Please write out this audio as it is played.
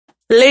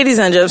Ladies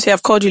and gentlemen, see,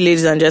 I've called you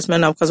ladies and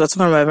gentlemen now because we're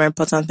talking about a very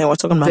important thing. We're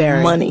talking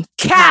about money.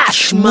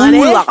 Cash money.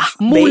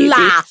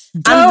 Moolah.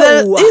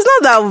 And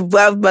it's not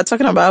that we're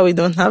talking about how we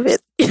don't have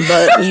it.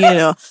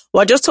 But,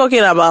 we're just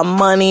talking about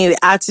money, the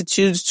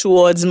attitudes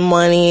towards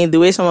money, the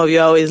way some of you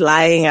are always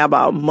lying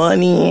about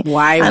money.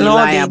 Why we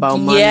lie about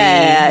money.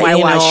 Yeah. Why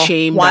we're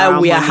ashamed. Why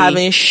we are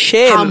having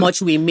shame. How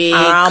much we make.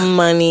 Around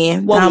money.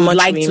 What how we much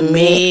like we to make.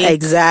 make.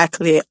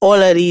 Exactly. All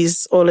of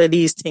these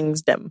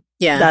things, them.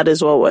 Yeah. That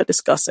is what we're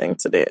discussing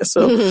today.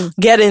 So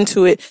get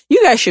into it.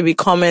 You guys should be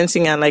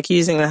commenting and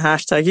using the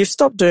hashtag. You've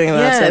stopped doing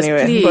that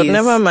anyway. Please. But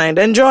never mind.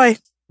 Enjoy.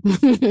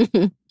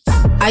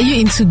 Are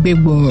you into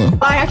Bebo?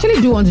 I actually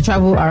do want to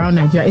travel around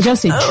Nigeria. It's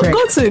just a trek.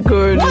 Go to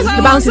good.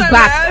 The bounce is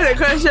back. I asked a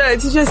question. The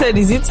teacher said,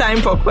 "Is it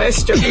time for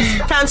questions?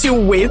 Can't you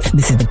wait?"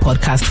 This is the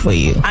podcast for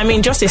you. I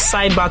mean, just a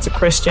sidebar to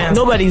Christians.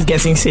 Nobody's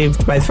getting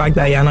saved by the fact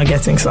that you're not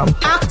getting some.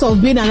 Act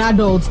of being an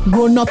adult,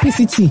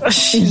 grown-upicity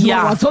is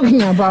what we're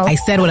talking about. I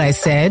said what I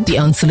said. The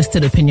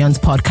Unsolicited Opinions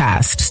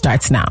podcast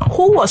starts now.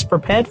 Who was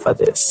prepared for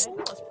this?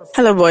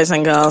 Hello, boys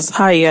and girls.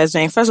 How are you guys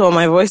doing? First of all,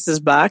 my voice is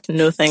back.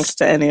 No thanks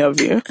to any of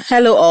you.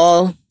 Hello,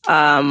 all.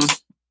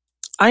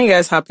 Are you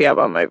guys happy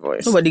about my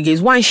voice? Nobody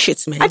gives one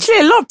shit, man. Actually,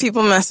 a lot of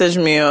people message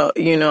me,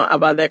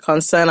 about their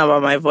concern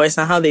about my voice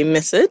and how they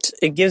miss it.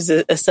 It gives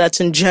a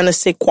certain je ne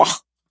sais quoi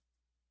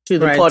to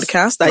the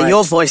podcast that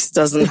your voice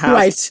doesn't have.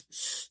 Right.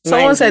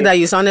 Someone said that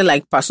you sounded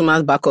like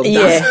Pasuma's backup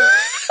dancer. Yeah.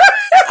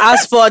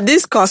 As for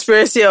this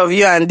conspiracy of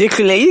you and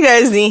Dikule, you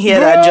guys didn't hear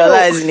that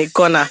Jola is in a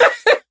corner.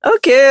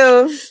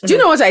 Okay. Do you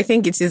know what I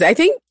think it is? I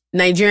think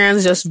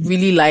Nigerians just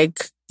really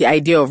like the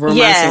idea of romance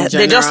in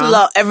general. They just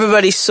love,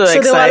 everybody's so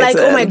excited. So they were like,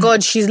 oh my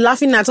God, she's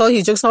laughing at all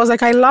his jokes. I was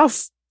like, I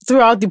laugh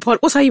throughout the pod.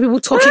 What are you people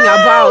talking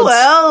about?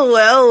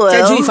 Well.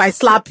 Tell you if I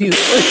slap you.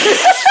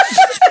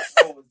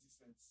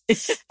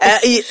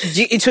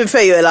 It would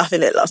fair, you're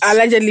laughing a lot.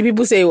 Allegedly,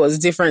 people say it was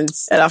different.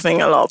 You're laughing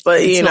a lot, but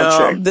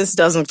this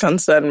doesn't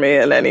concern me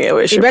in any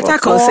way. It better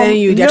concern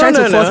you. They're trying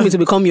to force me to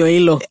become your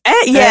in-law.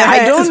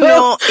 I don't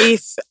know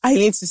if I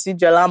need to see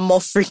Jola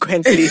more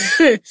frequently.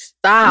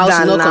 That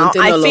house will not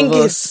contain all of us. I think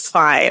it's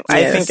fine. Yes.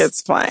 I think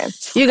it's fine.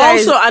 You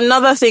guys, also,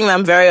 another thing that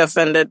I'm very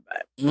offended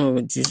by.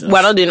 Oh, Jesus.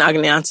 We're not doing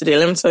Agnia today.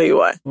 Let me tell you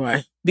why.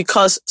 Why?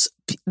 Because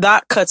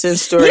that curtain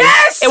story.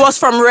 Yes! It was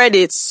from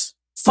Reddit.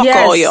 Fuck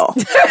all y'all.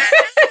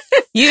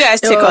 You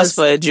guys take us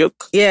for a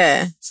joke.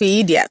 Yeah. For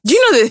idiot. Do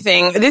you know the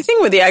thing? The thing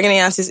with the agony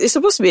aunts is it's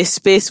supposed to be a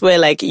space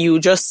where you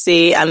just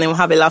say and then we'll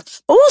have a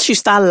laugh. But once you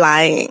start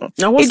lying,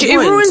 it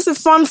ruins the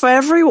fun for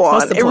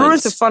everyone. It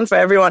ruins the fun for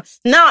everyone.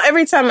 Now,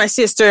 every time I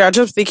see a story, I'm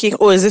just thinking,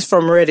 oh, is this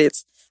from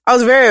Reddit? I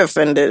was very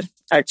offended,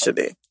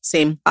 actually.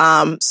 Same.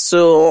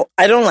 So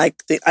I don't like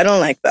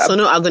that. So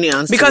no agony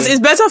aunts. Because it's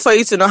better for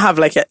you to not have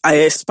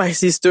a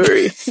spicy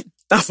story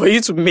than for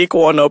you to make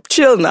one up.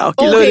 Chill now.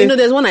 Okay,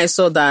 there's one I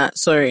saw that,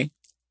 sorry.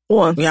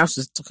 What? We have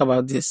to talk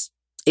about this.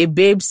 A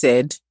babe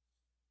said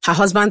her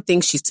husband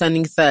thinks she's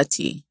turning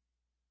 30,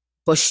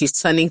 but she's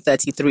turning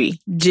 33.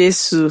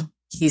 Jesus.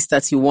 He's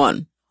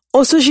 31.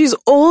 Oh, so she's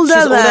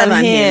older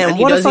than him.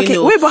 What the fuck?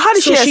 Wait, but how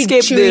did she escape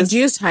this? She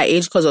reduced her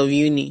age because of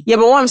uni. Yeah,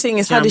 but what I'm saying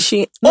is, how did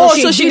she?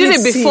 So she did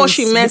it before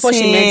she met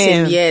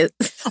him. Yes.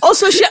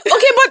 Also, okay,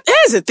 but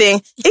here's the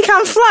thing: it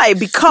can fly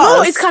because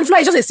no, it can fly.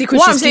 It's just a secret.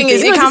 What I'm saying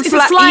is, it can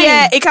fly.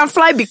 Yeah, it can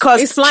fly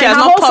because it's flying. She has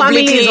her not whole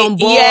publicly. Family is on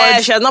board.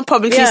 Yeah, she has not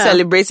publicly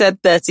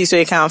celebrated 30, so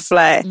it can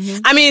fly.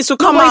 Mm-hmm. I mean, to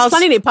come out. He's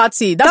planning a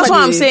party. That's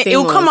what I'm saying. It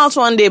will come out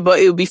one day, but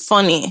it will be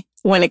funny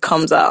when it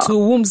comes out. Two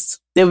wombs.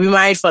 They'll be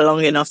married for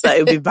long enough that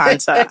it'll be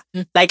banter.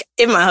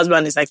 If my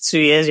husband is 2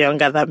 years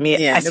younger than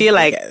me, I feel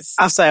like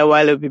after a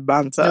while it'll be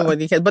banter.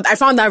 Nobody cares. But I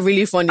found that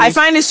really funny. I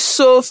find it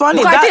so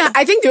funny.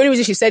 I think the only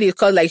reason she said it is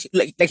because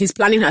like he's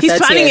planning her 30th. He's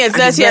planning her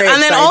 30th.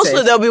 And then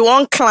also there'll be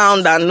one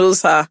clown that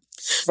knows her.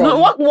 No,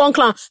 what one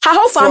clown? Her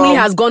whole family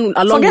has gone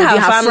along with her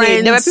family.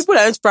 Friends. There were people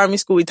that went to primary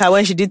school with her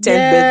when she did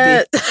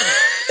 10th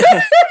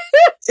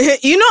birthday.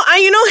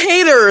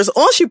 Haters,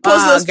 once she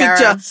posts those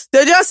pictures,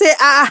 they'll just say,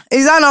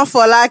 is that not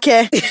for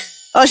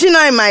or she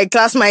not in my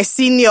class, my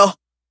senior.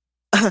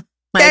 My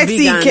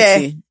big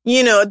auntie.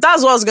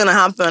 That's what's gonna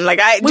happen. I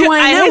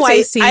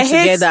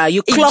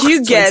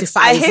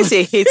hate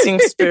a hating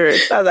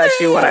spirit. That's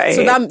actually what I hate.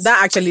 So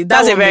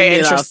that's a very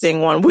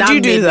interesting one. Would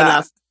you do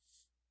that?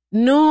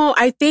 No,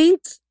 I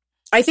think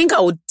I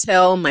would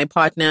tell my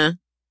partner,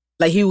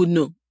 he would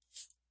know.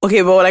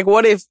 Okay, but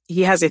what if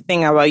he has a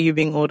thing about you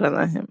being older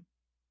than him?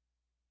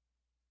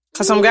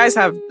 Because some guys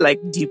have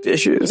deep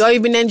issues. So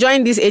you've been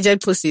enjoying this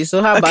aged pussy,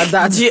 so how about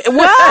that?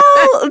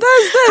 Well,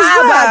 there's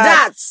how about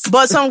that?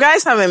 But some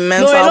guys have a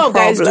mental problem. No, a lot of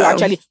guys do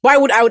actually.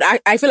 But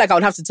I feel like I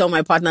would have to tell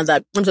my partner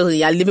that I'm sorry,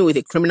 you're living with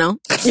a criminal.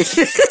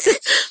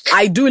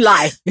 I do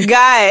lie.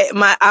 Guy,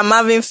 I'm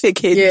having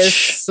fake age. Yes,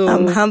 so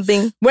I'm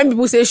having. When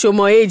people say show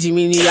more age,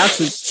 you have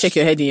to shake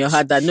your head in your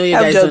heart that no, you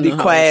guys don't know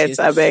how quiet,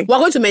 I beg. We're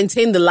going to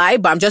maintain the lie,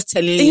 but I'm just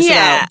telling you.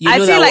 Yeah, so I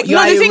feel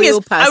the thing is,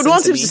 I would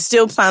want him to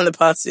still plan the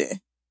party.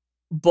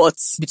 But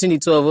between the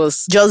two of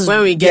us, just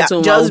when we get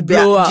home, I'll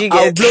blow 33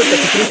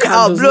 candles.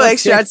 I'll blow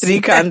extra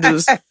 3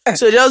 candles.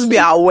 So just be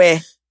aware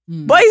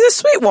But it's a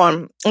sweet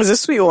one. It's a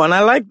sweet one. I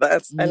like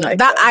that. I like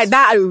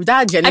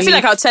that genuinely. I feel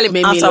like I'll tell him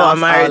after our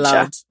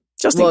marriage.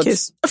 Just in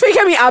case.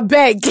 Fikemi, I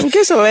beg. In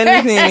case of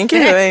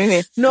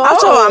anything. No.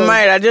 After we're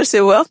married, I just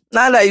say, well,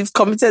 now that you've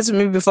committed to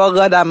me before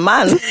God and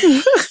man,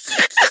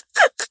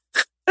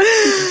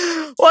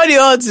 what do you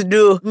want to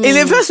do? In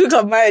the first week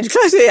of marriage,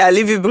 can I say I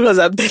leave you because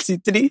I'm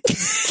 33?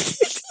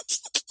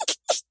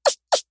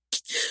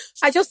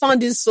 I just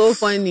found this so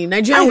funny.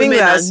 Nigerian women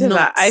are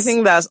nuts. I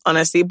think that's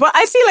honesty. But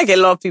I feel like a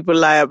lot of people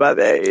lie about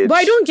their age. But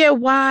I don't get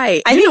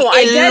why.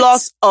 I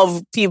lot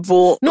of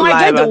people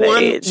lie about their age.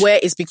 I get the one where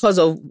it's because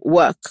of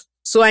work.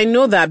 So I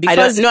know that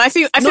because... I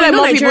feel like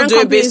more people do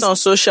it based on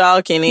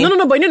social, Kenny.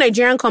 No, but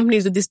Nigerian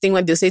companies do this thing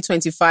where they say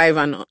 25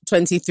 and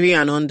 23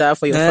 and under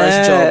for your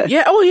first job.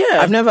 Yeah,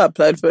 I've never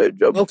applied for a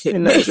job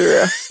in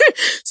Nigeria.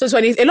 So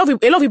a lot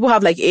of people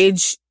have like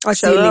age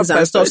ceilings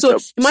and stuff. So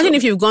imagine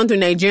if you've gone through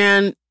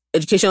Nigerian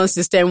education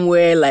system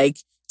where like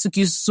took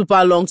you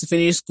super long to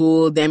finish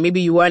school, then maybe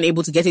you weren't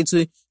able to get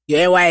into your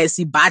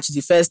NYSC batch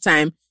the first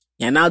time.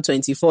 You're now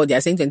 24.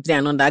 They're saying 23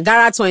 and under.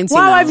 Gara 20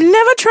 Wow, now. I've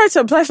never tried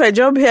to apply for a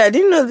job here. I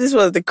didn't know this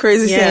was the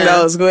crazy thing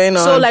that was going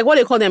on. So like what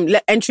they call them,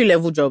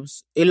 entry-level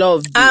jobs. A lot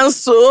of... And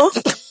so...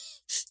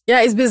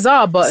 Yeah, it's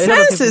bizarre, but...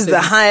 Sense is the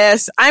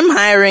highest. I'm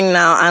hiring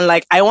now and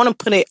like I want to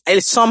put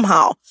it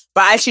somehow,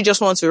 but I actually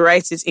just want to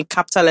write it in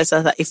capital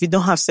letters that if you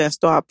don't have sense,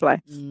 don't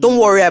apply. Don't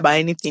worry about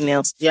anything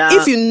else. Yeah.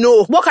 If you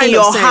know what kind in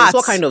of your sense? heart...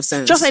 What kind of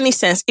sense? Just any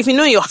sense. If you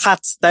know in your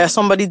heart that you're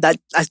somebody that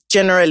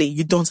generally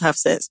you don't have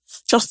sense,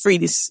 just free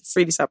this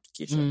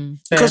application.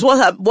 Because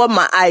what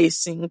my eye is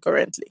seeing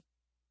currently.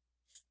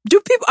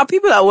 Are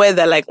people aware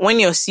that like when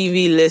your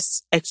CV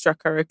lists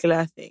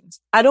extracurricular things,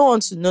 I don't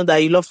want to know that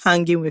you love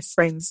hanging with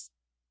friends.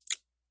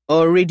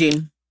 Or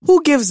reading.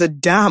 Who gives a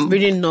damn?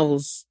 Reading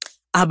novels.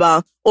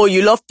 About,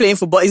 you love playing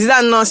football. Is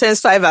that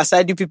nonsense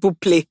 5-a-side you people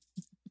play?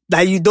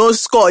 That you don't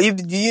score. You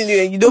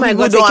don't, oh my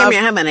God, don't I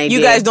have an idea.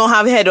 You guys don't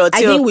have head or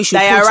tail. I think we should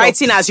that you're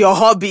writing as your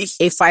hobby.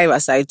 A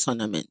 5-a-side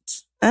tournament.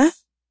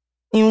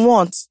 In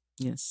what?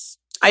 Yes.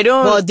 I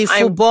don't... But the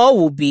football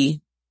will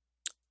be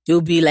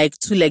like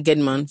 2-legged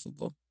man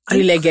football.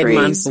 3-legged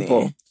man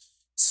football.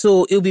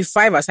 So it'll be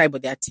 5-a-side,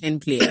 but there are 10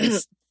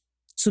 players.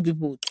 2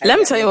 people. Let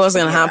me tell you what's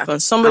going to happen.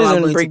 Somebody's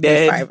going to break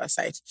their head.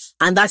 5-a-side.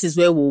 And that is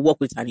where we'll work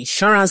with an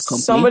insurance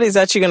company. Somebody's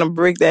actually going to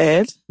break their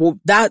head? Well,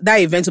 that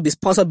event will be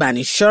sponsored by an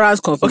insurance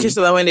company. Okay,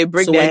 so that when they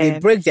break their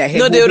head.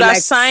 No, they would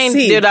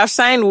have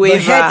signed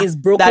waiver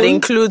that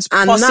includes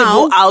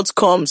possible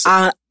outcomes.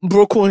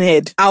 Broken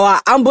head.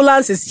 Our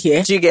ambulance is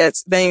here. Do you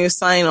get? Then you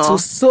sign off. To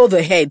sew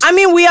the head. I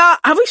mean,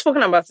 have we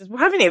spoken about this? We're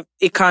having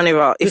a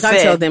carnival. We can't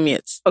tell them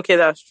yet. Okay,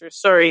 that's true.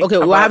 Sorry. Okay,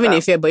 we're having a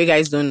fair, but you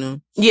guys don't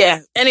know. Yeah.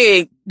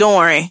 Anyway, don't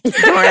worry.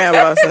 Don't worry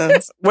about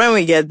it. When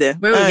we get there.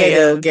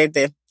 We'll get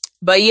there.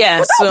 But yeah,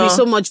 that would be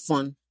so much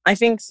fun. I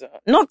think so.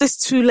 Not this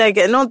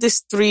 2-legged, not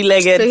this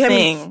 3-legged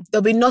thing.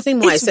 There'll be nothing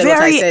more I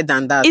said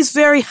than that. It's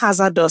very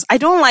hazardous. I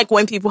don't like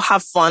when people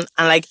have fun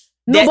and like,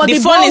 no, but the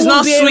fun is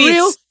not sweet.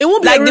 It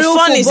won't be like a real the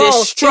fun football. is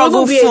a struggle it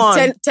won't be fun.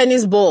 A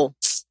tennis ball.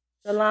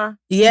 Yes.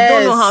 You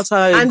don't know how to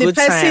have a and good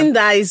the person time.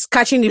 that is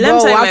catching the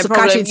ball will have to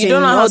catch it. You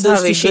don't know how to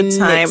have a good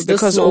time nets,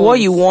 because what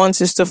you want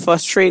is to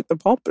frustrate the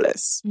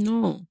populace.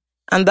 No.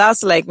 And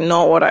that's like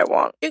not what I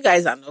want. You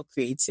guys are not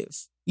creative.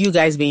 You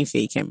guys being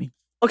fake, I mean.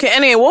 Okay,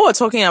 anyway, what we're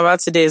talking about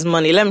today is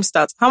money. Let me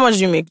start. How much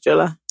do you make,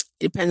 Jola?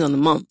 It depends on the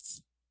month.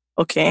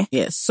 Okay.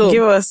 Yes. So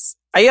give us.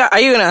 Are you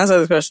going to answer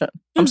this question?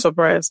 I'm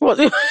surprised. What?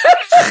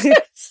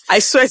 I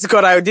swear to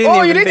God, I didn't.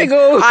 Oh, you need to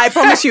go. I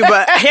promise you,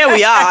 but here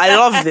we are. I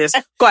love this.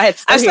 Go ahead.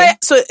 Okay.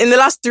 So in the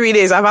last 3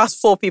 days, I've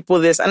asked 4 people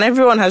this, and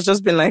everyone has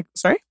just been like,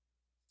 "Sorry."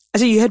 I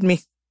said, "You heard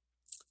me.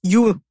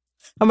 You.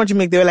 How much you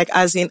make?" They were like,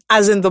 "As in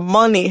the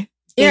money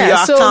in your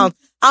account.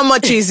 How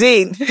much is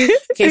it?"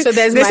 Okay, so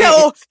there's they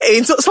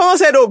said, someone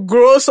said,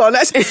 gross on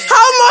that.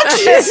 How much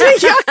is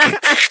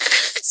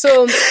it?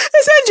 So they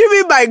said, "You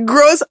mean by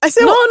gross?" I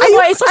said,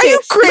 are you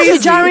crazy?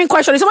 It's a jarring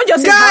question. If someone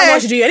just says, "How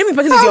much do you?" Any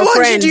person is your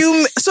friend.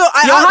 So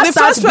the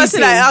first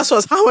person I asked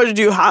was, "How much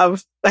do you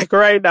have like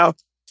right now?"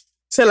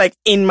 So like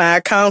in my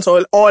account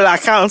or all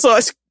accounts. So I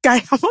said, "Guy,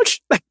 how much?"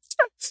 Like,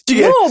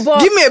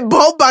 give me a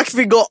ballpark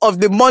figure of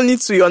the money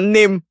to your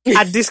name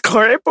at this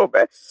current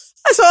moment.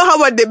 I saw how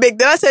much they make.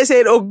 Then I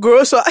said,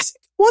 gross. So I said,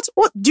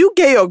 what do you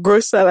get your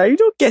gross salary? You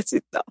don't get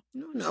it now.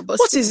 No, but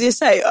what is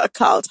inside your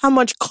account? How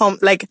much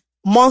like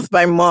month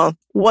by month?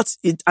 What's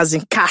it as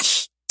in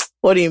cash?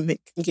 What do you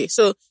make? Okay,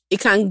 so it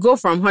can go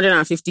from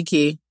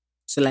 150K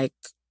to like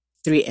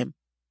 3M.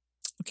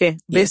 Okay,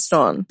 based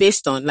on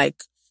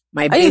like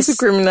my base. I into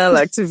criminal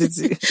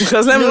activity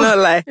because let me not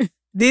lie.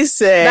 This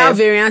that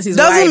variance is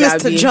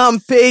doesn't Mr. John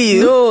pay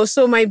you? No,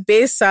 so my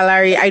base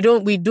salary,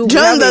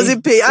 John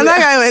doesn't pay. And that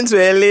guy went to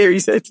LA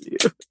recently.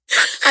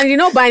 And you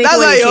know, buy anything.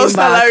 That's why your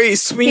salary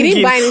is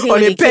swinging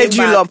on a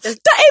pendulum. That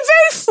a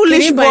very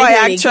foolish boy,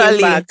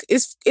 actually.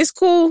 It's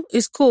cool.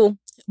 It's cool.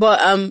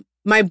 But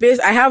my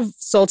base, I have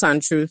Salt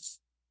and Truth.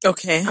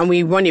 Okay. And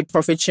we run a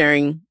profit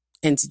sharing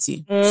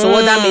entity. So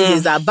what that means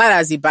is that bad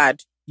as the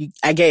bad,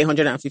 I get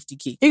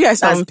 150K. You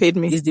guys haven't paid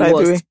me. Is the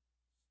worst.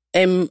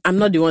 I'm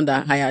not the one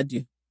that hired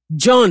you.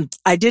 John,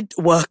 I did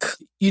work.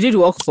 You did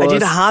work for us. I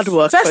did hard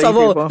work. First of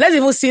all, let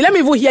me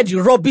even hear the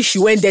rubbish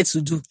you went there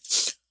to do.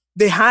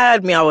 They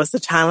hired me. I was the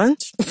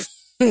talent.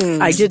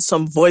 I did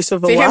some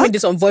voiceover work. They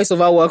did some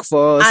voiceover work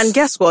for us. And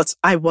guess what?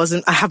 I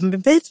haven't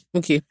been paid.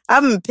 Okay. I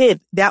haven't been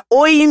paid. They're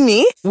owing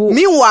me. Ooh.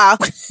 Meanwhile,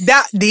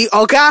 the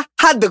Oga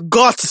had the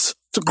guts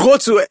to go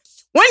to it.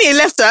 When he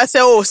left her, I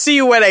said, oh, see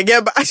you when I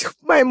get back.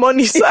 My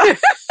money, sir.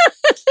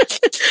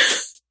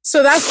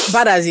 So that's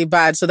bad as a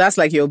bad. So that's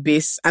like your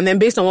base. And then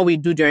based on what we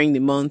do during the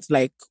month,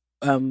 like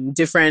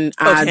different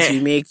ads we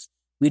make,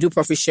 we do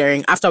profit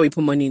sharing after we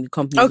put money in the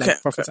company,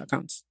 like profit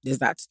accounts. There's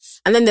that.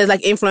 And then there's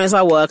like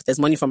influencer work. There's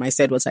money from I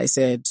Said What I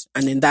Said.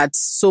 And then that's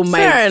so my...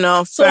 Fair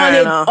enough. So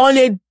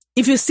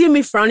if you see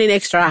me frowning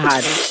extra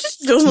hard,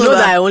 just know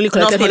that I only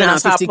collected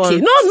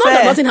 150K. Not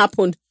that nothing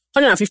happened.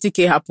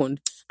 150K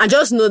happened. And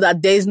just know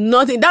that there's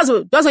nothing. That's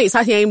when you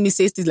start hearing me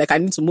say things like, I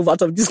need to move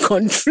out of this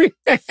country.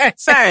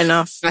 Fair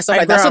enough. And stuff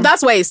like that. So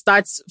that's where it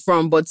starts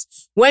from. But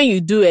when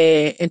you do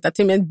a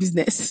entertainment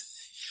business,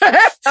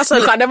 that's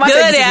what you can never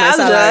say this is my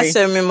salary.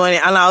 Send me money.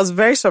 And I was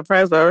very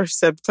surprised by what she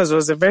said because it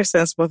was a very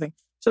sensible thing.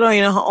 So,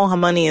 you know, all her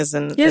money is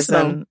in,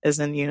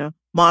 you know,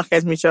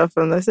 market mutual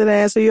funds. I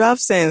said, so you have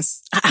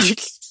sense.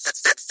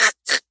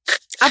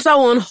 After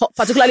one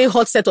particularly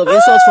hot set of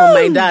insults from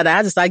my dad, I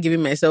had to start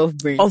giving myself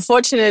brain.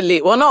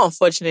 Unfortunately, not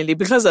unfortunately,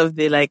 because of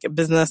the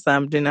business that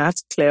I'm doing, I had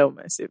to clear all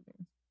my savings.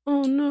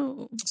 Oh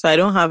no! So I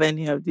don't have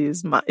any of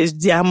these. It's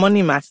their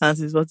money in my account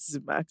is what is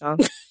in my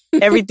account.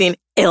 Everything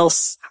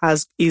else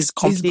is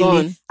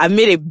completely. I've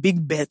made a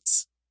big bet,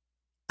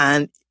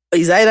 and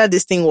it's either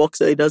this thing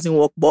works or it doesn't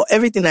work. But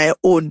everything I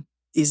own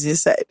is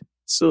inside.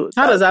 So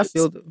how does that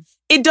feel though?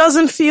 It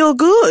doesn't feel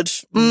good.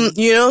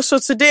 You know. So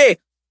today,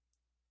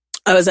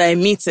 I was at a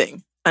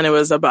meeting and it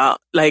was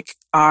about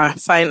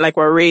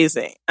we're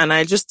raising. And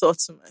I just thought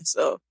to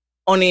myself,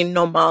 on a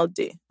normal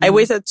day, I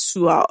waited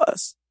 2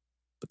 hours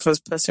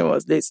because the person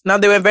was late. Now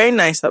they were very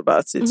nice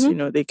about it. You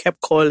know, they kept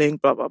calling,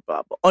 blah, blah,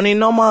 blah. But on a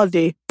normal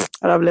day,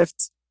 I'd have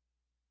left.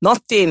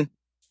 Nothing.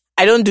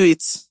 I don't do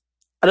it.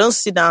 I don't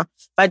sit down.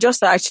 But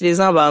just actually, it's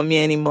not about me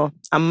anymore.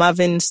 I'm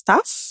having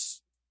staff.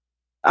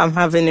 I'm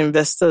having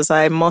investors.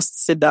 I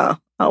must sit down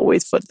and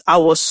wait for it. I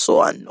was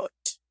so annoyed.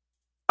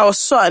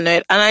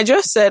 And I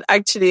just said,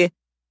 actually,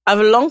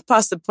 I've long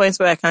past the point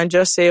where I can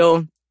just say,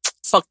 oh,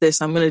 fuck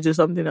this, I'm going to do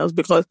something else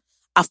because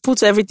I've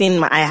put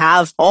everything I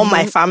have, all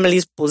my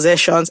family's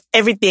possessions,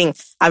 everything,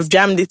 I've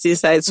jammed it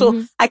inside.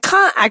 So I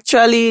can't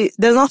actually,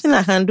 there's nothing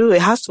I can do.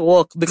 It has to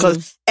work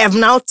because I've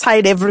now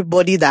tied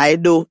everybody that I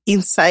know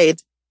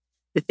inside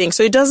the thing.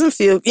 So it doesn't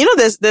feel, you know,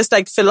 there's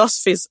like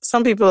philosophies.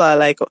 Some people are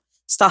like,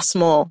 start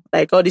small,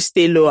 like, this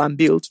stay low and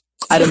build.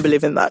 I don't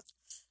believe in that.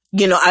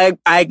 You know,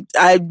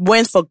 I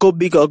went for go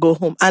big or go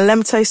home. And let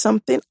me tell you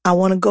something. I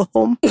want to go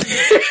home.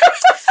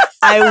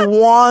 I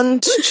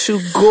want to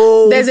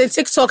go. There's a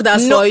TikTok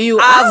that's for you.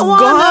 I've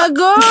gone.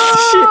 Go.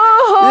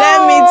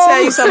 Let me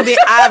tell you something.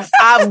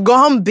 I've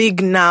gone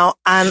big now.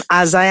 And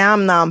as I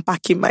am now, I'm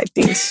packing my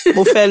things.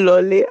 No.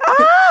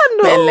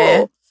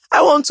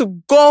 I want to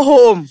go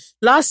home.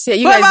 Last year,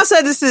 whoever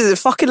said this is a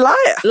fucking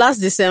liar. Last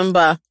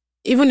December,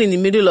 even in the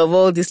middle of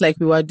all this, like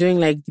we were doing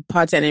like the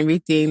party and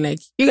everything, like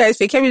you guys,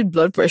 they came with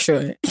blood pressure.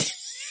 No, you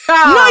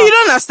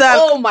don't understand.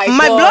 Oh my God.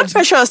 My blood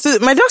pressure is still,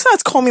 my doctor had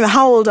to call me,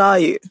 how old are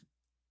you?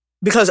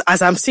 Because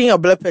as I'm seeing your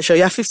blood pressure,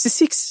 you're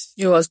 56.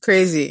 It was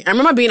crazy. I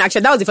remember being that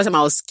was the first time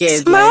I was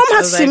scared. My mom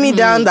had to sit me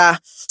down there.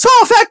 So,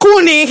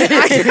 Kuni.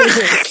 Next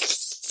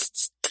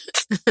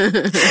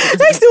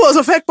thing was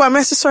a fake point.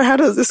 I said, sorry, how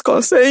does this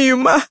concern you,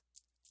 ma?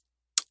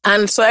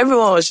 And so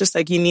everyone was just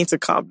like, you need to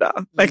calm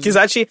down. Like, you're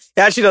actually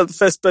not the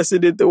first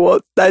person in the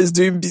world that is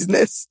doing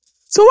business.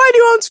 So why do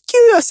you want to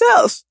kill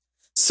yourself?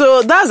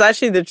 So that's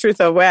actually the truth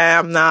of where I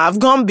am now. I've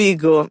gone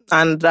big,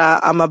 and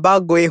I'm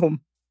about going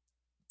home.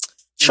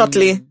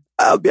 Shortly,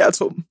 I'll be at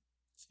home.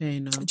 Fair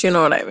enough. Do you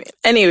know what I mean?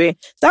 Anyway,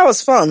 that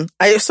was fun.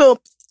 So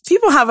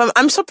people have,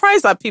 I'm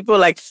surprised that people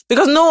because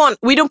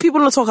people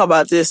don't talk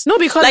about this. No,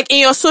 because like in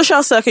your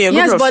social circle, your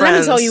group of friends. Yes, but let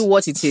me tell you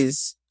what it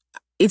is.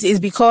 It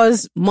is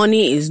because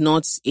money is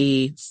not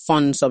a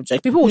fun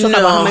subject. People will talk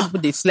about how many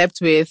people they've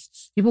slept with.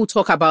 People will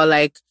talk about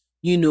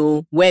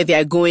where they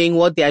are going,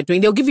 what they are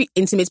doing. They'll give you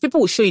intimate.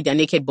 People will show you their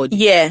naked body.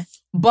 Yeah.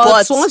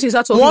 But once you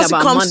start talking about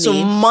money. Once it comes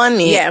to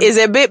money, it's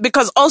a bit,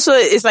 because also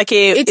it's like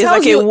a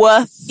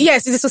worth.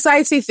 Yes, it's a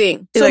society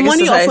thing. So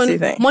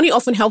like money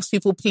often helps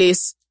people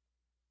place.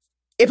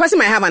 A person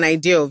might have an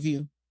idea of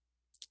you.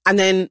 And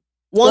then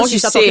once you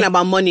start talking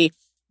about money,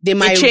 they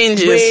might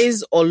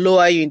raise or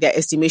lower you in their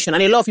estimation.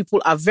 And a lot of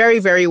people are very,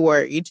 very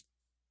worried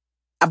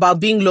about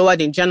being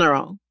lowered in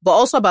general, but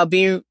also about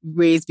being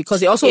raised,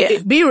 because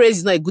being raised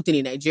is not a good thing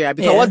in Nigeria,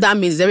 because what that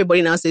means is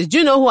everybody now says, do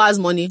you know who has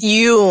money?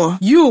 You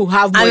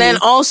have money. And then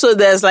also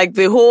there's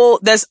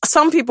there's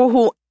some people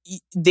who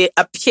they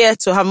appear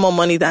to have more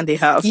money than they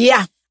have.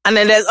 Yeah. And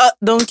then there's,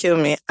 don't kill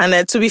me. And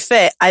then to be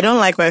fair, I don't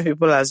like when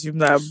people assume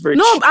that I'm rich.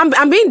 No,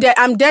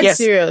 I'm dead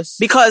serious.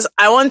 Because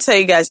I want to tell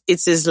you guys,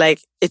 it's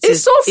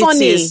so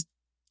funny.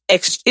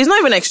 it's not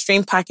even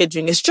extreme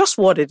packaging. It's just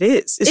what it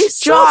is. It's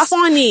just so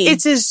funny.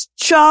 It is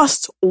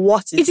just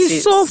what it is. It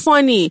is so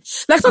funny.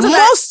 Like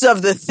most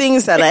of the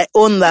things that I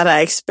own that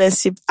are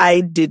expensive,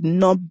 I did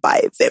not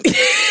buy them.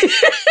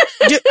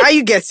 Are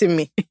you getting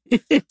me?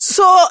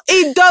 So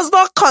it does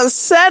not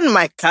concern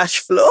my cash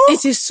flow.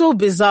 It is so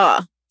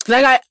bizarre.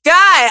 Like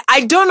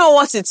I don't know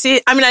what it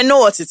is. I mean, I know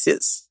what it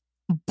is,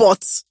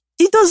 but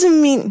it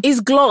doesn't mean it's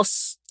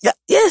gloss. Yeah,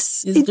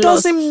 yes, it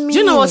gloss. Doesn't mean. Do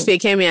you know what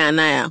Fekemi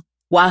and I are?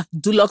 Wow,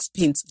 Dulux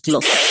paint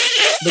gloss.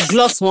 The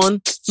gloss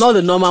one, not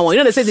the normal one. You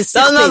know they say the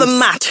silk paint. That's not the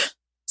matte.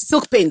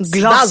 Silk paint.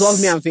 Gloss. That's what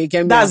me and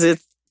Fekemi. That's it.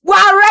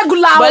 Wow,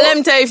 regular. But let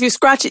me tell you, if you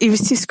scratch it, it will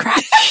still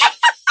scratch.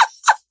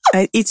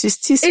 It is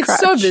still scratch. It's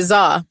so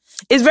bizarre.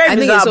 It's very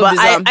bizarre, but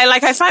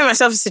I find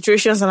myself in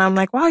situations and I'm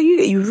like, wow,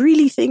 you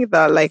really think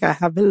that like I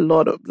have a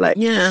lot of like,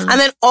 yeah. And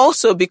then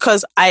also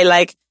because I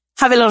like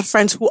have a lot of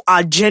friends who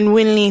are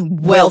genuinely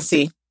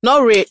wealthy.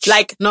 Not rich.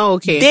 Like, no,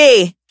 okay.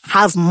 They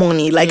have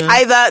money. Like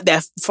either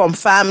they're from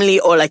family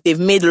or like they've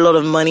made a lot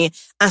of money.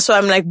 And so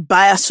I'm like,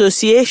 by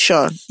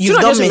association,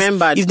 you've done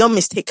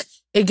mistake.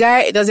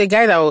 There's a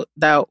guy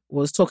that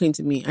was talking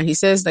to me and he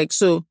says like,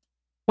 so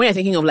when you're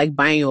thinking of like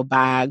buying your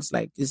bags,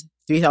 like is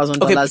 $3,000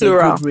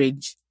 a good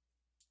range.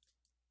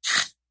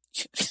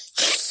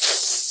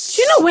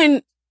 Do you know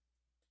when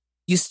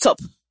you stop?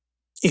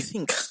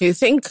 You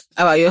think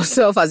about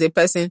yourself as a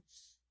person.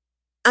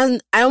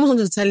 And I almost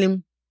wanted to tell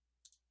him,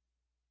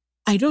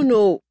 I don't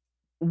know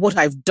what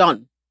I've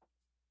done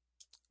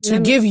to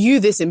give you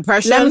this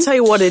impression. Let me tell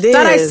you what it is.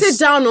 That I sit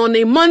down on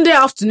a Monday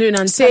afternoon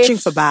and searching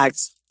for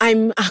bags. I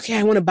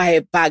want to buy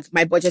a bag.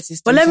 My budget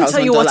is $3,000. But let me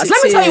tell you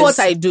what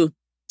I do.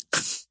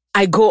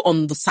 I go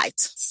on the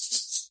site.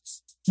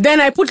 Then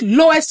I put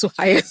lowest to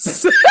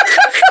highest.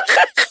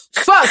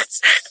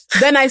 First.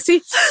 Then I see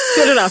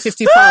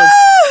 £250.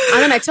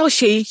 And then I tell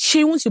Shay,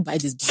 once you buy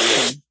this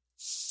bag,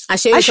 and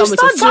Shay will tell me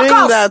to fuck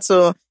off. That,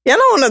 so you're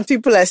not one of the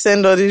people I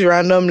send all these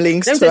random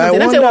links to. I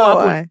wonder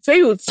why.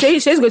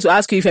 Shay's going to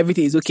ask you if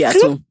everything is okay at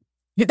home.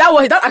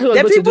 That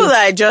actually the people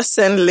that I just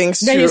send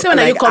links then to you say when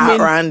like, you come at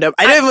in, random.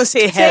 I don't even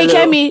say hello. Say,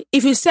 Kemi,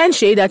 if you send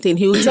Shay that thing,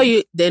 he will tell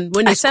you. Then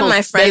when I sent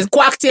my friend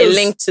a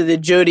link to the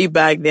Jody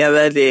bag the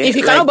other day. If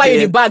he cannot buy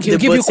you the bag, he'll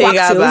give you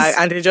Quacktails bag,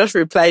 and they just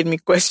replied me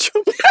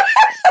question.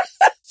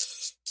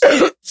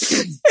 A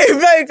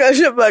very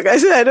question bag. I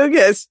said I don't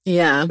guess.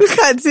 Yeah, we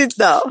can't sit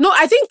down. No,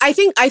 I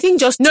think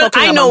just no.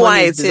 Talking I know about why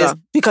it is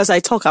because I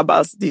talk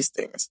about these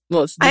things.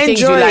 What? I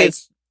enjoy it.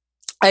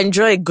 I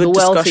enjoy a good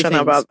discussion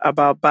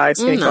about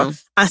bags. And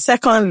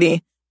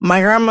secondly,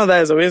 my grandmother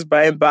is always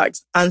buying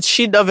bags and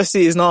she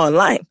obviously is not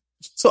online.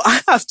 So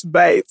I have to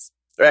buy it,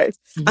 right?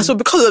 Mm-hmm. And so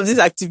because of this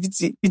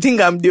activity, you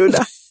think I'm the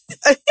owner?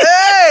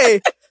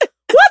 Hey!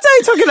 What are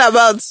you talking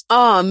about?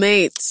 Oh,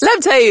 mate. Let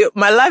me tell you,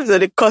 my life is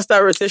a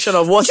constant rotation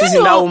of what is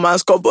in that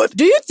woman's cupboard.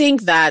 Do you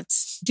think that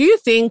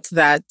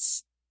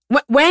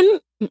when...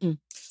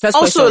 First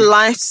also question.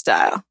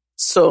 Lifestyle.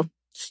 So...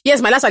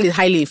 Yes, my lifestyle is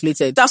highly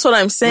inflated. That's what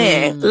I'm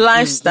saying.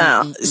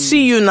 Lifestyle.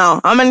 See you now.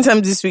 How many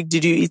times this week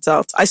did you eat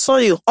out? I saw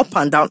you up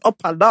and down.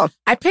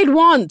 I paid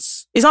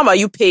once. It's not about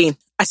you paying.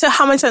 I said,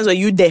 how many times were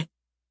you there?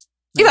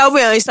 If I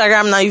open on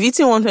Instagram now, you've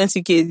eaten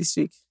 120k this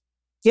week.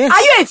 Yes.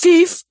 Are you a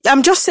thief?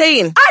 I'm just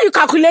saying. Are you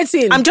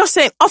calculating? I'm just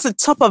saying, off the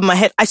top of my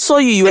head, I saw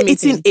you were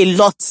eating a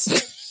lot.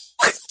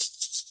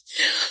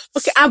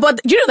 Okay, but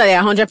you know that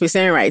you're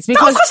 100% right.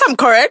 Because, no, of course I'm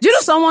correct. You know,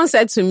 someone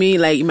said to me,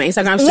 like, in my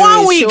Instagram story,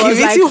 1 week, you've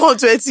eaten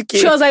 120k.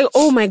 She was like,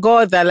 oh my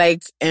God, that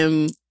like,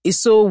 it's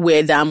so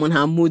weird that I'm on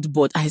her mood,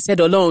 but I said,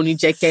 God will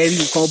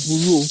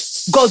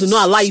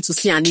not allow you to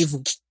see an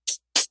evil.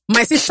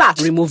 My sister,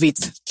 remove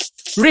it.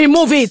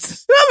 Remove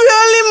it. You're the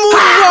only mood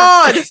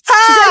board.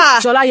 She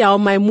said, Jola, you're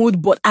on my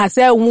mood board. I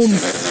said,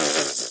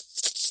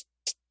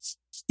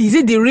 is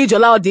it the real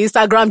Jola or the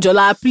Instagram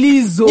Jola?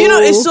 Please, oh. You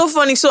know, it's so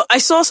funny. So I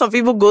saw some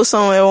people go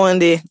somewhere one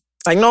day.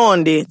 Like, not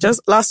one day,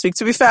 just last week.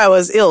 To be fair, I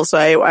was ill, so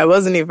I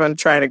wasn't even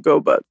trying to go.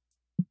 But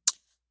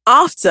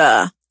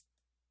after,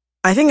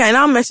 I think I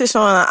now messaged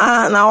someone,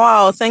 now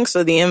wow, thanks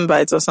for the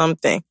invite or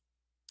something.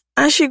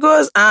 And she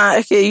goes,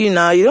 okay, you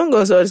don't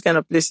go to all these kind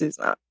of places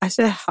now. I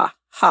said, ha.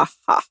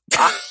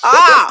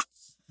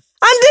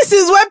 And this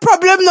is where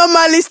problem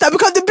normally start,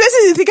 because the places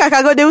you think I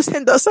can go, they will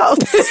send us out.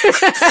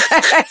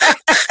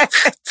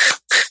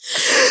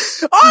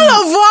 All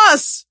of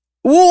us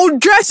will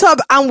dress up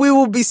and we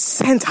will be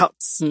sent out.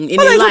 In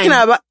what a line. Talking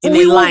about?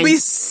 We will be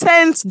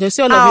sent They'll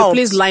say all of you,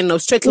 please line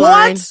up, straight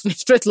line.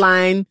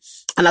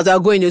 And as they're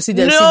going, you'll see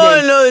them.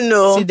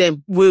 No. See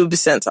them. We'll be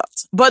sent out.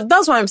 But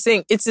that's what I'm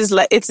saying. It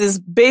is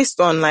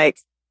based on like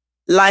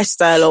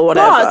lifestyle or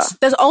whatever. But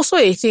there's also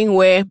a thing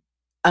where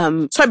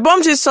so I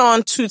bumped into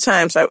someone 2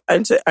 times. I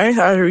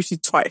reached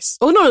it twice.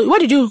 Oh no, why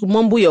did you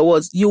mumble your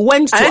words? You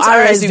went to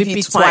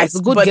RSVP twice.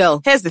 Good but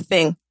girl. Here's the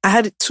thing. I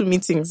had 2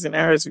 meetings in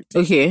RSVP.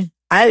 Okay.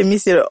 I had a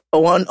meeting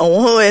on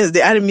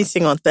Wednesday. I had a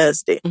meeting on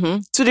Thursday.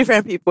 Mm-hmm. 2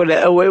 different people.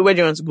 Where do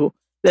you want to go?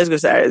 Let's go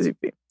to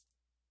RSVP.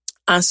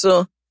 And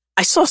so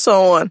I saw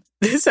someone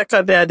the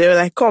second day. They were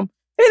like, come.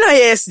 You're not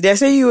here yesterday. I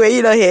said, you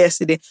were not here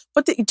yesterday.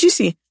 But you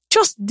see,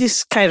 just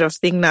this kind of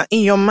thing now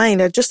in your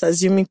mind, are just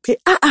assuming pay.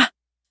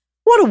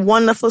 What a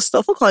wonderful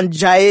stuff.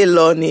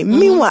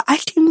 Meanwhile, I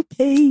didn't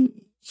pay.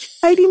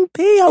 I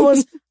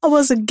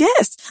was a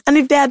guest. And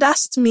if they had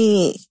asked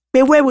me,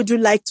 where would you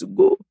like to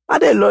go?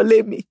 They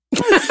lole me.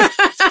 That's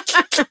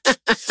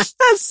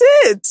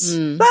it.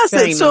 That's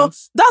it. Enough. So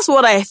that's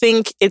what I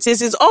think it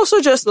is. It's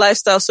also just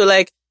lifestyle. So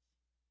like,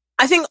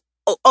 I think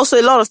also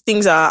a lot of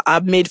things are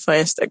made for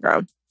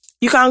Instagram.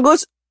 You can go,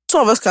 two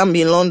of us can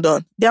be in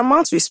London. The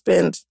amount we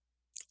spend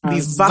be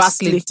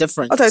vastly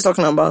different. What are you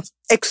talking about?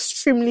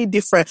 Extremely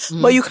different.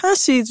 But you can't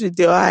see it with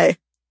your eye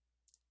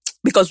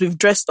because we've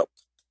dressed up.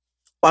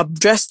 We're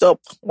dressed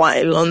up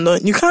while in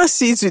London. You can't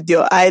see it with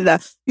your eye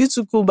that you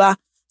took Uber,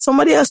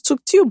 somebody else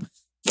took tube.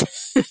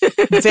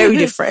 Very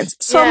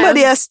different.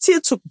 Somebody else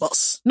still took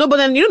bus. No, but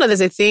then you know that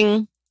there's a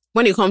thing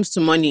when it comes to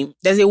money.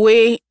 There's a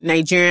way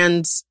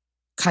Nigerians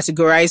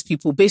categorize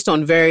people based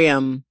on very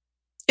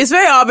it's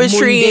very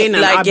arbitrary, and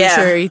like,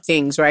 arbitrary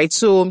things, right?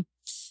 So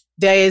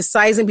there is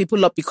sizing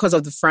people up because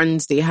of the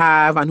friends they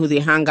have and who they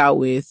hang out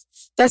with.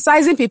 They're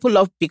sizing people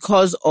up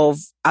because of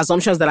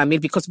assumptions that are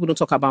made because people don't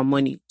talk about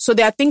money. So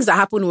there are things that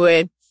happen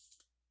where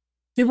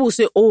people will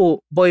say,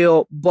 "Oh,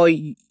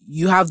 boy,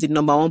 you have the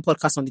number one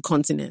podcast on the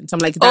continent." I'm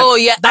like,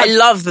 I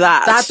love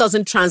that. That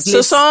doesn't translate.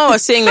 So someone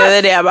was saying the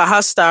other day about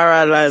how Star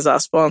Radler is our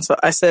sponsor.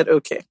 I said,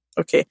 okay.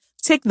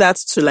 Take that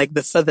to like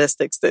the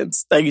furthest extent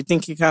that you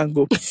think you can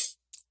go.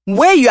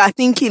 Where you are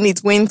thinking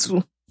it went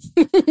to.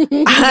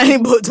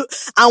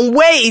 And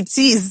where it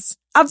is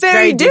are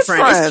very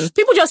different.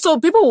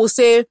 People will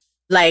say,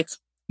 like,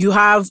 you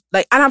have,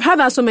 like, and I've heard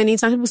that so many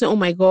times. People say, oh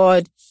my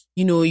God,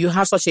 you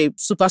have such a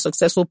super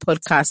successful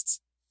podcast.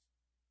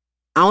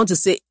 I want to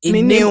say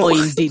in name or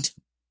indeed.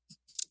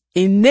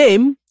 In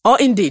name or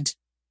indeed.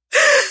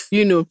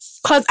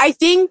 Because I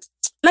think,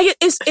 like,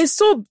 it's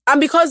so,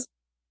 and because,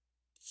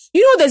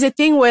 there's a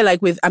thing where,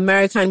 like, with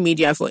American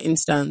media, for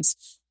instance,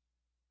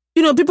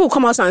 people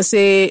come out and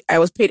say, I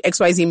was paid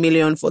XYZ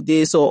million for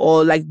this,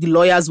 or like the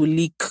lawyers will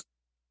leak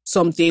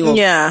something.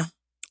 Yeah.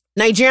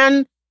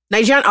 Nigerian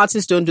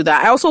artists don't do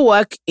that. I also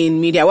work in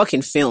media. I work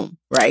in film,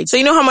 right? So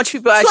you know how much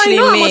people actually make,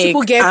 how much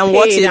people get and paid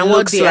what it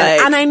looks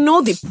like. And I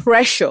know the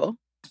pressure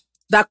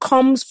that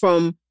comes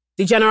from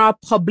the general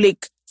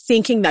public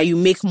thinking that you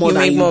make more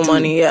than you do.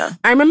 Money, yeah.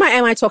 I remember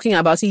M.I talking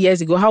about it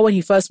years ago, how when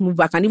he first moved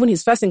back, and even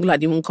his first single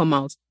had even come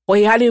out, but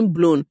he hadn't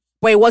blown.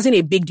 But it wasn't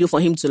a big deal for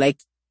him to, like,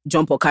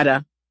 jump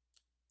Okada.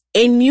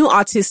 A new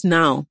artist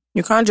now.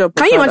 You can't jump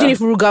Okada. Can you imagine if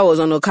Ruga was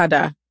on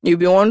Okada? You'd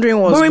be wondering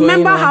what's going on. But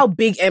remember how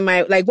big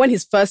M.I, like when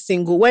his first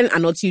single, when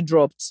Anoti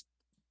dropped,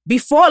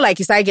 before like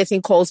he started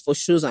getting calls for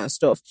shows and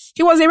stuff,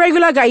 he was a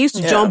regular guy. He used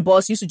to jump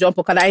bus, used to jump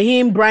Okada.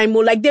 Him, Brian Mo,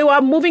 like they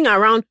were moving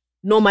around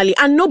normally.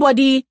 And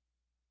nobody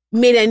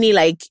made any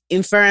like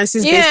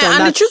inferences based on that.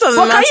 And the truth of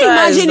the matter is can you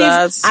imagine if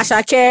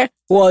Asake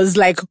was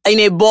like in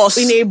a bus,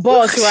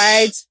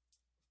 right?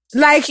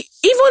 Like,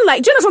 even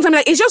like, do you know something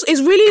like, it's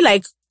really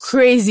like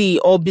crazy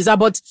or bizarre,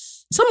 but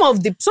some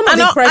of the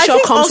pressure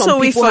comes from people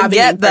we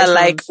forget that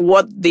like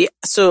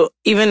so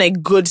even a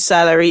good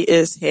salary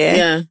is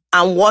here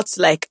and what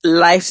like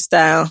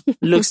lifestyle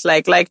looks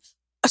like. Like,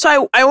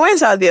 so I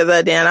went out the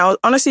other day and I was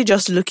honestly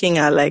just looking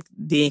at like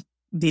the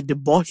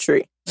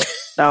debauchery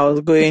that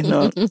was going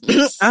on.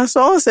 And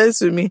someone said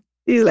to me,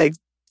 it's like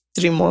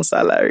 3 months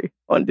salary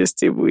on this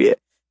table here.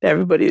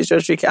 Everybody is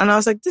just drinking. And I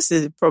was like, this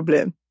is a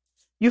problem.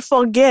 You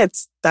forget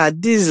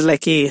that this is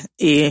like a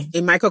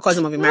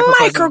microcosm of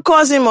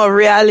microcosm of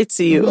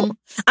reality. And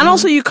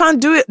also you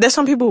can't do it. There's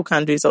some people who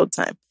can't do it all the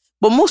time.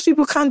 But most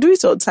people can't do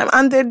it all the time.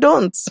 And they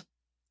don't.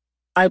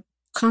 I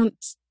can't.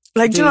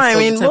 Like, do you know what I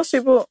mean? Most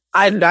people,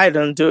 I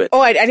don't do it.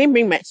 Oh, I didn't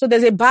bring so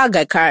there's a bag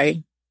I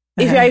carry.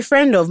 If you're a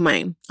friend of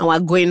mine and we're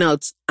going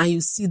out and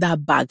you see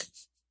that bag,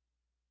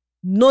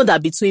 know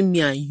that between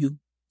me and you,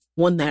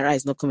 1 naira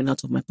is not coming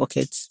out of my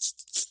pocket.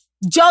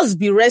 Just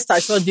be rest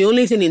assured the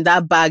only thing in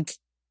that bag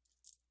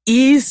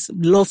is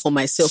love for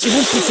myself.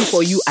 Even pity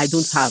for you, I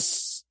don't have.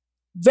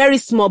 Very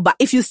small, but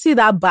if you see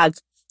that bag,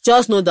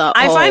 just know that.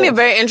 I find it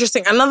very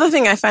interesting. Another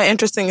thing I find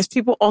interesting is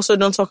people also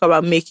don't talk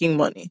about making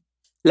money.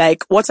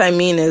 Like, what I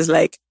mean is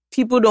like,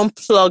 people don't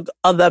plug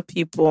other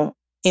people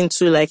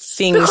into like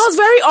things because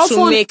very often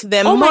to make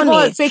them money.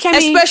 God,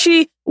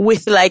 especially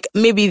with like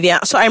maybe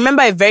so I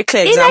remember a very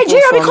clear example in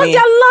Nigeria because they're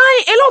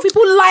lying. A lot of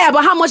people lie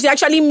about how much they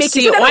actually make.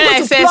 See, when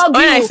I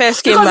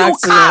first came back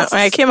to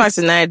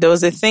Nigeria, there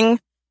was a thing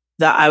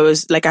that I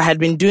was like, I had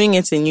been doing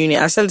it in uni.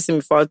 I said this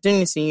before, I was doing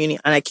this in uni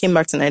and I came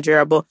back to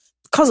Nigeria, but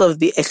because of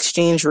the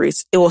exchange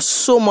rates, it was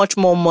so much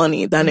more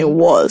money than it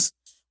was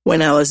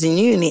when I was in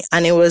uni.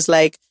 And it was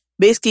like,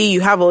 basically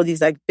you have all these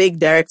like big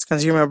direct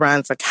consumer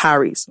brands like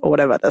Harry's or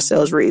whatever that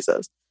sells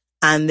razors.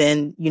 And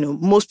then,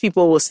 most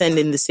people will send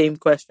in the same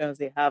questions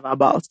they have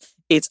about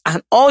it.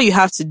 And all you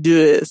have to do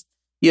is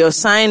you're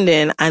signed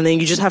in and then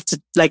you just have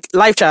to like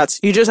live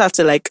chats. You just have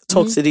to like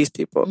talk to these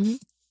people,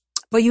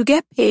 but you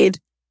get paid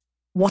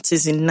what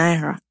is in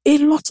Naira, a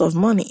lot of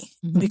money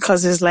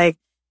because it's like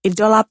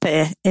 $1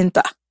 per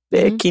enter.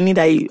 the kidney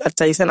that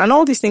you send, and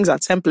all these things are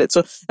templates.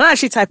 So you're not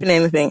actually typing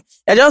anything.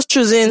 You're just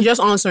choosing. You're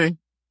just answering.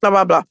 Blah,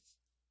 blah, blah.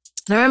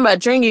 And I remember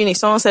during uni,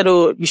 someone said,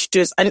 oh, you should do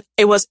this. And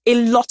it was a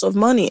lot of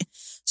money.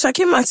 So I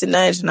came back to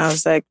Nigeria and I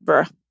was like,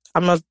 bruh,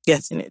 I'm not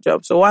getting a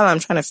job. So while I'm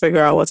trying to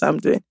figure out what I'm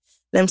doing,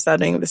 let me start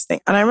doing this thing.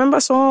 And I remember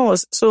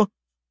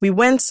we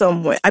went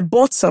somewhere. I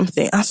bought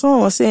something. And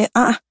someone was saying,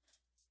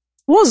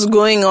 what's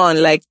going on?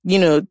 Like,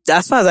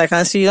 as far as I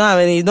can see, you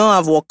don't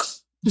have work.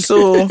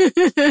 So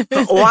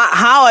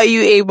how are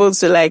you able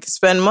to like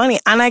spend money?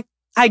 And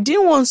I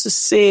didn't want to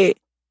say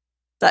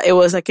that it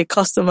was like a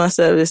customer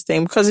service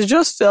thing because it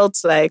just felt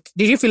like...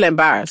 Did you feel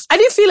embarrassed? I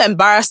didn't feel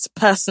embarrassed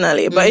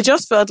personally, but it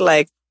just felt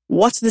like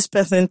what this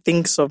person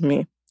thinks of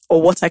me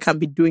or what I can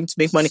be doing to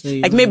make money. So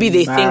like maybe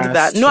they think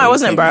that... No, I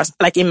wasn't embarrassed,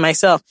 like in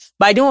myself,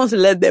 but I didn't want to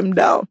let them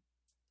down.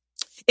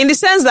 In the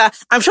sense that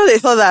I'm sure they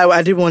thought that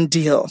I did one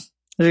deal.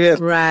 Yeah.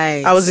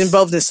 Right. I was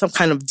involved in some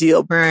kind of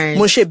deal. Right.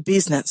 Moshe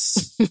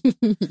business.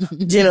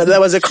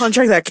 There was a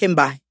contract that came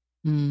by.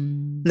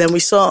 Then we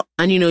saw...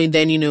 And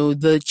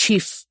the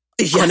chief...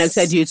 Yes.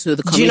 Connected you to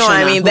the commissioner. Do you know what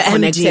I mean? The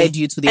connected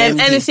you to the MD.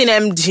 Anything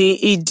MD,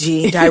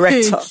 ED,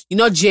 director. You're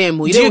not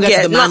GM. You don't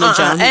get to the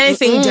manager.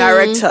 Anything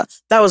director.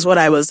 That was what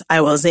I was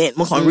in.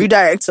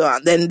 Redirector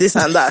and then this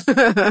and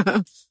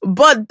that.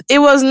 But it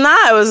was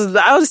not. I was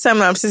the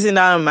time I'm sitting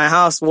down in my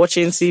house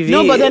watching TV.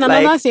 No, but then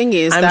another thing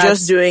is I'm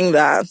just doing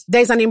that.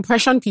 There's an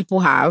impression people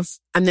have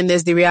and then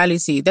there's the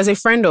reality. There's a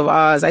friend of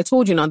ours. I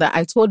told you now that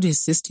I told his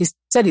sister, he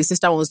said his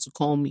sister wants to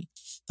call me,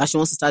 that she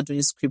wants to start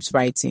doing script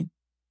writing.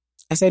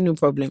 I said, no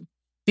problem.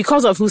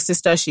 Because of whose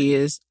sister she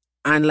is,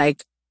 and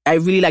like, I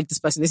really like this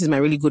person. This is my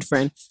really good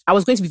friend. I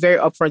was going to be very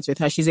upfront with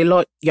her. She's a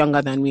lot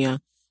younger than me.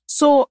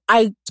 So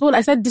I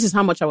said, this is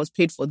how much I was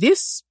paid for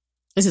this.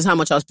 This is how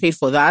much I was paid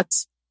for that.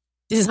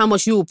 This is how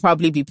much you will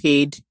probably be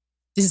paid.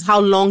 This is how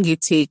long it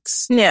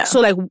takes. Yeah.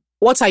 So like,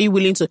 what are you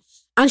willing to?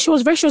 And she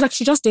was like,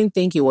 she just didn't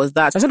think it was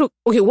that. I said,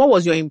 okay, what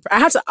was your I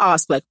had to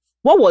ask, like,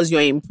 what was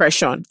your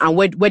impression and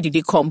where did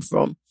it come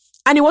from?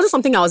 And it wasn't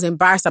something I was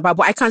embarrassed about,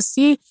 but I can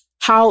see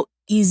how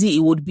easy it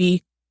would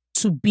be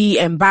to be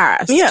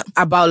embarrassed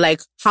about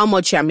like how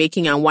much you're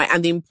making and why,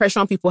 and the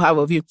impression people have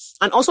of you.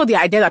 And also the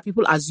idea that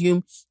people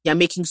assume you're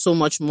making so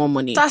much more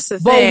money. That's the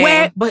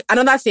thing. But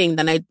another thing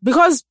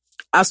because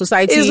our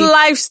society is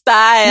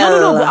lifestyle.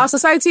 No, but our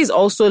society is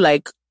also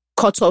like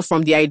cut off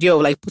from the idea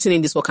of like putting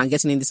in this work and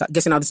getting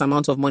out this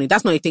amount of money.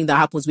 That's not a thing that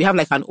happens. We have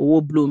like an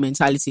old blue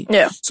mentality.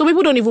 Yeah. So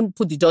people don't even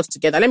put the dots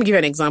together. Let me give you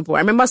an example. I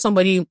remember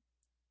somebody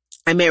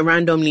I met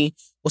randomly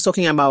was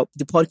talking about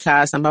the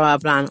podcast and blah, blah,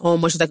 blah. And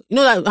oh, she's like,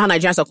 that how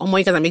Nigerians talk,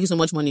 you guys are making so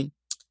much money.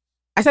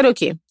 I said,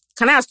 okay,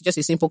 can I ask you just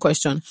a simple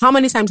question? How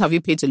many times have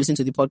you paid to listen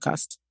to the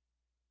podcast?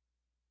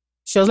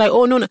 She was like,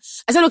 oh, no.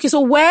 I said, okay,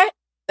 so where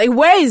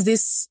is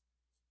this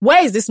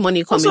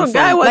money coming from?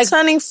 Guy, we're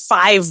turning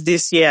 5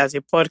 this year as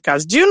a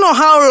podcast. Do you know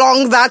how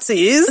long that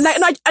is?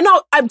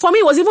 For me,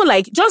 it was even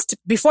like, just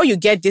before you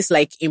get this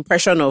like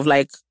impression of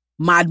like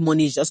mad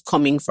money just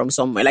coming from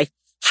somewhere, like,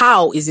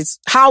 how is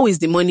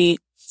the money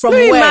from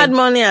where? Mad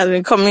money has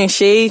been coming,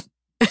 Shay.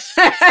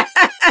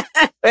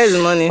 Where's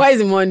the money? Where is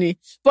the money?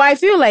 But I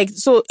feel like,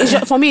 so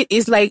for me,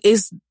 it's like,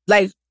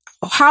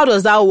 how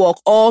does that work?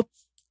 Or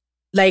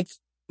like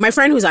my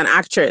friend who's an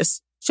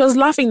actress, she was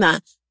laughing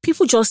that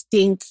people just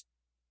think,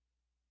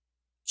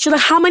 she's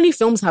like, how many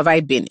films have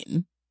I been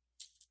in?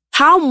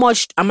 How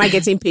much am I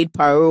getting paid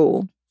per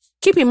role?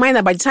 Keep in mind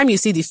that by the time you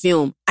see the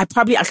film, I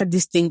probably acted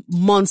this thing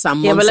months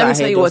and months ahead. Yeah, but let me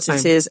tell you what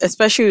it is,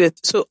 especially with,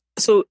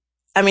 so,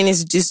 I mean,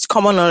 it's just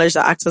common knowledge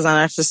that actors and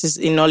actresses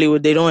in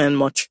Nollywood, they don't earn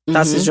much. Mm-hmm.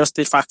 That's just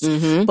the fact.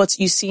 Mm-hmm. But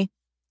you see,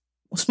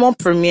 small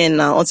premiere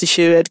now, onto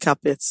she red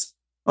carpet,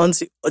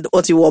 onto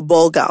what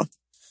ball gown.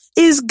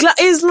 Is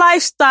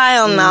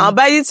lifestyle now.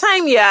 By the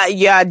time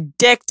you're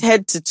decked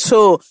head to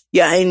toe,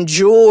 you're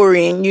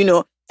enduring,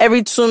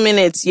 every 2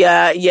 minutes,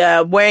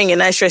 you're wearing a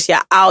nice dress, you're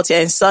out, you're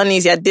in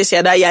sunnies, you're this,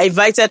 you're that, you're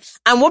invited.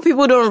 And what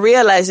people don't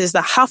realize is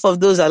that half of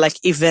those are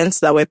like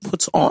events that were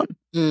put on.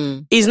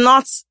 It's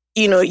not,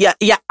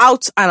 you're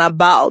out and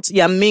about,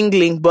 you're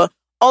mingling, but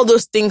all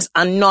those things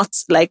are not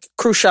like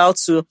crucial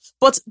to,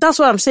 but that's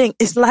what I'm saying.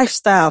 It's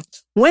lifestyle.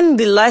 When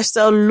the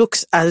lifestyle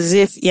looks as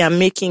if you're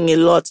making a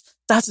lot,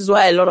 that is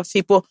why a lot of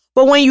people,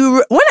 but when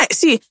I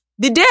see,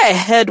 the day I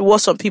heard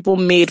what some people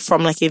made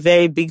from like a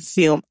very big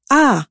film,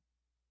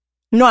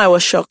 no, I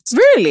was shocked.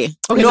 Really?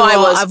 Okay, no,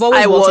 I've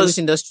always worked in this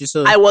industry,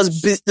 so I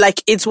was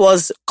it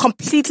was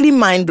completely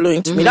mind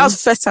blowing to me. That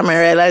was the first time I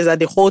realized that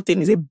the whole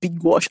thing is a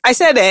big wash. I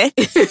said,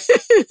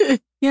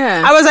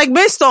 yeah. I was like,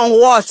 based on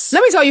what?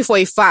 Let me tell you for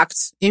a fact,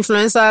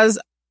 influencers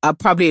are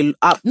probably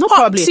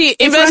See,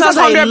 influencers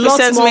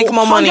 100% make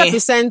more money.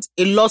 100%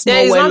 a lot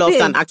more well off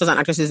than actors and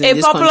actresses in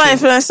this country. A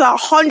popular influencer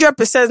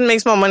 100%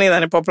 makes more money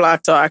than a popular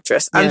actor or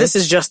actress. And this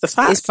is just the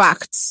fact. It's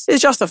facts.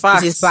 It's just a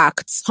fact. It is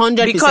facts.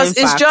 100% because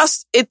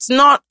it's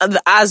not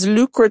as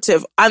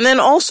lucrative. And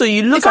then also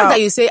you look at... The fact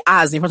that you say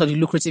as in front of the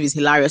lucrative is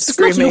hilarious. It's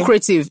not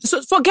lucrative.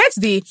 So forget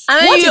the...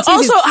 And then you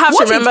also have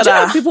to remember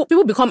that...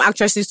 People become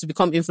actresses to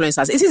become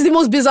influencers. It is the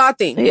most bizarre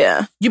thing.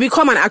 Yeah. You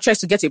become an actress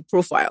to get a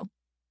profile.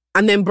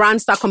 and then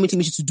brands start coming to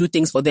me to do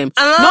things for them.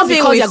 Not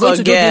because you're going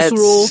to do this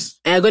role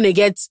and you're going to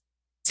get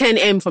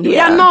 10M from them.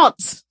 You're not.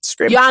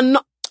 Scream. You're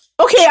not.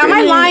 Okay, am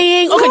I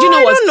lying? Okay, do you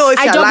know what? I don't know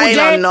if you're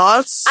lying or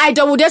not. I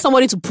double dare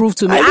somebody to prove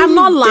to me. I'm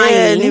not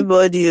lying.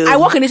 Anybody. I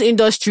work in this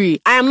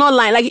industry. I am not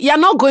lying. Like, you're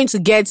not going to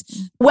get...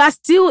 We're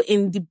still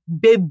in the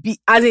baby...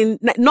 As in,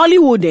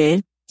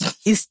 Nollywood,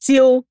 is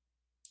still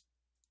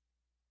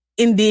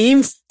in the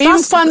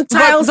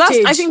infantile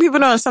stage. I think people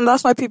don't understand.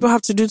 That's why people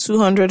have to do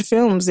 200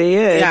 films a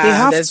year. Yeah, they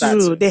have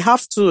to. They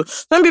have to.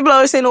 When people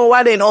always say, "No,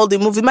 why they in all the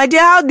movies?" My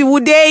dear, how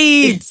would they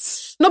eat?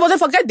 No, but then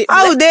forget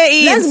how would they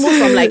eat? Let's move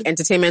from like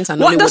entertainment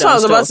and Nollywood. That's what I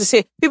was about to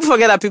say. People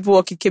forget that people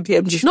work in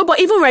KPMG. No, but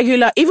even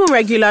regular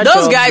those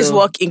jobs, guys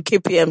work in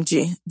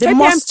KPMG. They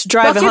must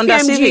drive a Honda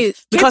Civic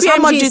because how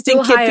much do you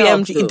think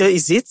KPMG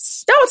is it?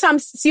 That's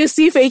what you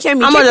see for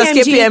KPMG. How much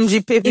does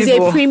KPMG pay people? Is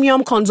a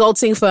premium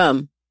consulting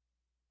firm.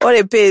 What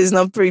they pay is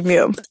not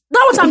premium. That's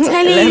what I'm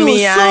telling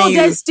you. So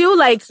there's still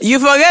like... You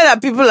forget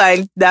that people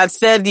like that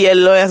third year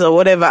lawyers or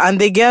whatever,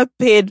 and they get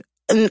paid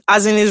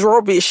as in is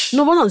rubbish.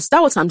 No, but that's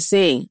what I'm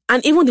saying.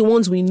 And even the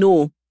ones we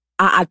know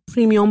are at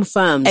premium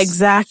firms.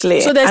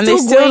 Exactly. So they're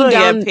still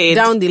going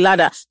down the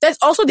ladder. There's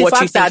also the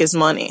fact that is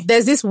money.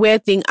 There's this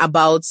weird thing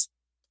about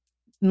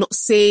not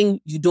saying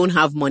you don't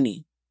have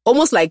money.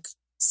 Almost like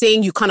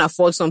saying you can't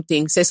afford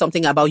something says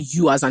something about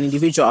you as an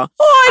individual.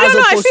 Oh, I don't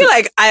know. I feel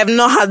like I have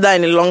not had that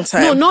in a long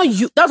time. No, not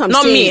you. That's what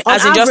I'm saying. Not me,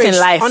 as in just in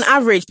life. On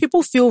average,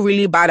 people feel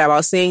really bad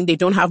about saying they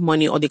don't have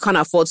money or they can't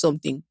afford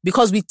something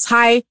because we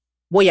tie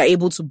what you're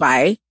able to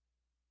buy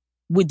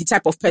with the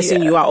type of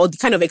person you are or the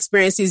kind of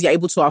experiences you're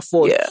able to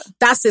afford. Yeah.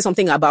 That says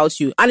something about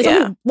you. And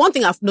it's one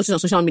thing I've noticed on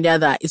social media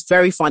that is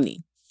very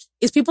funny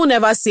is people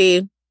never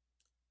say,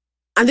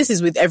 and this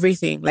is with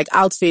everything, like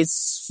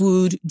outfits,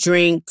 food,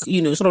 drink,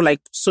 sort of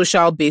like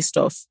social-based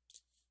stuff.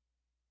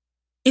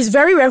 It's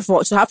very rare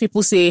to have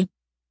people say,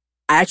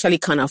 I actually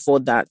can't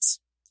afford that.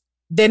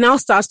 There now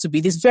starts to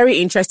be this very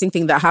interesting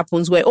thing that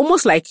happens where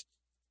almost like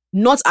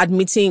not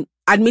admitting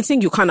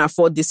you can't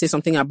afford this says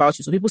something about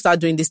you. So people start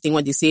doing this thing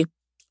where they say,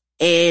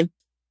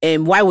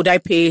 why would I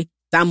pay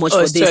that much for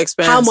this? Too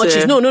expensive. How much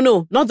is... No,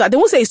 not that. They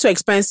won't say it's too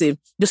expensive.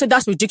 They'll say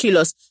that's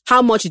ridiculous.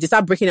 How much is they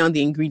start breaking down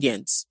the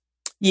ingredients.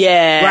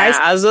 Yeah, right.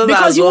 As though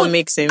that's what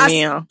makes a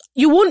meal.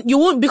 You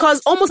won't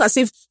because almost as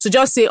if to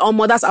just say, "Oh,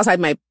 that's outside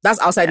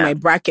my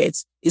bracket"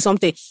 is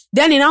something.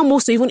 Then it now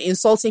moves to even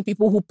insulting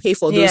people who pay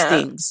for those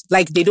things,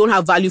 like they don't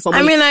have value for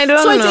money. I mean, I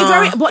don't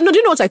know. It's but no, do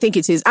you know what I think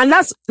it is? And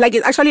that's like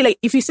it's actually like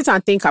if you sit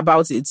and think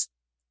about it,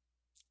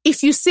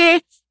 if you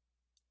say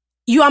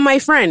you are my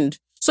friend.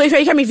 So if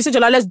you say,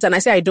 Jola, let's do, and I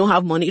say I don't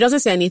have money, it doesn't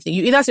say anything.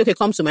 You either say, okay,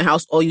 come to my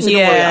house, or you say,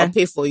 don't worry, I'll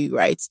pay for you,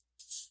 right?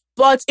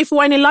 But if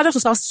we're in a larger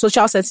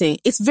social setting,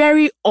 it's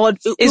very odd.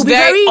 It's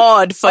very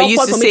odd for you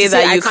to say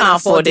that you can't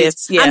afford it.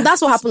 Yeah. And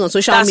that's what happens on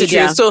social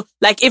media. True. So,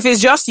 like, if it's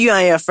just you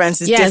and your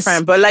friends, it's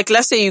different. But, like,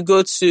 let's say you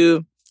go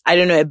to, I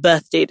don't know, a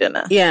birthday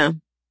dinner. Yeah.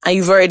 And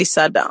you've already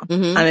sat down.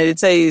 Mm-hmm. And they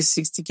tell you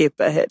 60K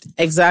per head.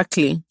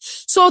 Exactly.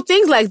 So,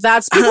 things like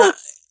that, people...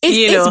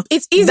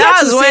 It's easier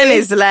that's to when say,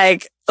 it's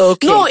like,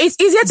 okay. No, it's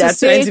easier to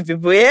say. 20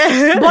 people,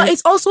 yeah. But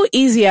it's also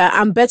easier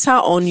and better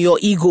on your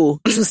ego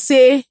to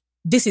say,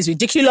 this is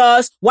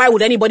ridiculous. Why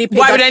would anybody pay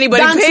that? Why would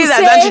anybody pay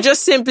that? Than to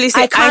just simply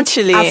say, I can't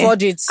actually,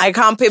 afford it. I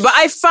can't pay. But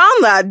I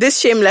found that this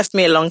shame left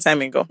me a long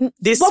time ago.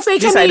 This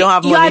I don't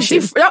have money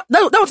shame. That's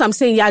what I'm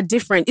saying. You're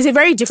different. It's a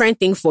very different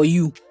thing for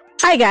you.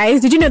 Hi guys,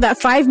 did you know that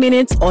 5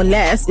 minutes or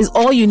less is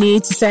all you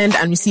need to send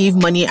and receive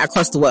money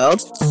across the world?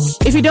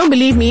 If you don't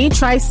believe me,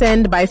 try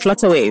Send by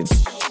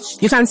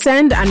Flutterwave. You can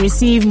send and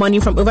receive money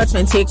from over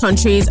 28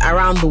 countries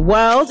around the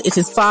world. It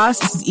is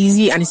fast, it is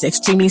easy, and it's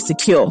extremely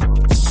secure.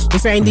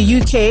 If you're in the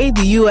UK,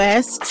 the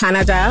US,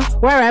 Canada,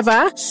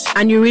 wherever,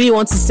 and you really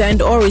want to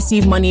send or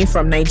receive money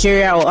from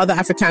Nigeria or other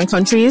African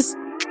countries,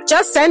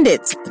 just send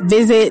it.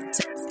 Visit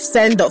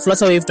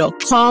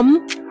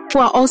send.flutterwave.com, who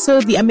are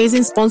also the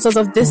amazing sponsors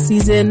of this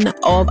season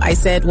of I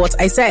Said What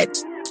I Said.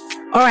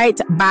 All right,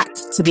 back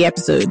to the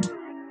episode.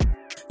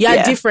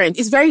 Yeah, different.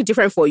 It's very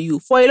different for you.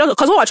 For a lot,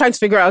 because what we're trying to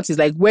figure out is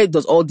like, where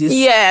does all this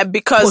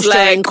because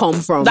like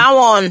come from? That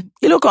one,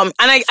 and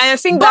I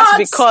think that's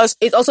because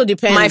it also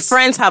depends. My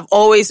friends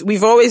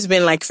we've always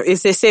been like,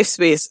 it's a safe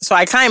space. So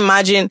I can't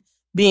imagine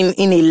being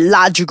in a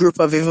large group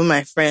of even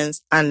my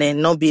friends and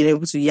then not being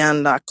able to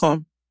yarn that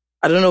come.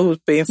 I don't know who's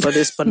paying for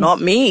this, but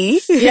not me.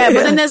 Yeah,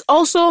 but then there's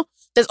also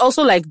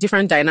like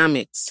different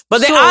dynamics.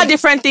 But there are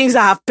different things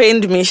that have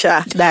pained me,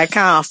 Sha, that I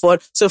can't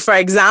afford. So for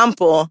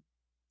example,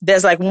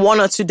 there's like 1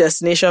 or 2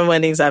 destination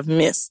weddings I've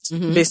missed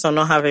based on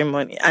not having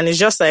money. And it's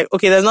just like,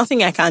 okay, there's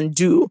nothing I can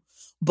do.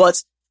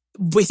 But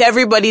with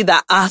everybody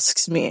that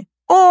asks me,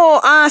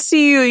 I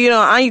see you,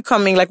 are you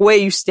coming? Like, where are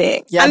you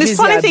staying? And the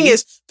funny thing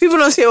is, people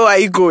don't say, are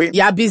you going?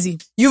 You're busy.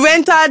 You've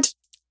entered.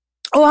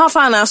 How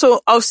far now?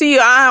 So I'll see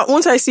you.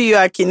 Once I see you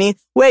at Kini,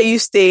 where are you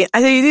staying?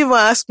 I said, you didn't even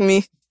ask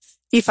me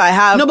if I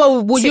have. No,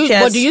 but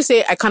do you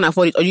say I can't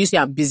afford it, or do you say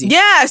I'm busy?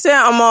 Yeah, I say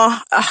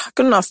I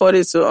couldn't afford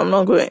it, so I'm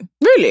not going.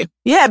 Really?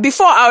 Yeah,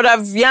 before I would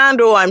have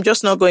yarned, I'm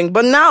just not going.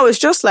 But now it's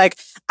just like,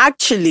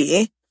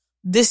 actually,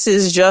 this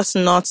is just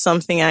not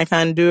something I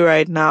can do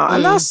right now.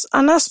 And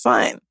that's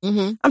fine.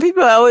 And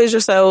people are always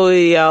just like, oh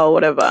yeah, or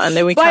whatever. And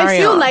then we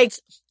carry on. I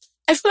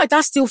feel like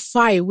that's still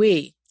far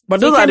away. But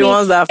those are the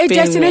ones that have a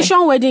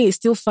destination wedding is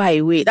still far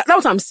away. That's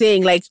what I'm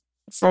saying. Like,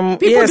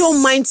 people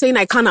don't mind saying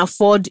I can't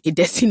afford a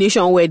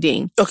destination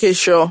wedding. Okay,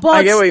 sure. But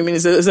I get what you mean.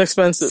 It's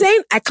expensive.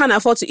 Saying I can't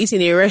afford to eat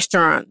in a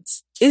restaurant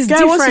is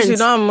different. What if you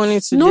don't have money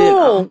to do?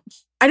 No.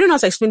 I don't know how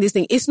to explain this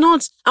thing. It's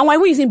not, and why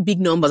we're using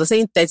big numbers, I'm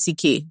saying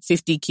 30K,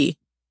 50K.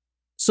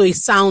 So it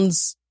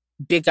sounds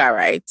bigger,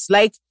 right?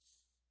 Like,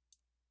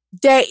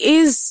 there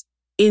is,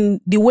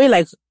 in the way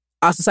like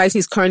our society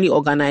is currently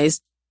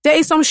organized, there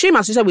is some shame,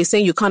 as you said, we're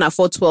saying you can't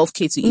afford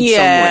 12K to eat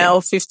somewhere.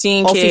 Or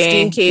 15K. Or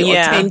 15K or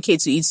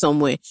 10K to eat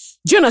somewhere.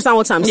 Do you understand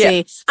what I'm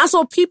saying? And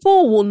so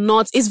people will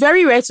not, it's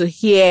very rare to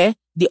hear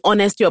the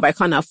honesty of I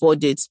can't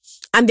afford it.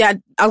 And there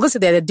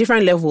are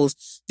different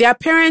levels. There are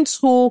parents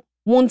who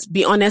won't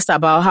be honest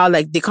about how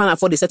like they can't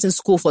afford a certain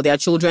school for their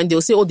children.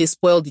 They'll say, oh, they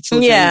spoil the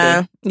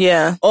children.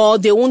 Yeah. Or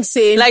they won't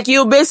say, like,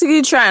 you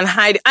basically try and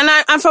hide.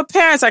 And for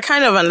parents, I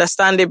kind of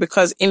understand it,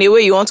 because in a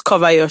way you want to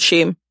cover your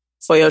shame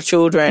for your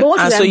children.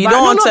 And so you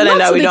don't want to tell them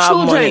that we don't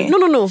have money. No.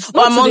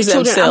 Or amongst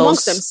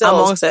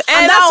themselves. And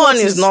that one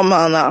is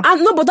normal now.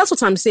 No, but that's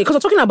what I'm saying. Because we're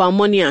talking about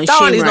money and shame,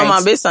 that one is right?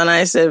 normal based on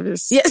eye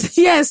service.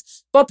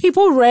 Yes. But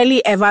people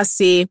rarely ever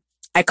say,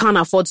 I can't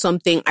afford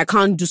something, I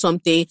can't do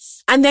something.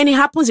 And then it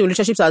happens in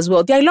relationships as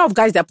well. There are a lot of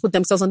guys that put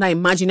themselves under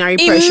imaginary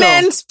pressure.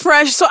 Immense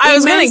pressure. So I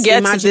was going to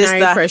get to this,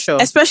 pressure.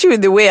 Especially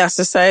with the way our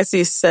society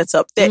is set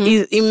up, there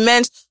is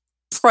immense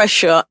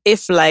pressure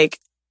if like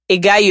a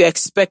guy you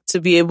expect to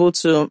be able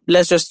to,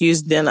 let's just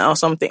use dinner or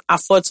something,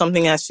 afford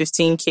something as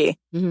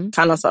 15K,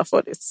 cannot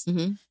afford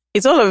it.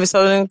 It all of a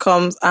sudden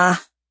comes, I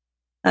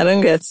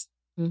don't get.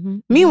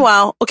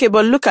 Meanwhile, okay,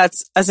 but look at,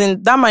 as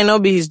in, that might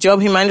not be his job.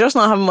 He might just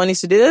not have money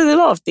to do. There's a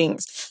lot of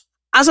things.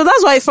 And so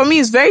that's why for me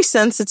it's very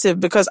sensitive,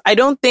 because I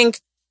don't think,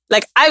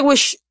 like, I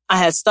wish I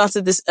had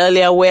started this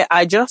earlier where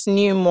I just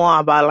knew more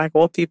about like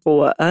what people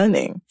were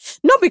earning.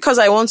 Not because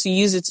I want to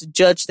use it to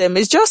judge them.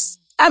 It's just,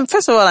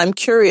 first of all, I'm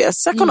curious.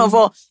 Second of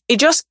all, it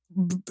just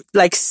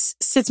like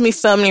sits me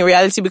firmly in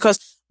reality, because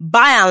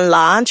by and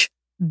large,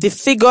 the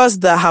figures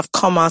that have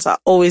come out are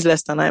always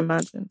less than I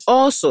imagined.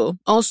 Also,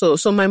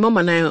 so my mom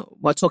and I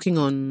were talking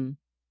on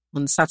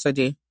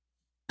Saturday,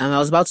 and I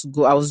was about to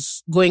go. I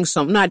was going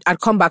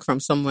I'd come back from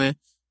somewhere.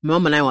 My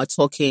mom and I were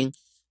talking,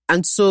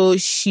 and so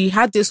she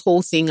had this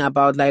whole thing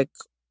about like,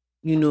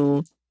 you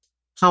know,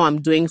 how I'm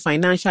doing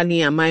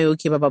financially, am I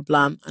okay, blah blah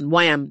blah, and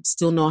why I'm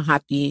still not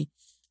happy.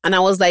 And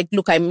I was like,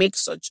 look, I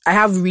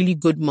have really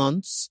good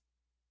months,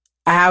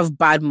 I have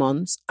bad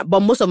months, but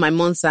most of my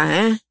months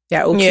are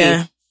they're okay.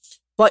 Yeah.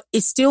 But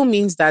it still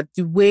means that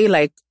the way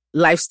like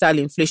lifestyle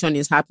inflation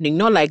is happening,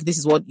 not like this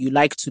is what you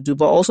like to do,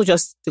 but also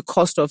just the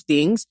cost of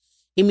things.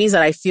 It means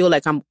that I feel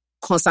like I'm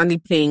constantly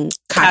playing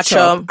catch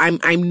up.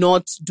 I'm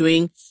not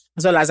doing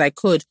as well as I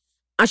could.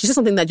 And she said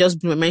something that just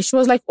blew my mind. She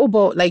was like, oh,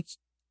 but like,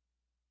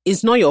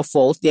 it's not your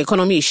fault. The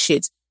economy is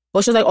shit.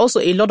 But she was like, also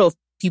a lot of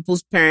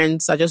people's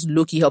parents are just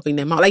low-key helping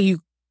them out. Like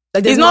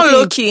it's not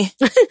low-key.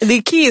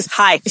 The key is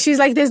high. She's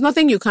like, there's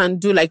nothing you can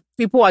do. Like,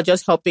 people are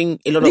just helping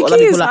a lot of other people. The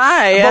key is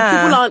high, yeah. But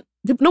people aren't.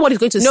 Nobody's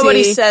going to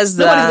nobody say. Says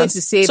that. Nobody's going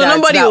to say so that. So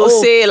nobody will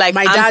say like,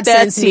 my I'm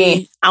dad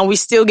 30 and we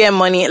still get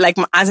money. Like,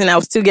 as in, I'll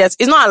still get,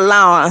 it's not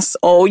allowance,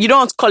 or you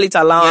don't call it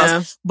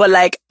allowance, but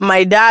like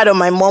my dad or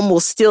my mom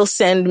will still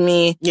send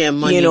me,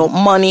 money. You know,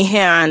 money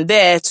here and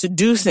there to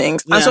do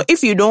things. And so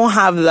if you don't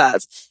have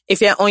that,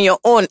 if you're on your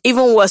own,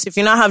 even worse, if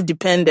you not have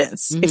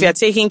dependents, if you're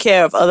taking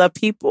care of other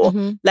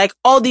people, like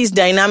all these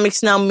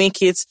dynamics now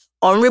make it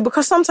unreal,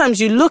 because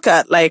sometimes you look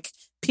at like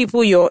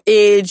people your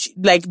age,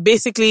 like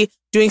basically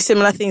doing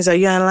similar things that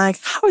you and like,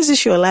 how is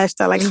this your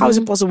lifestyle? Like, how is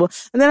it possible?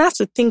 And then I have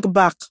to think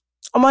back.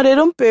 They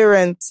don't pay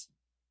rent.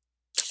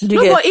 But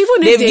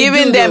even if they've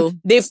given them,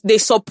 they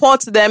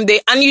support them.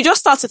 And you just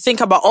start to think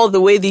about all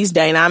the way these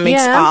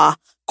dynamics are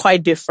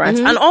quite different.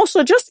 And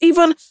also just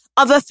even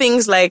other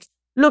things like,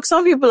 look,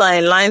 some people are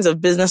in lines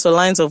of business or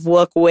lines of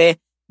work where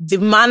the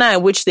manner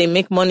in which they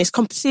make money is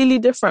completely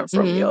different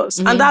from yours.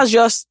 And that's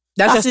just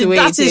the way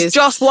it is. That is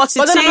just what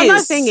it is. But then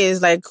another thing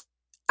is like,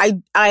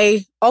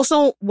 I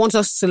also want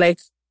us to like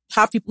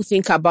have people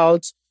think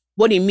about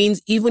what it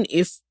means, even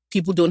if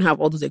people don't have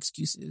all those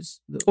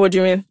excuses. What do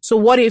you mean? So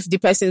what if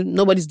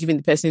nobody's giving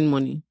the person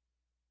money?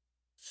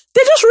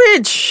 They're just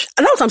rich.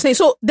 And that's what I'm saying.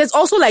 So there's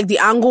also like the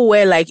angle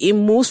where like it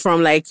moves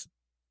from like,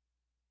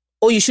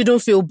 oh, you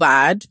shouldn't feel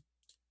bad,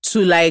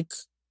 to like,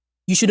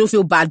 you shouldn't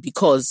feel bad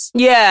because.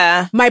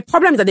 Yeah. My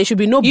problem is that there should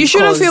be no because. You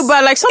shouldn't feel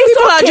bad. Like some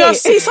people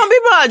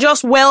are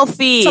just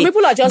wealthy. Some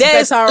people are just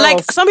better like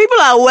off. some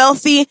people are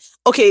wealthy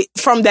okay,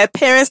 from their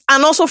parents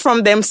and also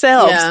from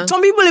themselves. Yeah.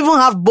 Some people even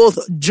have both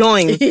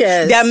joined.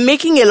 Yes. They are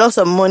making a lot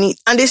of money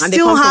and they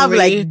still have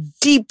really like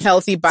deep,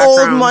 healthy backgrounds.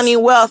 Old money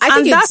wealth.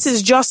 I think that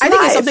is just think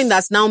it's something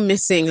that's now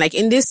missing. Like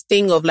in this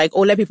thing of like,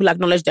 let people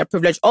acknowledge their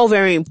privilege, all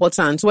very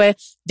important, where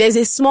there's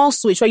a small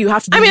switch where you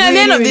have to be at the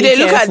end of the day,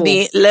 look at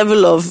the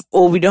level of,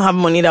 we don't have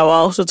money that we're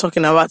also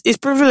talking about. It's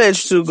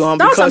privilege to go on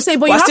because what I'm saying,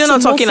 but we're still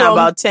not talking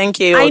about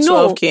 10K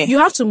or 12K. You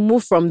have to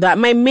move from that.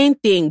 My main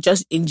thing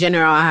just in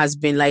general has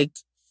been like,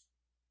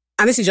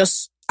 and this is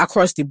just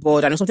across the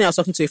board, and it's something I was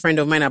talking to a friend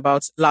of mine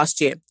about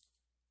last year.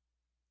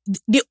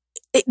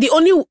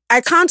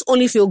 I can't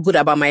only feel good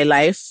about my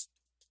life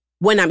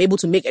when I'm able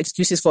to make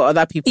excuses for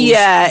other people.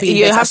 Yeah,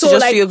 you have to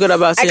just feel good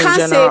about it in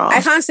general.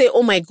 I can't say,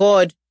 oh my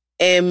God,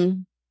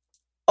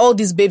 all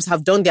these babes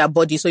have done their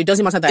body, so it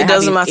doesn't matter that I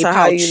have a pouch,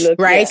 how you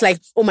look, right? Yeah.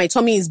 Like, oh, my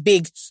tummy is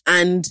big,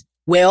 and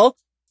well,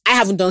 I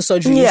haven't done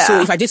surgery,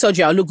 so if I did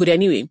surgery, I'll look good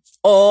anyway.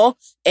 Or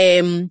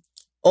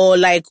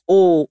like,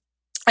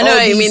 I know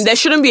what you mean. There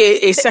shouldn't be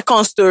a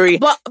second story.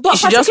 But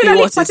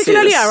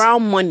particularly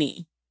around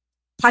money.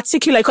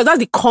 Particularly, because that's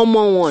the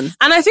common one.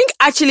 And I think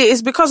actually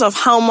it's because of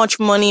how much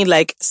money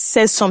like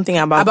says something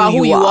about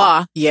who you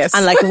are. Yes.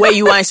 And like where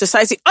you are in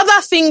society.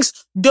 Other things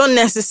don't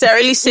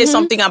necessarily say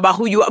something about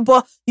who you are.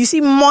 But you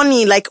see,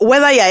 money, like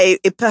whether you're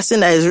a person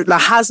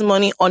that has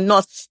money or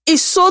not,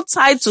 is so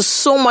tied to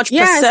so much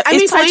perception.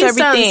 It's tied to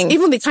everything.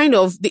 Even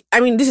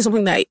this is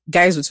something that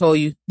guys will tell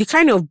you. The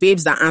kind of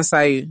babes that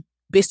answer you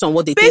based on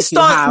what they think you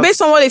have. Based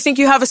on what they think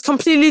you have is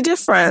completely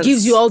different.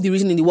 Gives you all the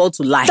reason in the world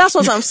to lie. That's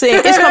what I'm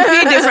saying. It's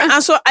completely different.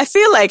 And so I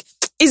feel like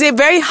it's a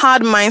very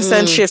hard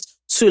mindset shift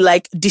to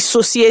like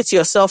dissociate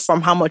yourself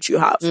from how much you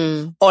have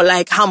or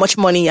like how much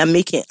money you're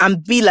making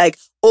and be like,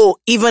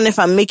 even if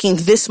I'm making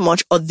this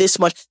much or this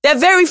much, there are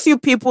very few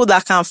people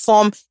that can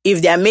form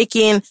if they're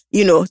making,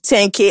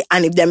 10K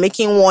and if they're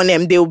making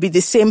 1M, they will be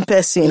the same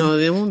person. No,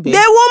 they won't be.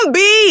 They won't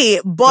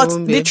be.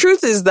 But the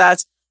truth is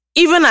that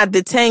even at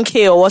the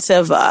 10K or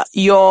whatever,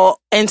 your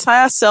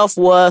entire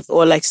self-worth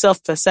or like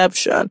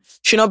self-perception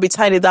should not be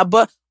tied to that.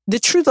 But the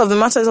truth of the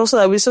matter is also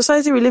that with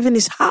society we live in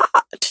is hard.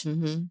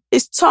 Mm-hmm.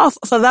 It's tough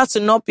for that to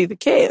not be the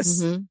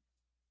case. Mm-hmm.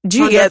 Do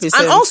you 100%. Get?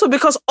 And also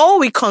because all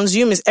we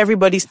consume is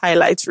everybody's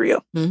highlights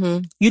reel.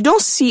 Mm-hmm. You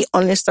don't see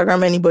on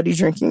Instagram anybody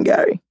drinking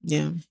Gary.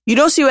 Yeah. You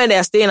don't see when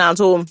they're staying at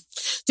home.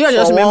 Do you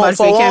just remember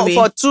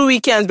for 2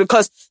 weekends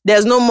because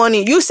there's no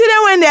money? You see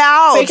them when they're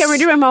out. Do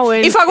you remember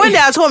when? If I went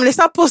there at home, they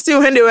start posting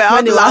when they were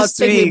out last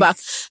week. Back.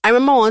 I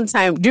remember one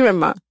time. Do you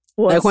remember?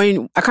 What? Like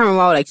when I can't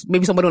remember. Like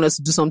maybe somebody wanted us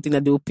to do something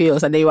that they will pay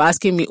us, and they were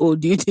asking me, "Oh,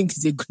 do you think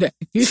it's a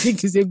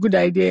good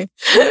idea?"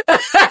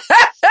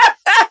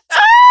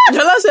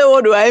 Jola said,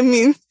 "What do I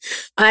mean?"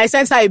 And I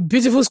sent her a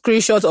beautiful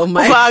screenshot of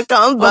my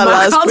account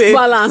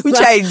balance. Which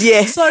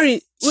idea?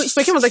 Sorry, which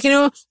Fakim was like,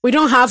 we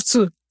don't have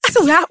to. I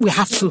said, we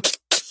have to.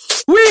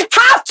 We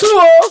have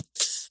to.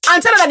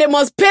 And tell her that they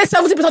must pay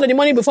 70% of the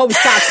money before we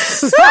start.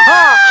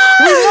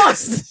 We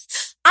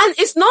must. And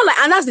it's not like,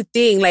 and that's the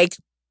thing, like,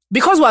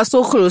 because we're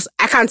so close,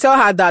 I can tell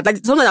her that. Like,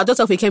 sometimes I'll just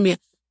tell Fakim,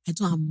 I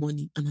don't have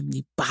money and I'm in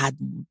a bad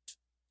mood.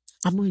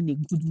 I'm not in a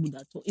good mood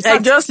at all.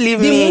 Like, just leave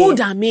me. The mood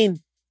I'm in.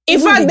 In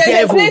fact,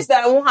 there's a place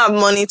that I won't have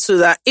money to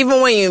that.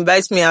 Even when you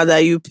invite me out that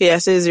you pay, I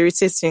say it's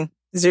irritating.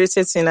 It's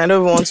irritating. I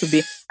don't want to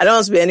be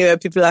anywhere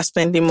people are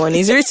spending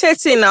money. It's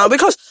irritating now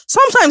because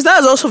sometimes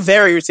that is also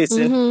very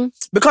irritating. Mm-hmm.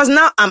 Because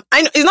now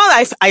it's not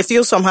like I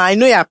feel somehow. I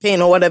know you're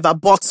paying or whatever,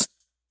 but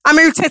I'm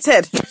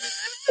irritated.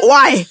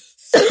 Why?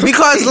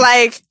 Because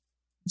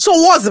so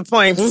what's the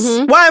point?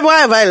 Mm-hmm. Why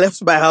have I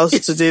left my house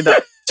to do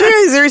that?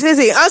 It's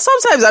irritating. And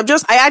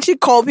sometimes I actually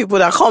call people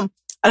that come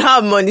and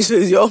have money, so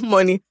it's your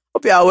money.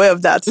 Hope you're aware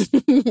of that.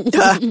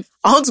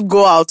 I want to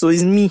go out, so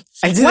it's me.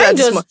 I did that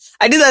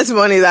this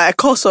morning that I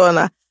called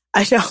someone.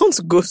 I said, I want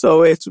to go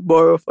somewhere to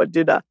borrow for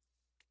dinner.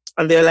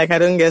 And they're like, I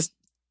don't guess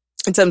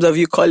in terms of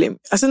you calling.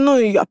 I said, no,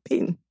 you are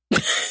paying.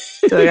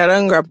 Like, I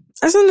don't grab.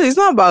 I said, no, it's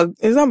not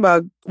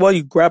about what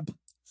you grab.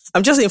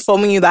 I'm just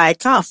informing you that I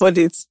can't afford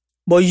it.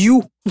 But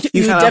you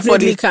can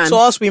afford it. So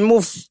else we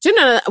move. Do you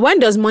know, when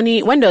does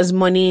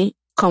money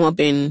come up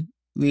in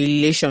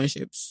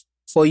relationships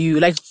for you?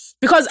 Like,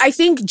 because I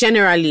think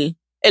generally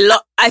a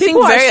lot. I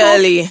think very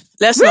early.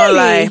 Let's not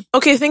lie.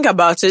 Okay, think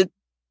about it.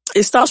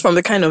 It starts from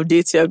the kind of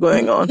dates you're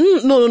going on.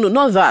 No,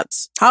 not that.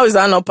 How is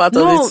that not part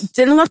of it? No,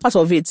 they're not part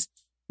of it.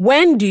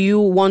 When do you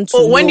want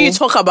to? When do you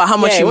talk about how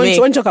much you make?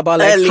 When you talk about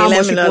like early, how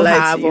much people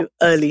have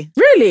early.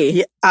 Really?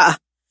 Yeah.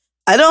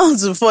 I don't want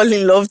to fall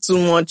in love too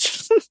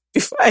much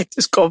before I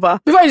discover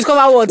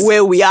what?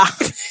 Where we are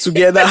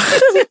together.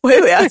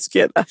 Where we are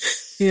together.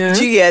 Yeah.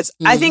 Do you get?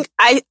 Mm-hmm. I think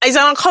it's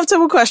an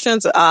uncomfortable question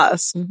to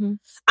ask. Mm-hmm.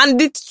 And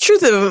the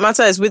truth of the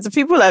matter is with the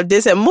people I've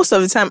dated, most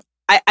of the time,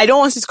 I don't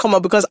want it to come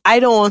up because I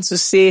don't want to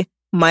say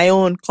my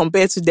own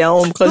compared to their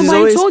own. Because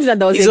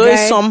it's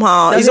always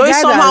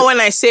somehow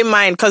when I say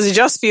mine, because it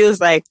just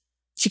feels like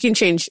chicken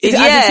change. As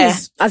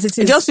it is.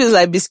 It just feels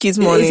like biscuits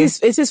money.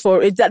 It is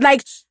for it.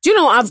 Like, do you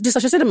know, I've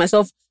just said to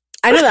myself,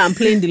 I know that I'm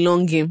playing the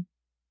long game.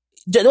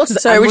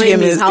 Which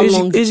game is how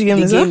long the game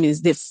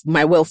is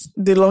my wealth.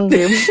 The long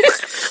game.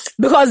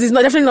 Because it's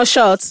definitely not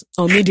short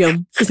or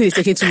medium. It's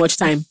taking too much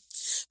time.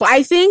 But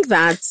I think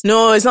that...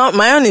 No, it's not.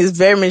 My own is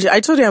very much...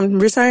 I told you I'm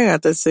retiring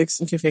at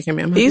 36. Okay, I'm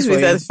happy He's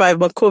with 35,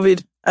 but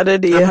COVID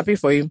added the year. I'm happy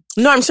for you.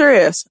 No, I'm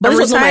serious. But I'm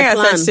retiring at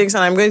 36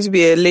 and I'm going to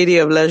be a lady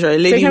of leisure. A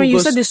lady you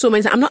said this so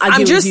many times. I'm not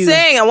arguing with you. I'm just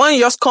saying, I want you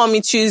to just call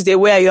me Tuesday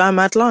where you am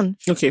at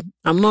lunch. Okay,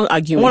 I'm not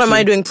arguing What with am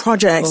I doing?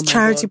 Projects,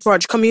 charity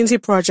projects, community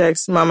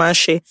projects, Mama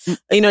She.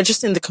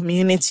 Just in the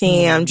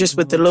community. I'm just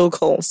with the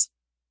locals.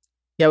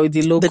 Yeah, with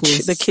the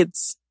locals. The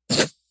kids.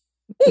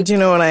 Do you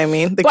know what I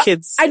mean? The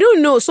kids. I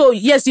don't know. So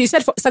yes, you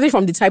said starting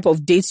from the type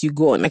of dates you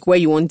go on, like where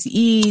you want to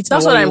eat.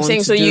 That's what I'm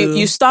saying. So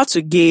you start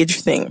to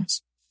gauge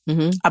things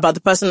about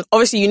the person.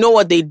 Obviously, you know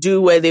what they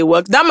do, where they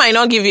work. That might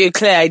not give you a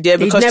clear idea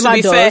because to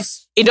be fair,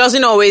 it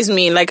doesn't always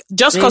mean like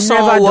just because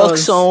someone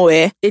works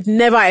somewhere. It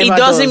never ever It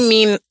doesn't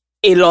mean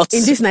a lot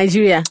in this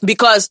Nigeria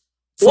because.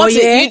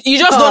 You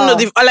just don't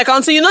know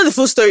until you know the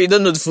full story, you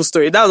don't know the full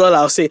story. That's all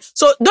I'll say.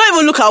 So don't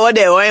even look at what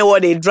they're wearing,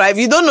 what they drive.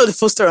 You don't know the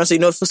full story until you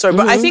know the full story.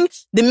 But I think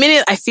the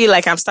minute I feel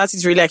like I'm starting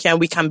to really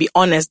we can be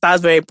honest,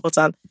 that's very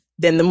important.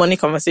 Then the money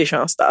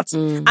conversation starts.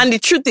 And the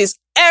truth is,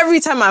 every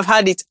time I've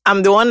had it,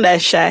 I'm the one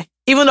that's shy.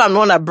 Even though I'm the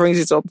one that brings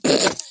it up.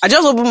 I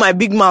just open my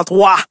big mouth.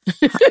 Wow.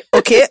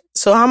 Okay.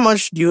 So how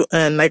much do you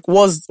earn? Like,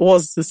 what's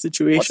the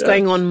situation? What's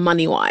going on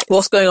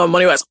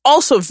money-wise?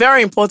 Also,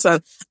 very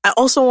important. I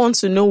also want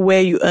to know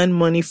where you earn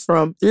money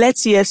from. Let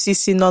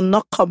EFCC not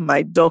knock up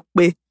my door.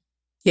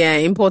 Yeah,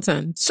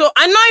 important. So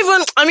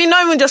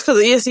not even just because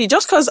of EFCC,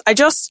 just because I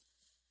just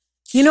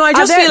feel like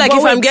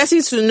if I'm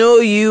getting to know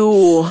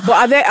you.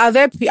 But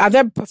are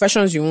there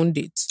professions you won't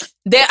date?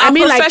 There are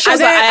professions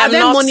that are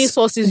there money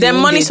sources? There are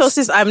money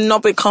sources I've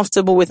not been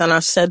comfortable with, and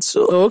I've said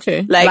so. Oh,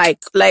 okay.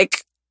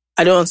 Like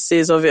I don't want to say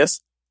it's obvious.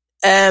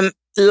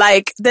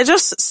 Like there are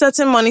just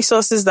certain money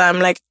sources that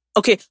I'm like,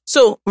 okay.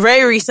 So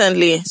very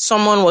recently,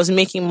 someone was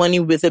making money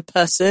with a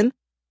person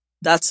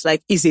that's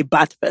like is a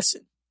bad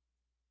person.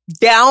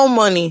 Their own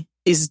money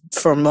is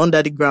from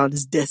under the ground,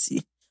 is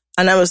dirty.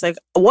 And I was like,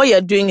 what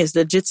you're doing is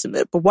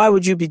legitimate, but why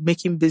would you be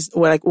making business?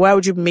 Why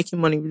would you be making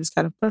money with this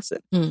kind of person?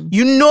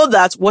 You know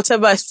that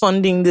whatever is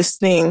funding this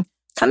thing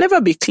can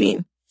never be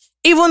clean.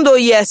 Even though,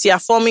 yes, you're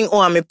forming,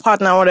 I'm a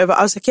partner or whatever.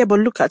 I was like, yeah,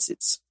 but look at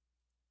it.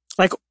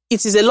 Like,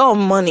 it is a lot of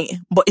money,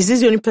 but is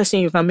this the only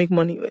person you can make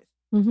money with?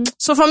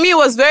 So for me, it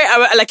was very,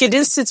 it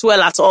didn't sit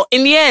well at all.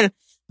 In the end,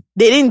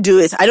 they didn't do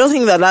it. I don't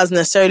think that's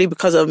necessarily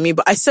because of me,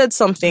 but I said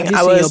something.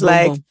 I was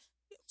like,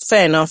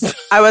 fair enough.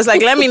 I was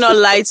like, let me not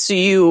lie to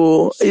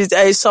you.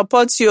 I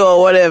support you or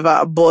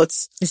whatever, but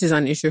this is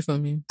an issue for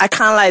me. I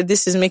can't lie.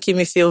 This is making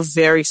me feel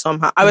very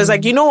somehow. I was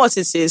like, you know what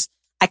it is?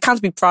 I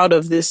can't be proud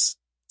of this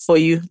for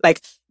you.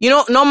 Like,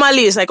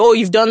 normally it's like, oh,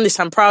 you've done this.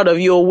 I'm proud of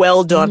you.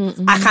 Well done.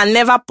 I can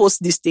never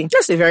post this thing.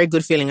 That's a very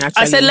good feeling,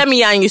 actually. I said, let me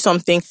yarn you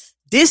something.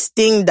 This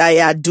thing that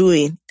you're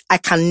doing, I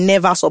can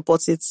never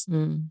support it.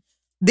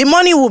 The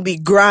money will be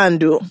grand,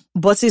 though,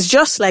 but it's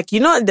just like,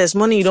 there's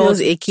money you don't...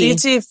 Feels icky.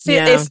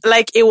 If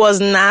like, it was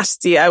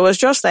nasty. I was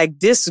just like,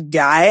 this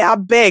guy, I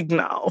beg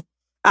now.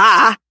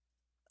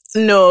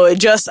 No,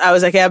 I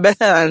was like, yeah, better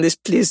than this,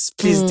 please,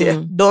 dear.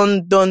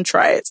 Don't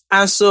try it.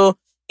 And so,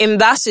 in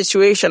that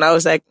situation, I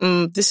was like,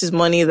 this is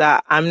money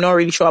that I'm not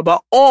really sure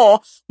about.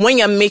 Or, when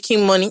you're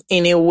making money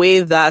in a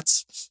way that,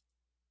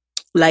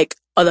 like,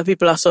 other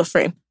people are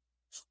suffering.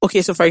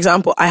 Okay, so for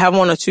example, I have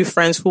 1 or 2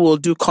 friends who will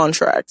do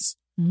contracts.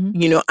 And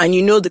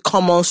the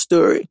common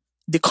story.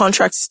 The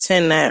contract is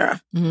 10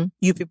 naira.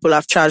 You people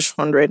have charged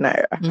 100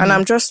 naira. And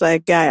I'm just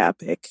like, guy, I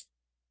beg.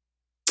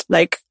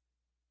 Like,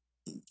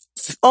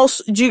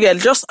 also, do you get,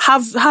 just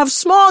have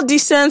small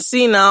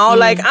decency now.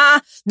 Like,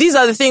 these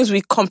are the things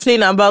we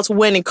complain about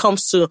when it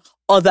comes to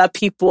other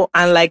people.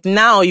 And like,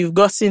 now you've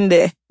gotten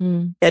there.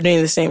 You're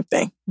doing the same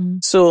thing.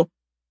 So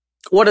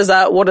what does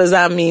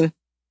that mean?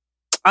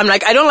 I'm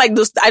like, I don't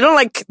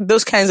like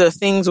those kinds of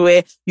things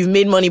where you've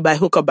made money by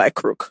hook or by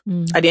crook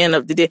at the end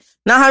of the day.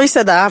 Now, having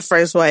said that, I have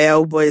friends who are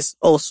Yahoo boys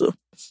also.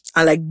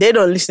 And like, they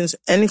don't listen to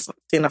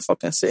anything I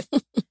fucking say.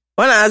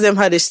 When I asked them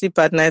how they sleep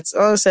at night,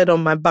 someone said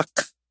on my back.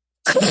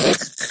 I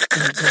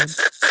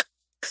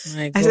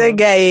said,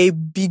 guy, a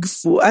big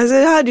fool. I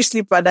said, how do you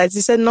sleep at night?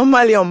 He said,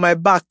 normally on my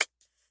back,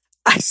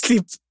 I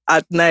sleep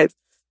at night.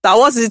 That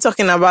what is he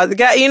talking about? The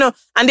guy,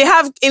 and they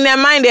have, in their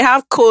mind, they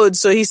have codes.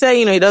 So he said,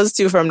 he doesn't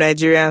steal from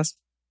Nigerians.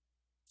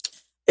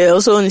 He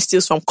also only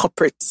steals from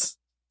corporates.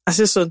 I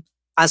said, so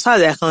as far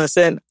as they're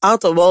concerned,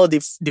 out of all the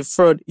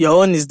fraud,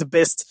 your own is the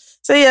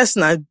best. So yes,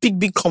 now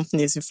big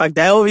companies, in fact,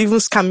 they're even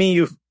scamming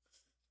you.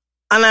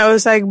 And I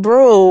was like,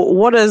 bro,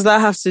 what does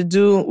that have to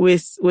do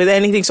with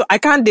anything? So I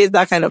can't date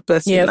that kind of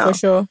person now. Yeah, for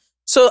sure.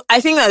 So I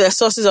think that there's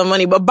sources of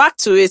money, but back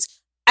to it,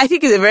 I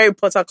think it's a very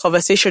important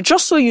conversation,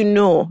 just so you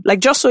know, like,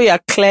 just so you're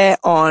clear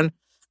on,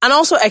 and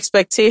also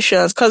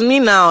expectations. Cause me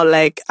now,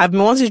 like, I've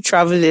been wanting to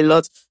travel a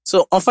lot.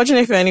 So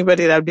unfortunately for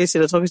anybody that I'm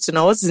basically talking to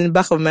now, what's in the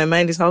back of my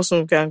mind is how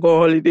soon we can go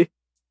on holiday.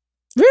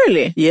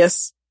 Really?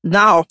 Yes.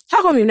 Now.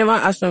 How come you never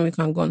asked when we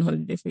can go on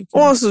holiday for you? Who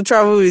wants to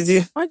travel with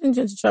you? Why didn't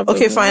you want to travel?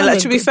 Okay, fine. Like,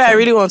 to be fair, I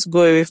really want to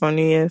go away for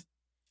New Year's.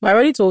 But I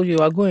already told you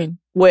we're going.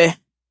 Where?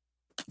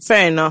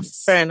 Fair enough.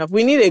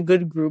 We need a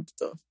good group,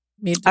 though.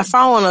 I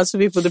found 1 or 2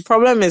 people. The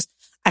problem is,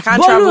 I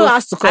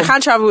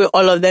can't travel with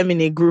all of them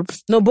in a group.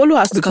 No, Bolu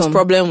has to come. Because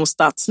problem will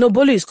start. No,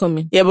 Bolu is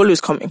coming. Yeah, Bolu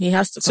is coming. He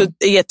has to come.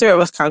 So, 3 of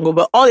us can go.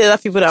 But all the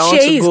other people that I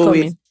want to go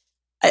with,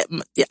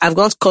 I've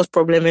got to cause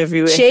problem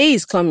everywhere. Shay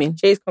is coming.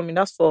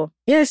 That's 4.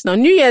 Yes, now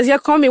New Year's, you're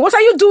coming. What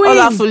are you doing? All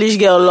that foolish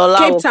girl, Lola,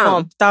 Cape will Town.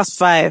 come. That's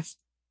 5.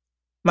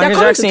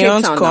 Michael Jackson, you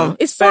want to come?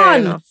 It's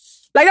fun.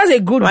 Like, that's a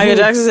good Michael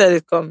Jackson said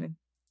it's coming.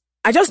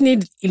 I just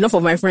need enough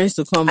of my friends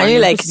to come. I need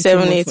like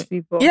 7-8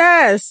 people.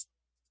 Yes.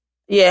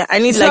 Yeah, I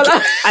need not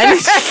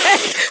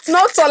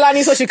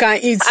Tolani so she can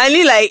eat. I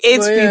need like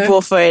 8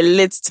 people for a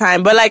lit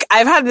time. But like,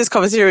 I've had this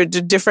conversation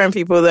with different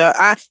people that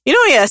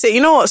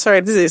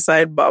sorry, this is a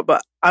sidebar,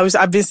 but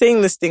I've been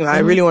saying this thing that I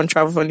really want to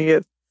travel for New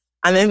Year's.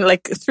 And then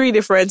like 3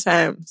 different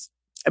times,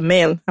 a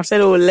man, I've said,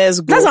 oh, let's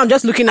go. That's what I'm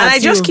just looking at. And I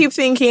just keep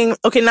thinking,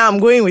 okay, now I'm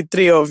going with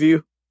 3 of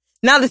you.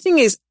 Now the thing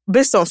is,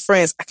 based on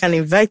friends, I can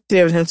invite 3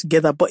 of them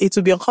together, but it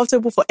will be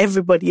uncomfortable for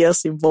everybody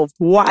else involved.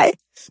 Why?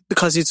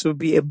 Because it will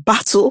be a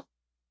battle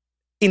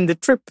in the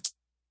trip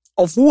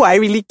of who I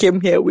really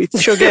came here with.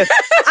 Sugar.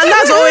 And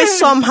that's always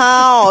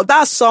somehow.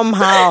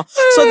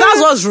 So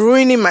that's what's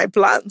ruining my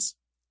plans.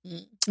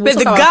 But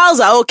the girls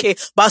are okay.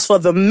 But as for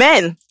the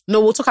men,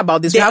 no, we'll talk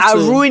about this. They are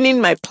ruining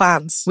my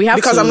plans.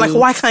 Because I'm like,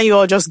 why can't you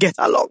all just get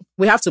along?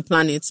 We have to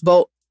plan it,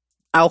 but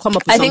I'll come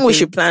up with something. I think we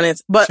should plan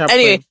it. But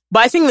anyway,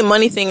 but I think the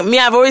money thing,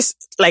 I've always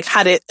like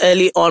had it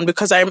early on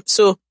because there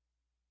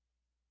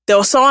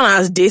was someone I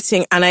was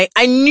dating and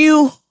I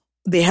knew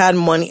they had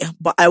money,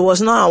 but I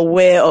was not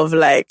aware of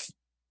like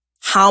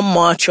how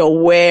much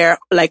or where,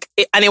 like,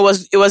 and it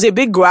was a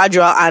bit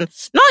gradual and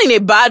not in a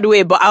bad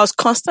way, but I was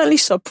constantly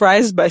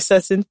surprised by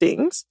certain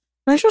things.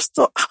 And I just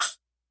thought,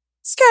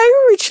 this guy,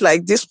 you rich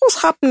like this?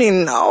 What's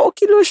happening now?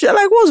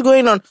 Like, what's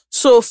going on?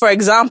 So, for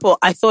example,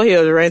 I thought he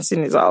was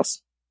renting his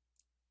house.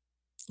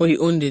 Or he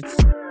owned it.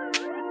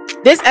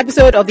 This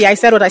episode of the I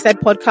Said What I Said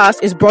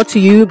podcast is brought to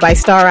you by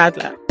Star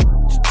Radler.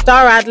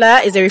 Star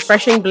Radler is a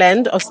refreshing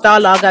blend of Star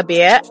Lager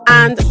beer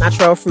and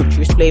natural fruit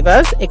juice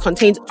flavors. It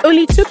contains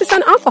only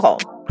 2%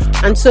 alcohol.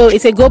 And so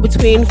it's a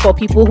go-between for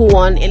people who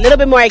want a little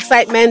bit more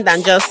excitement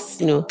than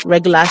just,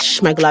 regular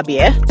schmegula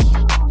beer.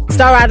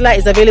 Star Radler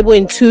is available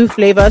in 2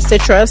 flavors,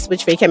 citrus,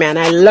 which Fakemi and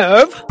I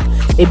love,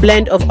 a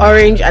blend of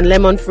orange and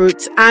lemon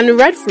fruits, and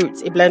red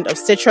fruits, a blend of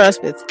citrus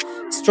with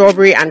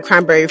strawberry and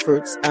cranberry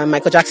fruits.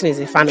 Michael Jackson is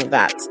a fan of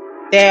that.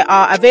 They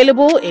are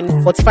available in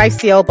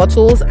 45cl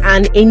bottles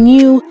and a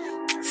new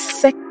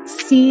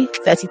sexy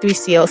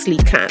 33cl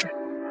sleek can.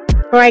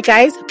 All right,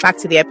 guys, back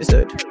to the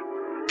episode.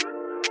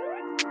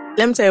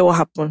 Let me tell you what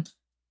happened.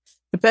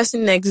 The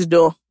person next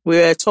door, we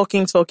were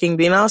talking.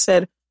 They now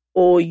said,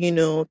 oh,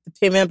 the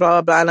payment, blah,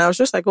 blah, blah. And I was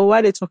just like, oh, why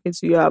are they talking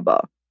to you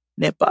about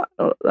NEPA?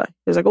 He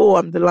was like, oh,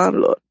 I'm the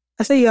landlord.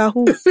 I said,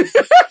 Yahoo.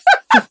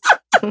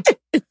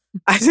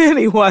 I said,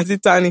 he was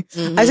Itani.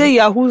 Mm-hmm. I said,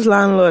 Yahoo's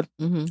landlord.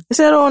 Mm-hmm. I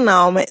said, oh,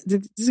 now,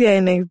 this guy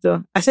next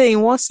door. I said,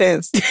 in what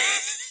sense?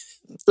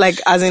 Like,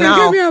 as in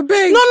now. No,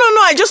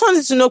 I just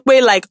wanted to know,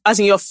 like, as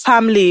in your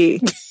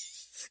family,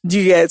 do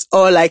you get,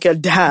 or like your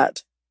dad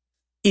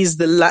is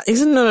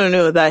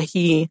that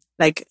he,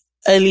 like,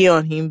 early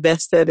on, he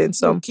invested in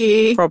some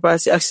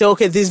property. I said,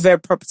 okay, this very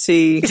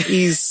property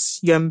is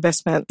your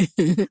investment.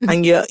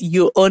 And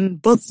you own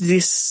both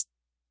this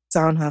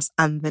townhouse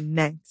and the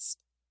next.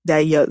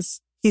 They're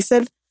yours. He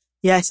said,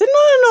 yeah. I said,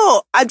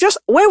 no.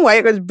 When were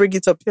you going to bring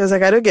it up? He was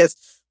like, I don't guess.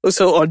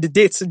 Also, on the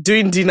date,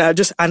 during dinner,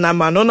 and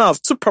I'm an owner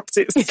of 2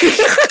 properties.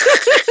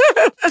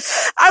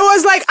 I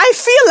was like, I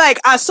feel like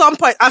at some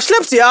point, I've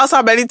slept to your house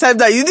how many times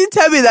that you didn't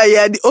tell me that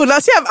you're the owner.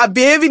 See, I'm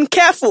behaving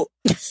careful.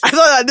 I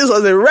thought that this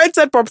was a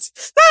rented property.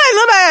 Now I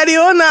know that you're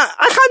the owner.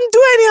 I can't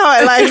do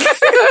anyhow. Like,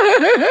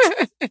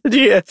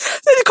 yeah.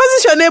 So because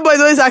it's your neighbor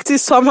is always acting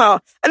somehow.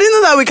 I didn't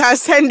know that we can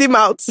send him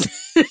out. So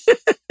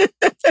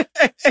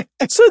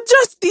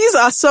just these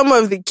are some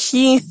of the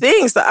key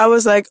things that I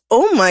was like,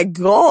 oh my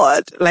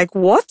God, like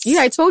what?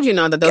 Yeah, I told you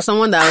now that there was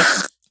someone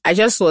that I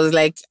just was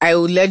like, I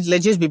would let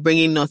just be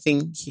bringing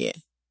nothing here.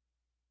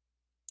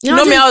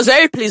 I was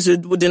very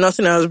pleased with the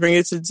nothing I was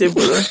bringing to the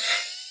table.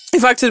 In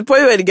fact, to the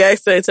point where the guy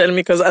started telling me,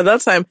 because at that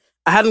time,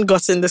 I hadn't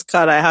gotten this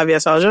car that I have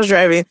yet, so I was just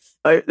driving,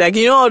 like,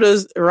 all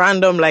those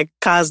random, like,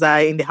 cars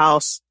that are in the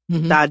house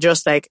that are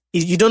just, like,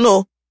 you don't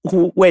know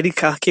where the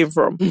car came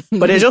from,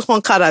 but there's just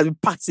one car that we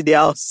packed in the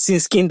house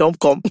since Kingdom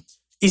Come.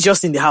 It's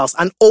just in the house,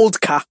 an old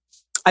car.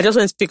 I just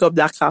went to pick up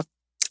that car.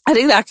 I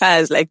think that car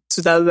is, like,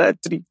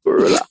 2003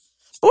 Corolla.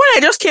 But when I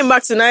just came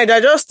back tonight,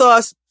 I just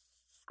thought,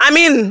 I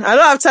don't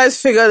have time to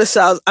figure this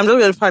out. I'm just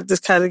going to park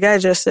this car. The guy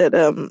just said,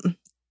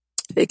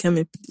 hey, come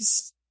here,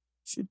 please.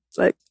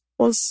 Like,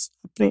 what's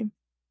happening?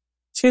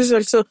 She was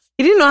like, so,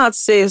 he didn't know how to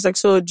say it. He was like,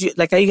 so, are you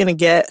going to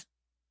get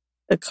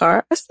a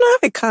car? I said, no, I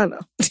have a car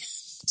now. I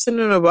said,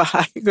 no, but how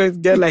are you going to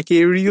get, like,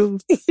 a real...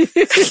 a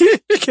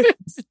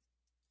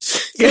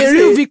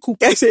real vehicle.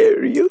 I said, a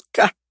real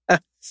car.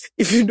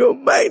 if you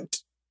don't mind.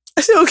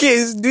 I said, okay,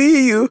 it's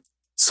doing you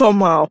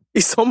somehow.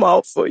 It's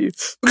somehow for you.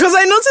 Because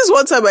I noticed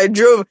one time I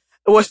drove,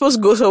 I was supposed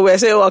to go somewhere. I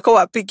said, I'll come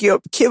and pick you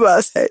up. Came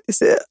outside. He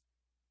said,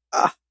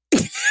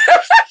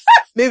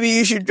 maybe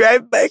you should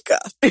drive my car.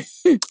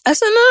 I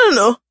said,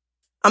 no.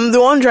 I'm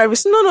the one driving. He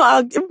said, no,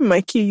 I'll give you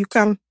my key. You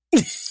can.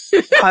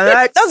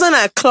 Alright, that's when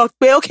I clocked.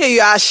 But okay,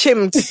 you are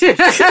ashamed.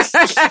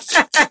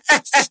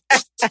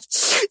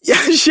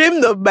 You're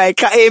ashamed of my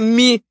car.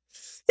 Me.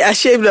 You're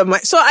ashamed of my.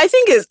 So I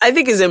think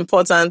it's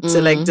important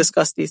to like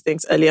discuss these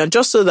things early on,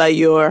 just so that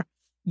you're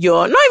it's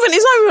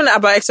not even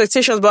about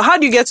expectations, but how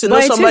do you get to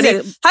know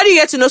somebody? How do you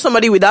get to know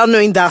somebody without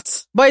knowing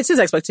that? But it is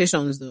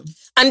expectations though.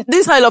 And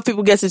this is how a lot of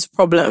people get into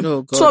problem.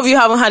 Oh, God. Some of you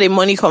haven't had a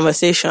money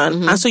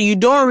conversation, and so you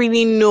don't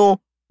really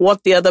know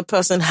what the other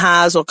person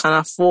has or can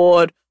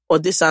afford or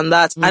this and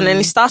that. And then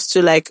it starts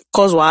to like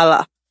cause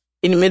wahala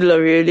in the middle of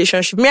your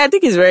relationship. I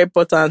think it's very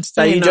important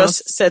that you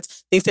just set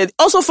things.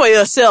 Also for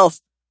yourself.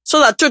 So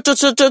that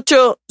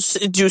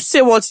you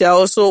say what you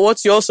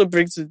also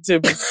bring to the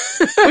table,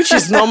 which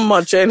is not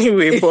much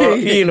anyway. But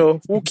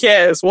who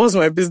cares? What's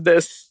my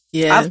business?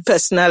 Yeah, I have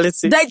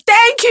personality. Thank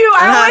you.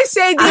 I always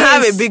say this. I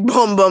have a big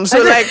bum.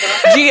 So like,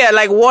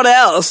 what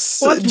else?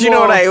 Do you know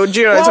what I'm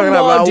talking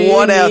about?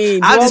 What else?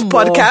 I have this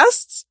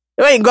podcast.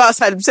 When you go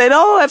outside and say,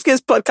 "Oh,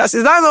 FK's podcast,"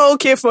 is that not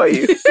okay for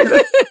you?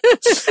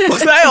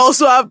 But I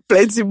also have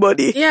plenty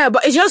money. Yeah,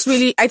 but it's just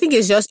really, I think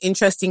it's just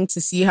interesting to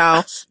see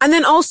how, and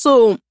then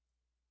also.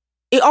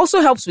 It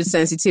also helps with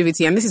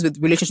sensitivity, and this is with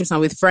relationships and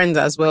with friends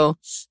as well.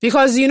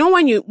 Because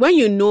when you're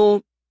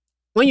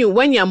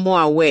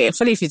more aware,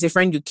 especially if it's a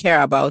friend you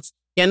care about,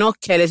 you're not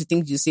careless with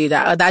things you say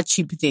that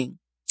cheap thing.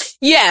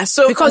 Yeah,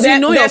 so because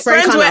your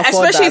friend can't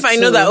afford especially that, if I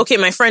know that okay,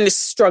 my friend is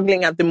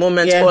struggling at the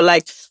moment, or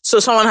like so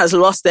someone has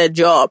lost their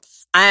job.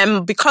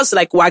 Because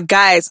like we're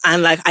guys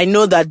and like I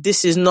know that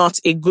this is not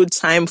a good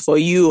time for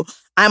you.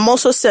 I'm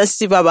also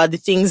sensitive about the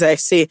things I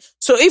say.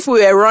 So if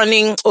we were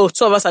running,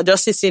 two of us are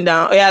just sitting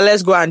down,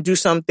 let's go and do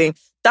something.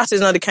 That is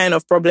not the kind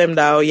of problem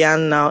that I'll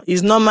yarn now.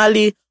 Is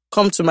normally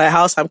come to my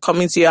house, I'm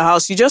coming to your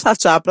house. You just have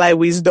to apply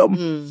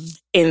wisdom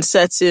in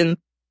certain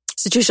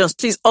situations.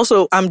 Please,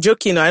 also, I'm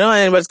joking. I don't want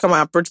anybody to come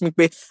and approach me.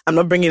 I'm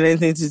not bringing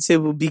anything to the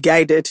table. Be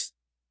guided.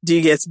 Do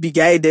you get be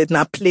guided?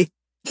 Now play.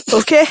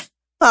 Okay?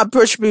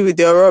 Approach me with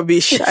your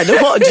rubbish. I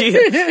don't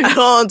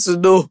want to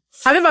know.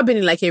 Have you ever been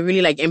in like a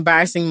really like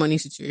embarrassing money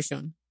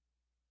situation?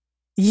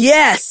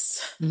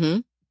 Yes.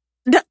 Mm-hmm.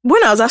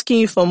 When I was asking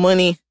you for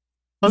money,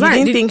 Of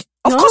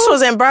course it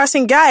was an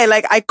embarrassing guy.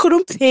 Like I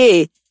couldn't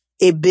pay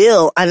a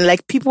bill and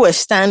like people were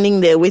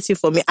standing there waiting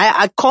for me.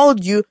 I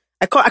called you.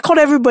 I called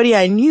everybody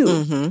I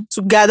knew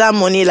to gather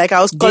money. Like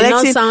I was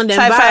collecting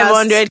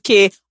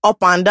 500K up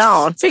and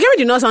down. Fikemi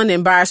did not sound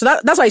embarrassed. So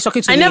that's why he's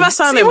talking to me. I never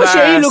sound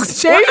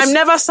embarrassed.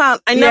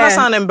 I never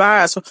sound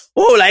embarrassed.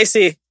 What will I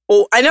say?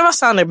 I never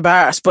sound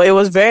embarrassed, but it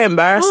was very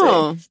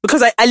embarrassing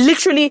because I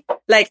literally,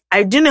 like,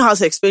 I didn't know how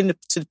to explain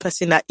to the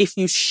person that if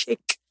you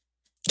shake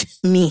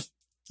me,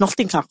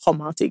 nothing can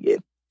come out again.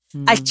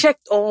 I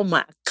checked all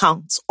my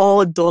accounts,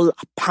 all dollar,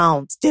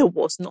 pounds. There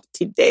was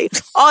nothing there.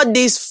 All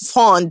these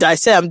funds, I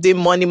said I'm doing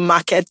money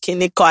market,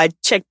 Kineko, I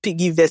checked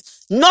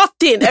Piggyvest.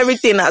 Nothing.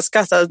 Everything has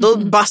scattered.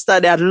 Those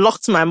bastards, they had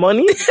locked my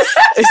money.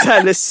 It's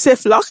had a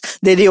safe lock.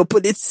 Then they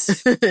put it.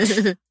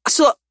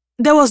 So,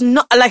 there was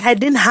not, like, I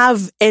didn't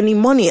have any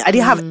money. I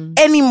didn't have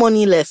any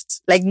money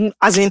left. Like,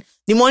 as in,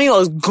 the money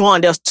was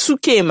gone. There was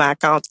 2K in my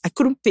account. I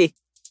couldn't pay.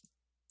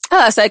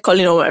 I started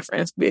calling all my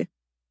friends, babe.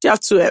 Do you have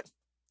 2M?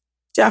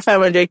 Do you have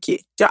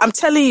 500K? I'm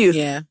telling you.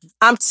 Yeah.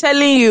 I'm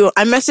telling you.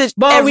 I messaged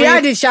we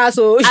had the chat,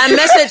 so. I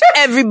messaged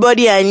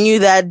everybody I knew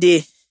that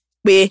day.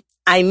 Babe,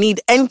 I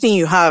need anything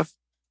you have.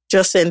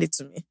 Just send it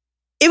to me.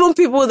 Even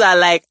people that are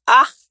like,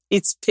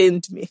 it's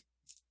pained me.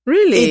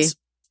 Really?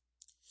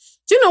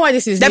 Do you know why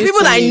this is? The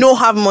people that I know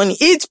have money.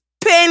 It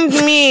pained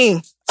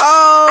me.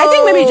 I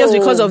think maybe just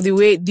because of the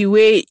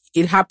way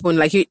it happened.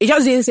 Like it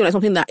just didn't seem like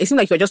something that it seemed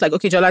like you're just like,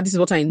 okay, Jola, this is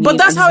what I need. But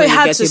that's how it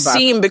had to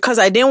seem because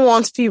I didn't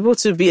want people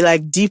to be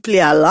like deeply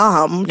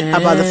alarmed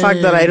about the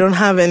fact that I don't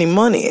have any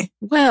money.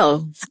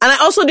 Well, and I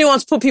also didn't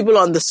want to put people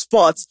on the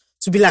spot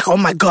to be like, oh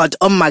my God.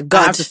 I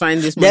have to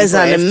find this money. There's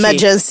an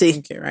emergency.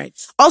 Okay, right.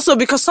 Also,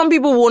 because some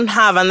people won't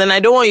have, and then I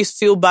don't want you to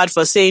feel bad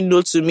for saying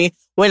no to me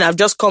when I've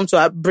just come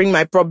to bring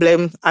my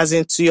problem as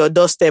into your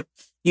doorstep.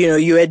 You know,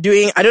 you were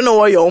doing, I don't know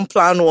what your own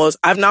plan was.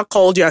 I've now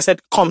called you and said,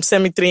 come,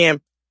 send me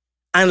 3M.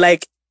 And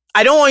like,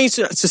 I don't want you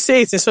to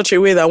say it in such a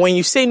way that when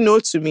you say no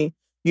to me,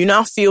 you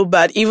now feel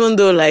bad, even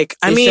though like,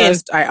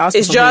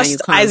 it's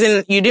just as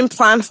in you didn't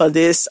plan for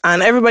this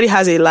and everybody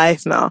has a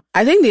life now.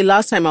 I think the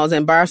last time I was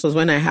embarrassed was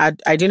when I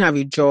didn't have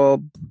a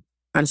job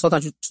and Salt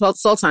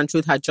and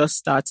Truth had just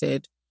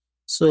started.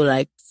 So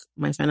like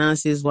my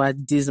finances were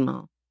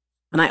dismal.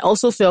 And I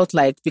also felt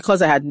like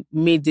because I had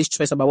made this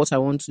choice about what I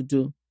want to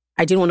do,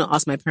 I didn't want to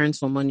ask my parents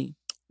for money.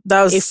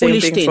 That was a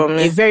foolish thing for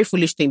me. A very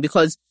foolish thing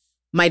because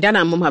my dad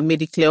and mom have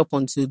made it clear up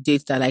until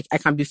date that like I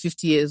can be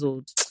 50 years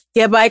old.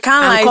 Yeah, but I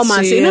can't come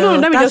and say, no,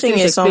 let me just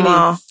finish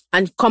explaining.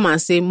 And come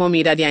and say,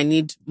 mommy, daddy, I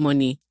need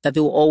money that they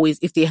will always,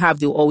 if they have,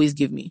 they will always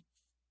give me.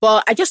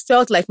 But I just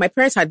felt like my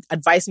parents had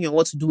advised me on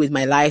what to do with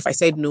my life. I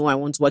said, no, I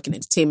want to work in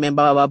entertainment,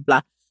 blah, blah, blah,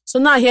 blah. So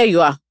now here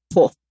you are,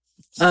 poor.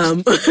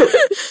 With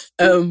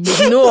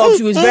no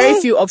options, with very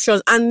few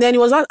options. And then it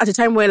was at a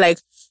time where like,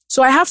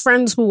 so I have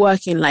friends who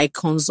work in like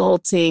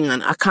consulting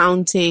and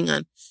accounting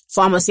and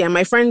pharmacy, and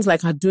my friends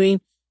like are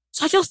doing,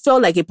 so I just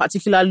felt like a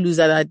particular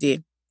loser that day.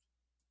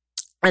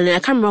 And then I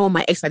can't remember what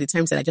my ex at the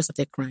time said. I just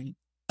started crying.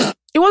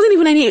 It wasn't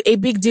even a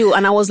big deal.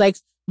 And I was like,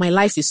 my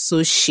life is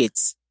so shit.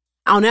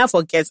 I'll never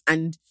forget.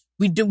 And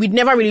we'd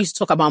never really used to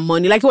talk about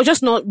money. Like, it was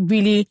just not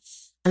really.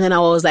 And then I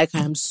was like, I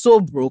am so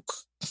broke.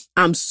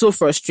 I'm so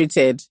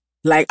frustrated.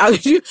 Like, I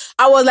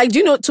was like, do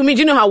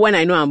you know how when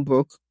I know I'm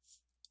broke,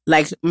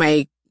 like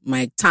my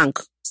tank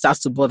starts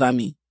to bother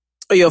me.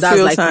 Oh, your that's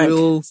fuel like tank.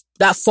 Real,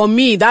 that for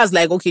me, that's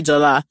like, okay,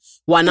 Jola,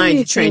 we're now in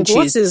the trenches.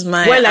 What is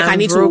my when like I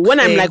need to,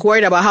 when I'm like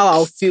worried about how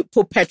I'll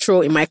put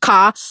petrol in my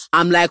car,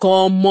 I'm like,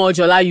 oh, more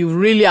Jola, you've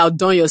really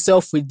outdone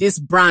yourself with this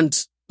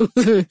brand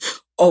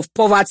of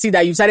poverty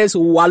that you decided to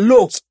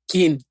wallow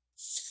in.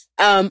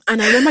 And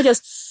I remember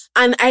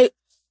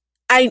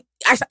I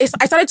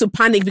started to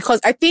panic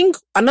because I think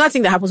another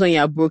thing that happens when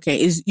you're broken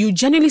is you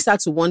genuinely start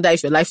to wonder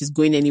if your life is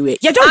going anywhere.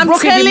 You're just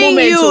broken in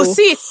the moment.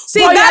 See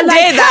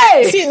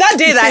that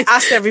day that I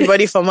asked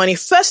everybody for money.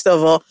 First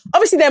of all,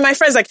 obviously they're my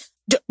friends. Like,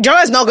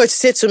 Jora's not going to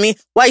say to me,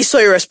 why are you so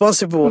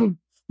irresponsible?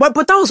 But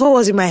that was what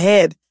was in my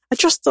head. I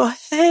just thought,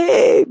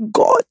 hey,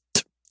 God,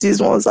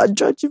 these ones are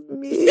judging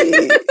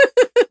me.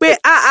 Wait,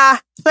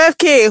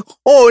 5K.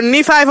 Oh,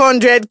 need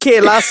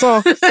 500K last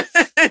song.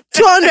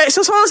 200.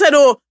 So someone said,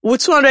 oh,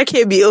 would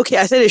 200K be okay?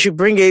 I said they should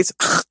bring it.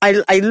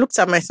 I looked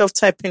at myself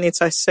typing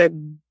it. I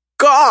said,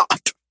 God,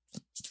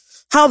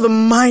 how the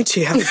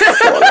mighty have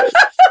fallen.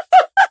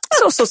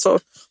 So.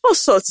 All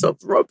sorts of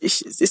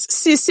rubbish is this.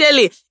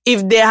 Sincerely,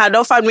 if they had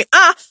offered me,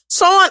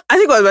 someone, I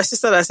think it was my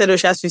sister that said, oh,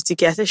 she has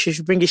 50K. I said she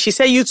should bring it. She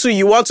said, you too,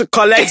 you want to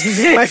collect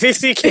my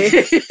 50K. I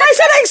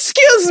said,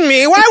 excuse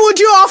me, why would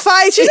you offer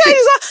it? She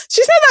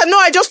said that, no,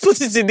 I just put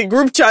it in the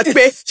group chat.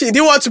 She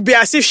didn't want to be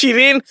as if she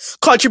didn't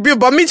contribute,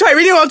 but me too, I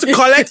really want to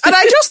collect. And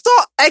I just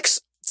thought,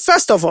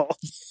 first of all,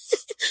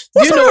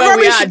 what sort of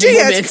rubbish do you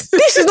get?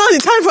 This is not the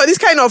time for this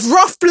kind of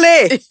rough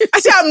play. I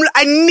said,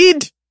 I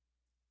need.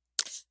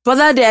 But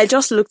that day, I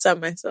just looked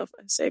at myself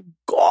and said,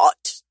 God,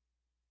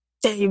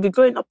 then you'll be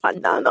going up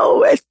and down. Oh,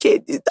 well,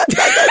 kid, that.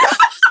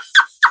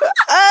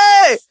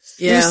 Hey!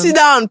 Yeah. You sit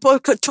down, do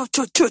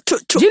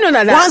you know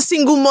that one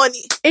single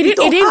money? He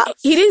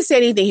didn't say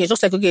anything. He was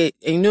just like, okay,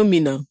 you know me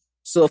now.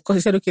 So, of course,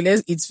 he said, okay,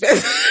 let's eat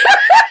first.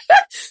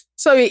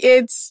 So, we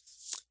ate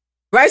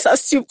rice and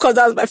stew because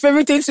that was my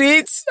favorite thing to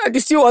eat. And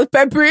the stew was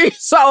peppery.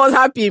 So, I was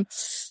happy.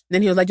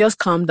 Then he was like, just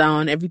calm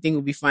down. Everything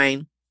will be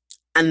fine.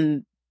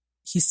 And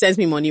he sends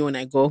me money when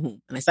I go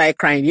home. And I started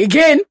crying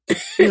again.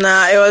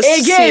 Nah, it was...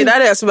 Again. See,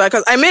 that is bad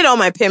because I made all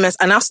my payments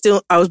and I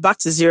was back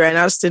to zero and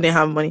I still didn't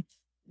have money.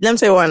 Let me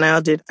tell you what I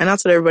did. And I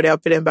told everybody I'll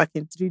pay them back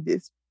in 3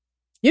 days.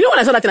 You know when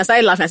I saw that and I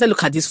started laughing, I said,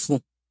 look at this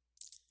fool.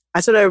 I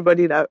told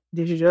everybody that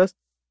they should just...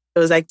 It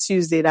was like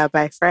Tuesday, that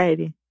by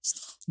Friday.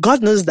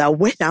 God knows that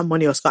when that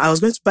money was gone, I was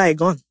going to buy a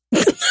gun.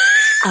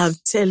 I'm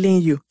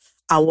telling you.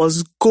 I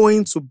was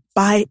going to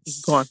buy a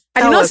gun.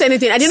 I did not say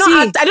anything. I did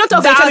not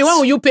talk to her. When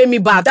will you pay me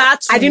back?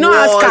 I did not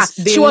ask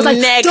her. She was like,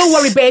 don't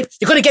worry, babe.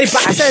 You're going to get it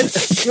back. I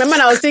said,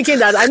 remember, I was thinking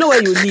that I know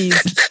where you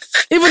live.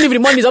 Even if the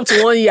money is up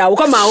to 1 year, I will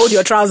come and hold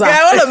your trousers.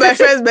 Yeah, one of my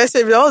friends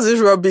messaged me, what's this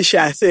rubbish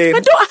I said?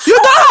 You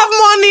don't have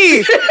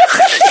money.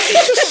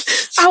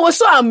 I was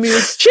so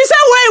amused. She said,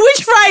 wait,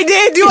 which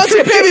Friday do you want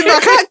to pay me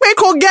back? I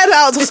can't get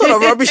out. What sort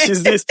of rubbish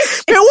is this?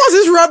 But what's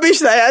this rubbish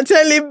that you're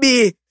telling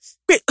me?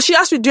 She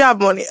asked me, do you have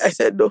money? I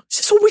said, no.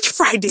 She said, so which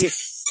Friday? She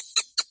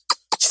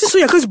said, so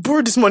you're going to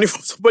borrow this money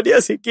from somebody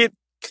else again?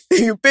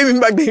 Then you pay me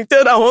back, then you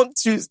tell that on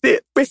Tuesday.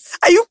 Wait,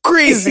 are you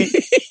crazy?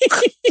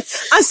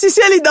 And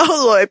sincerely, that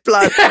was what I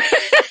planned.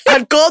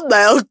 I called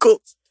my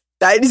uncle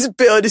that I need to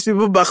pay all these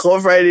people back on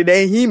Friday,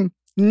 then him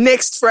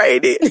next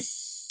Friday.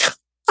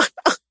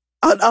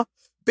 And I'll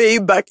pay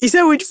him back. He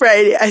said, which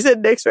Friday? I said,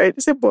 next Friday.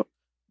 He said, but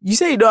you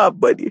say you don't have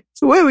money.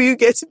 So when will you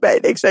get it by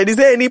next Friday? Is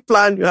there any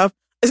plan you have?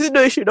 I said,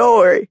 no, you should, don't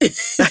worry.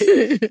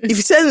 If you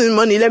send me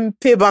money, let me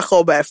pay back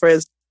all my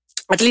friends.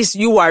 At least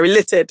you are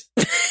related.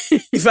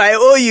 If I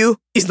owe you,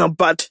 it's not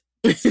bad.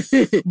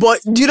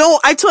 But,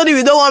 I told him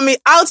you don't want me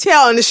out here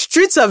on the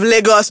streets of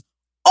Lagos,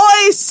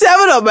 owing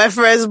 7 of my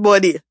friends'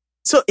 money.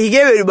 So he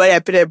gave everybody, I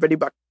paid everybody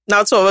back.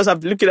 Now 2 of us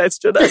have been looking at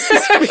each other.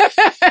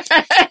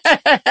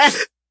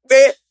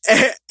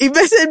 He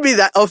messaged me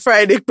that on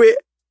Friday.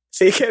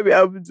 So he can't be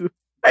able to do.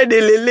 I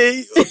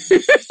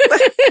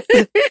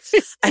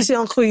said,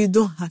 Uncle, you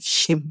don't have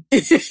shame.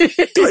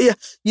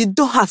 You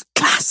don't have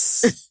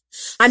class.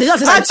 And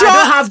it's not I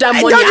don't have that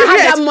money. I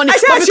have that money. I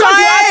said, at your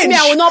age, me,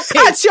 I will not pay.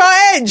 At your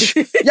age,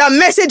 you're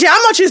messaging,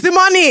 how much is the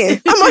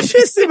money? How much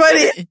is the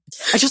money?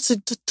 I just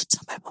said, don't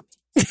tell my mommy.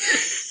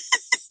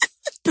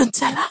 Don't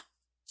tell her.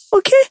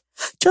 Okay?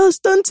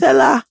 Just don't tell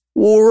her.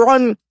 We'll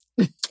run.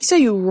 He said,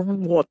 you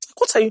run what?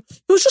 What are you?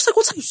 He was just like,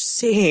 what are you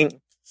saying?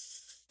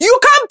 You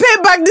can't pay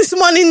back this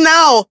money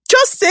now.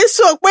 Just say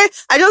so. Wait,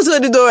 I just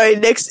told you don't worry.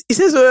 Next, he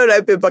says, when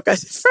I pay back? I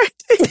said,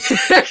 Friday.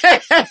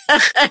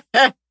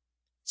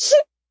 So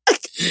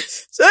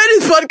when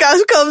this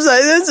podcast comes, I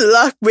said to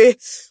laugh me.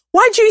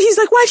 He's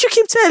like, why'd you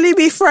keep telling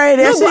me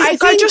Friday? No, I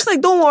think, just like,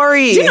 don't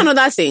worry. Do you know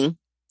another thing?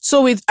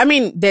 So there's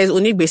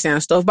Onigbese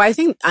and stuff, but I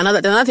think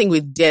another thing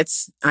with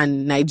debts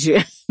and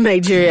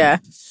Nigeria.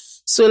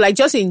 So like,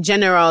 just in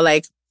general,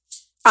 like,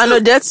 I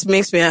know debts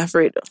makes me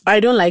afraid though. I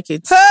don't like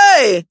it.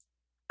 Hey!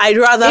 I'd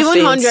rather even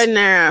faint. 100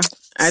 naira.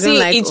 I don't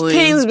like it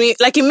pains me.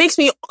 Like, it makes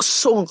me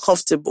so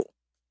uncomfortable.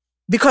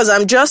 Because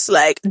I'm just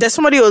like, there's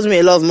somebody who owes me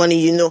a lot of money,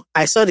 you know.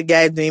 I saw the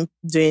guy doing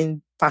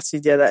party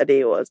the other day.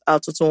 It was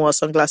out to one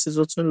sunglasses,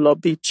 out to Law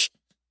Beach.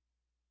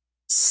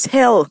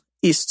 Sell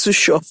is too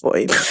short for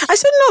him. I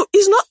said, no,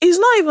 it's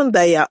not even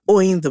that you're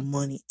owing the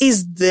money.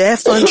 It's the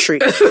effrontery,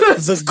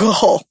 the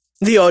gall,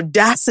 the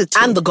audacity.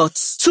 And the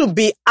guts. To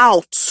be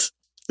out.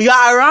 You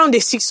are around a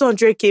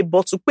 600k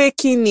bottle.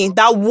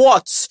 That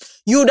what?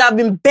 You would have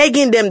been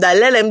begging them that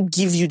let them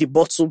give you the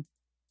bottle.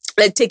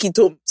 Let's take it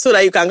home so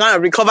that you can go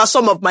and recover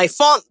some of my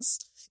funds.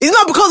 It's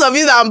not because of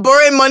you that I'm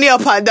borrowing money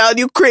up and down,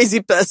 you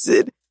crazy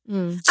person.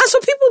 And so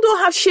people don't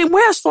have shame.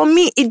 Whereas for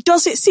me, it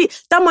doesn't. See,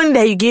 that money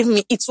that you gave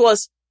me, it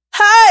was,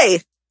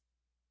 hey,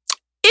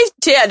 if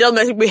Jay just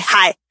messaged me,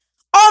 hi,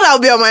 all that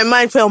will be on my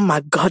mind, oh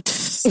my God.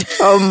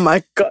 Oh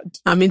my God.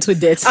 I'm into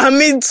debt.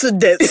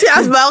 See,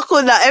 as my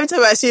uncle now, every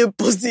time I see him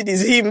posting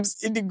his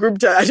hymns in the group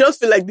chat, I just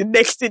feel like the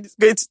next thing is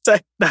going to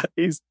type that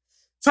is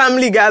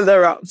family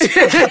gather round.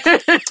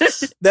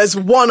 There's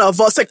one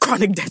of us, a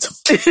chronic debtor.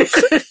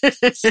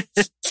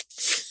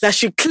 That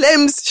she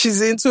claims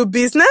she's into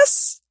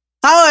business.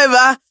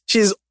 However,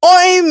 she's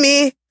owing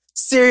me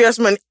serious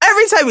money.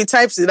 Every time he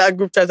types in that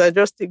group chat, I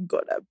just think,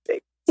 God, I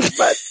beg.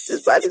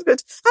 This man is going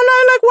to... And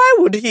I'm like, why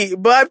would he?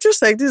 But I'm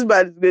just like, this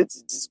man is going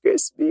to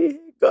disgrace me.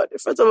 God, in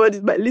front of all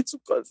this, my little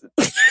cousin.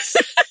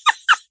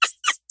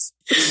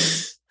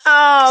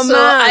 Oh, so,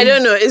 man. I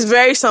don't know. It's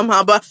very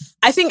somehow. But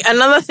I think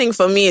another thing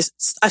for me is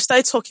I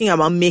started talking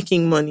about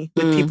making money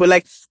with people.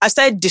 Like, I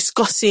started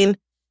discussing,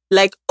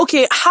 like,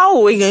 okay, how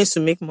are we going to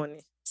make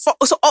money?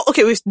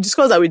 Okay, we've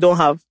discussed that we don't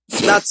have.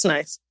 That's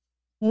nice.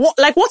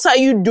 What are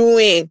you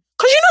doing?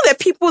 Because you know there are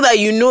people that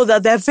you know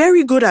that they're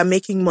very good at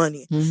making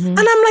money. And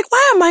I'm like,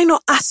 why am I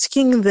not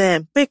asking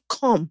them? But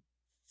come.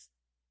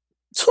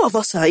 Two of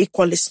us are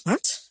equally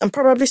smart and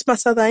probably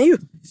smarter than you,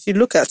 if you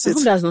look at it.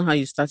 That's not how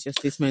you start your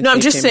statement. No, I'm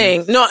just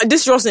saying. No,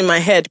 this was in my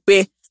head.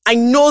 But I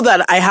know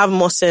that I have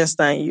more sense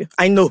than you.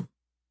 I know.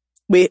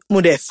 But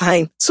they're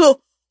fine.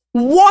 So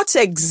what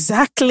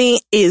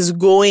exactly is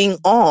going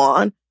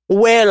on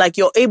where like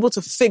you're able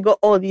to figure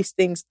all these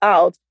things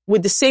out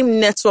with the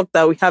same network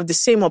that we have, the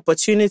same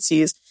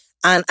opportunities?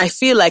 And I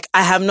feel like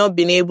I have not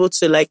been able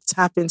to like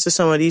tap into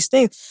some of these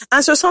things.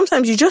 And so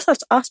sometimes you just have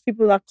to ask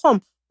people that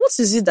come, what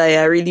is it that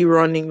you're really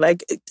running?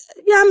 Like,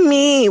 yeah,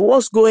 me,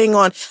 what's going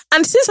on?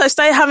 And since I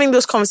started having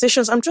those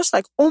conversations, I'm just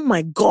like, oh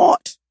my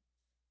God,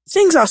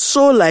 things are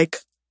so like,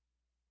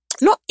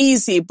 not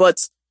easy,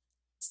 but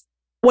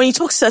when you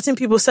talk to certain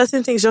people,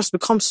 certain things just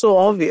become so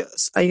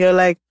obvious. And you're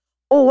like,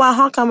 oh wow,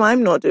 how come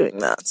I'm not doing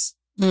that?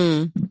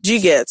 Do you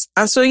get?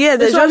 And so yeah,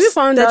 have you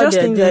found out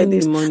things like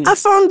this? I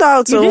found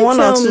out one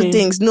or two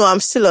things. No, I'm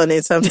still on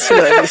it. But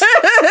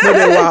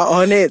they were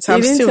on it.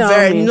 I'm still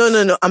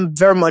no. I'm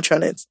very much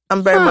on it.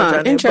 I'm very much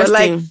on it. But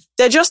like,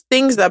 they're just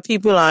things that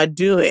people are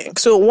doing.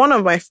 So one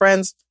of my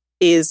friends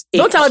is...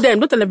 Don't tell them.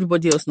 Don't tell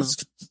everybody else now.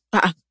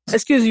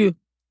 Excuse you.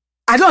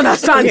 I don't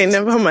understand. Okay,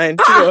 never mind.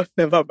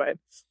 Never mind.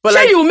 But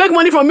like, you will make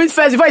money from it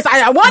first before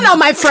I one of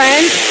my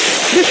friends.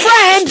 The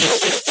friend,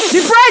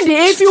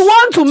 if you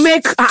want to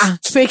make,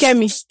 fake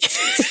me.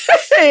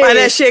 And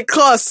then she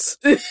costs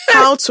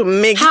how to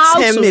make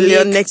 10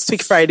 million next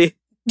week Friday.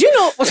 Do you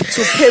know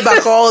to pay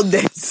back all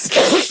debts?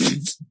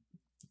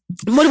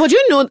 But do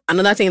you know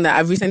another thing that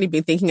I've recently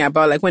been thinking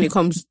about, like when it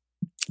comes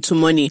to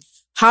money,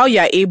 how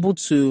you're able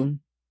to,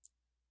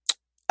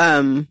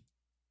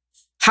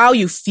 how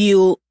you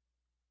feel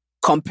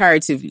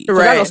comparatively.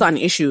 Right. That's also an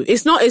issue.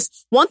 It's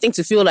one thing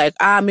to feel like,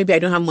 maybe I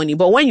don't have money,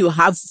 but when you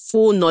have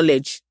full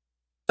knowledge,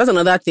 that's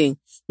another thing.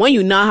 When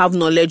you now have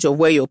knowledge of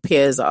where your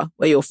peers are,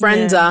 where your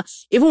friends are,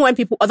 even when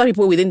other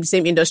people within the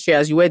same industry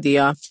as you, where they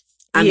are,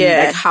 and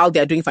like how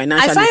they're doing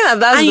financially. I find that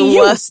that's the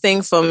worst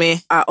thing for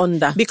me. Are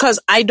under. Because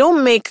I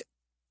don't not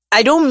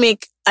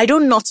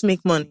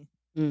make money.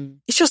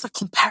 It's just a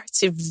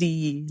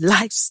comparatively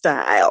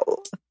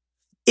lifestyle.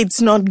 It's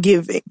not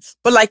giving.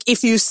 But like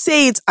if you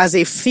say it as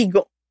a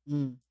figure,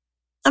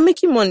 I'm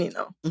making money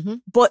now.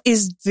 But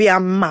is the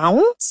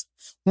amount?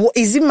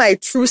 Is it my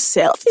true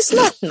self? It's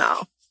not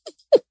now.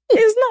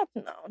 It's not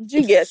now.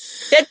 Do you get?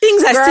 There are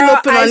things I still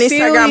open on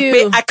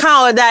Instagram. I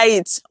can't order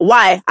it.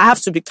 Why? I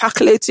have to be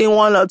calculating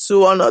one or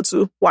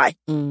two. Why?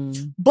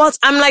 But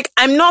I'm like,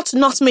 I'm not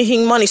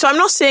making money. So I'm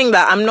not saying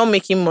that I'm not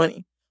making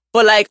money.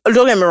 But like,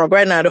 don't get me wrong,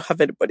 right now I don't have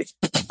anybody.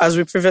 As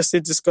we previously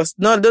discussed.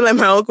 No, don't let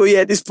my uncle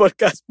hear this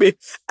podcast, babe.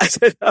 I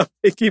said I'm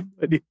making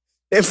money.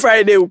 Then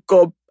Friday will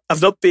come.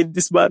 I've not paid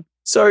this man.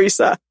 Sorry,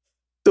 sir.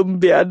 Don't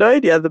be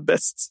annoyed, you're the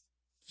best.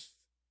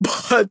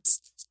 But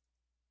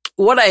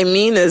what I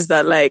mean is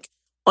that, like,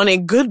 on a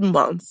good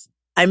month,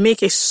 I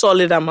make a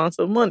solid amount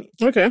of money.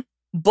 Okay.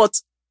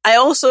 But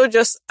I'm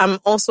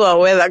also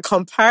aware that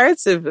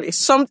comparatively,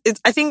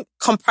 I think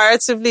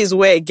comparatively is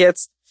where it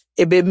gets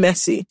a bit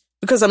messy.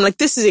 Because I'm like,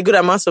 this is a good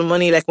amount of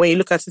money, like, when you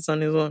look at it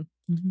on its own.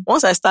 Mm-hmm.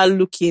 Once I start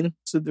looking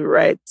to the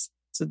right,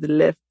 to the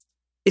left,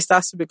 it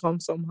starts to become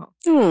somehow.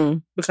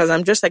 Because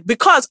I'm just like,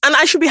 and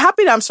I should be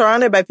happy that I'm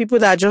surrounded by people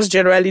that are just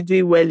generally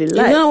doing well in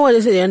life. You know what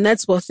they say, your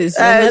net worth is?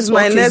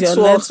 My net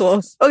worth.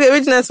 Okay,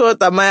 which net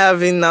worth am I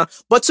having now?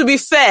 But to be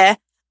fair,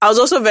 I was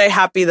also very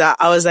happy that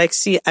I was like,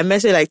 see, I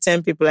messaged like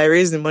 10 people. I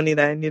raised the money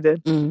that I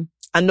needed.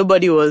 And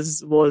nobody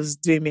was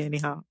doing me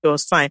anyhow. It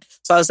was fine.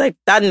 So I was like,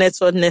 that net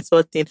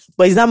worth thing.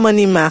 But is that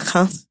money in my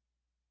account?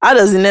 How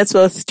does the net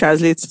worth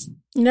translate?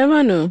 You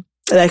never know.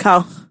 Like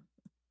how?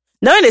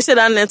 Now when they say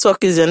that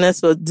network is your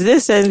network, did they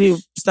send you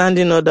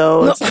standing order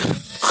or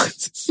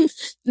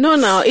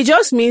No, it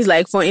just means,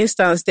 like, for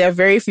instance, there are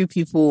very few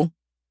people.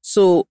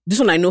 So this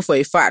one I know for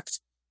a fact.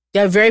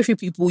 There are very few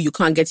people you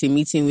can't get a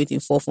meeting with in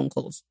 4 phone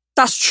calls.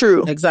 That's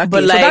true. Exactly.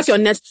 But like, so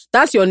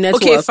that's your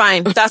network. Okay,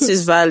 fine. That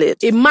is valid.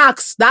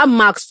 That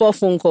marks 4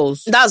 phone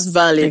calls. That's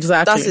valid.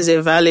 Exactly. That is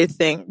a valid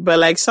thing. But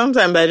like,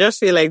 sometimes I just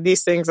feel like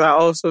these things are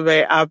also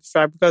very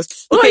abstract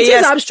because, it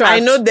is abstract. I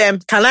know them.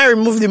 Can I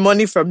remove the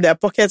money from their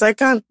pockets? I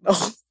can't.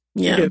 Oh.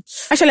 Yeah. Okay.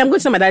 Actually, I'm going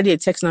to send my daddy a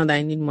text now that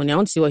I need money. I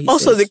want to see what he says.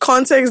 Also, the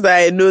context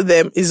that I know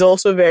them is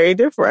also very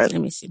different.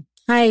 Let me see.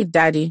 Hi,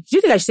 daddy. Do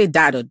you think I should say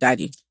dad or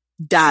daddy?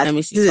 Dad. Let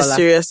me see. This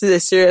is a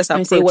serious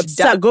approach. Say, what's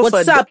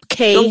up,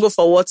 Kay? Don't go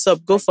for what's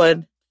up. Go for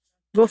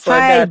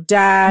hi,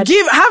 dad.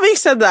 Having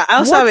said that, I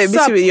also have a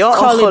meeting with your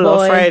uncle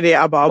on Friday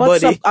about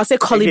what's body. Up? I'll say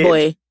Collie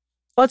boy.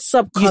 What's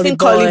up, Collie boy? You think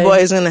Collie boy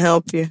is going to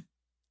help you?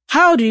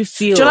 How do you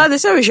feel? Jola, they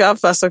said we should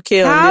have Pastor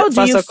K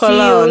Pastor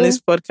Kola on this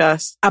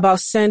podcast.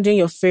 About sending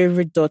your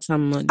favorite daughter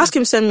money? Ask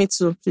him send me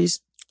too, please.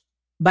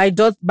 By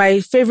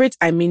favorite,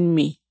 I mean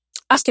me.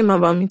 Ask him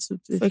about me too,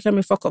 please. Okay,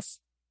 me fuck off.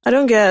 I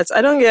don't get.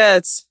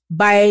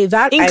 By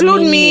that,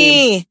 include I mean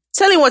me.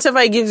 Tell him whatever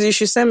he gives you, you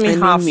should send me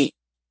half.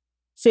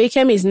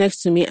 Feikem is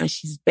next to me and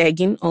she's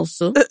begging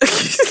also.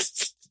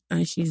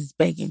 And she's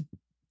begging.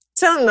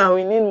 Tell him now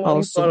we need money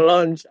also for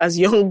lunch as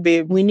young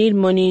babe. We need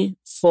money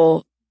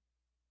for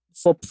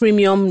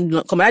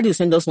premium. Come on, you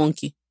send us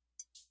 1K.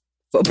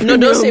 No,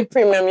 don't say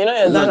premium. You know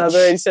your dad has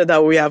already said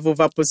that we have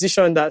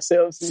overpositioned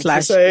ourselves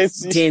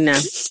 / dinner.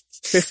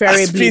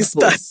 Preferably so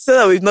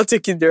that we've not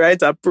taken the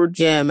right approach.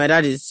 Yeah, my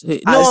dad is.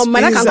 No, my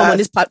dad can't come on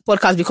this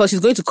podcast because he's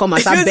going to come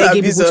and start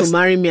begging people to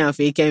marry me and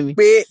fake me.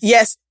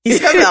 Yes, he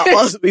said that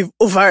us, we've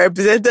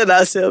overrepresented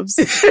ourselves.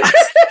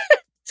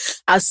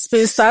 As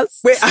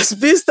spinsters? As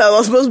spinsters,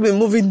 we're supposed to be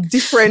moving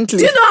differently.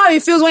 Do you know how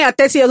it feels when you're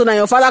 30 years old and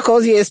your father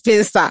calls you a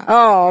spinster?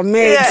 Oh,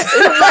 man.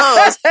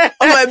 Yeah,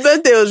 on my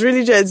birthday, I was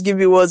really trying to give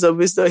me words of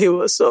wisdom. He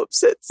was so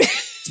upset.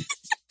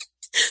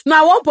 No,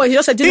 at one point, he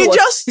just said, he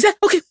said,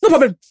 okay, no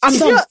problem. I'm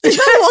done. He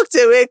just walked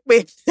away.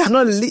 Wait, you're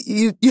not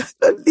listening.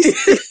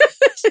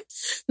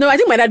 No, I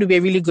think my dad would be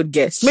a really good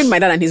guest. Maybe my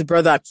dad and his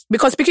brother.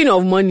 Because speaking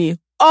of money,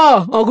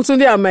 Uncle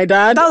Tunde and my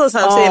dad. That was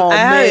what I'm saying. I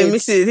had a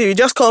message. He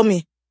just called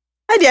me.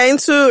 Hi, they are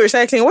into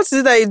recycling. What is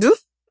it that you do?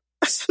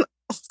 I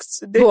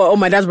said, oh,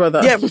 my dad's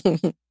brother. Yeah.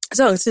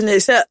 So he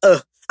said,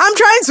 I'm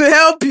trying to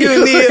help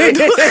you, Neil.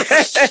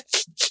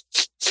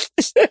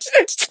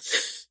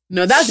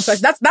 No, that's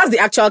the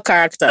actual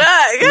character.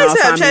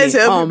 I'm trying to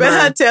help you.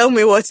 Better tell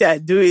me what you're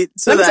doing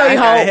so that I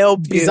can help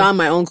you. Bizarre,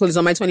 my uncle is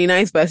on my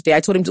 29th birthday. I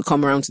told him to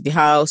come around to the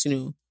house,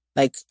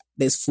 like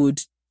there's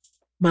food.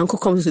 My uncle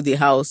comes to the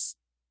house.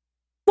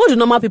 What do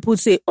normal people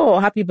say? Oh,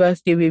 happy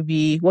birthday,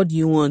 baby. What do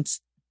you want?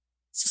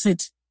 She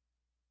said,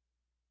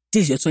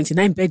 this is your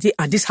 29th birthday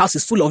and this house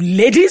is full of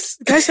ladies?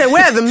 I said,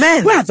 where are the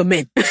men? Where are the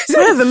men?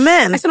 Where are the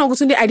men? I said, Uncle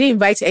Tunde, I didn't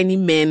invite any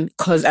men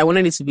because I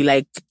wanted it to be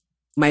like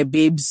my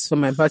babes for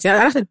my party. And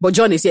I said, but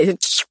John is here. I said,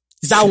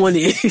 is that one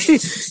here?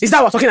 Is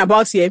that what we're talking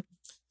about here?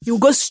 You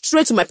go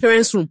straight to my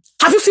parents' room.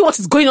 Have you seen what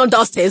is going on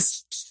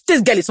downstairs?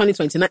 This girl is only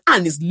 29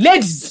 and it's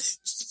ladies.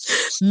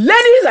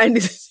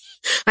 Ladies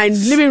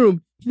and living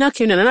room. He now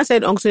came in and I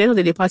said, Uncle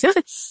Tunde, the party. I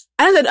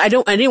said, I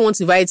didn't want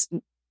to invite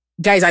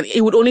guys and it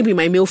would only be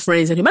my male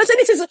friends. And I said,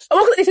 it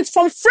is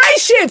from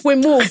friendship we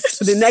move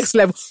to the next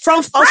level.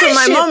 From friendship. Also,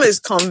 my mom is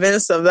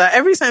convinced of that.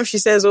 Every time she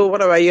says, oh,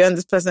 what about you and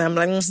this person? I'm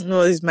like,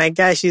 no, it's my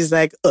guy. She's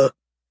like,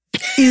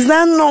 is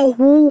that not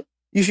who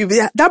you should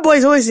be? That boy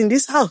is always in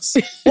this house.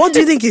 What do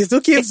you think he's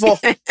looking for?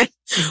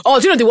 Oh,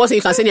 do you know the worst thing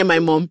you can say near my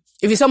mom?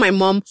 If you saw my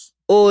mom,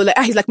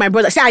 he's like my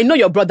brother. Say, I know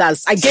your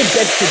brothers. I gave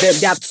birth to them.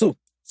 They have 2.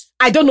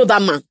 I don't know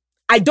that man.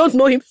 I don't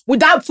know him.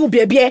 Without full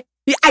baby,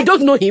 I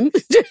don't know him.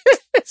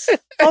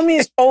 Mommy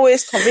is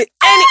always convinced.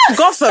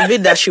 God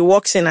forbid that she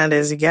walks in and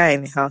there's a guy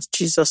in the house.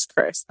 Jesus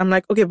Christ. I'm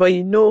like, okay, but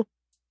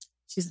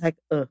she's like,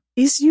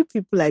 it's you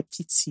people like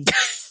pity.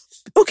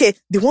 Okay,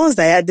 the ones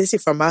that I see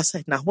from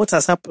outside now, what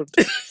has happened?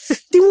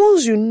 The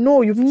ones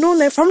you've known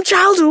them from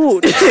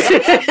childhood.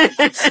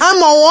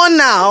 I'm on one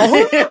now.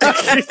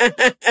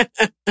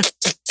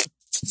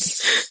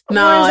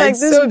 No,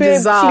 it's like, so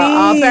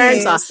bizarre.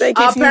 Please.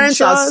 Our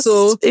parents are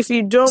so, if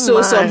you don't so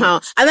mind. somehow.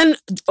 And then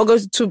I'll go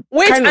to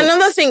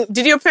another thing.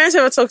 Did your parents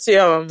ever talk to you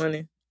about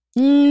money?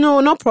 No,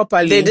 not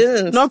properly. They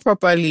didn't. Not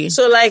properly.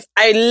 So like,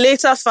 I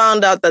later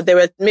found out that there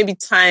were maybe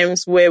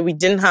times where we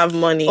didn't have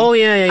money. Oh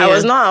yeah. I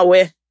was not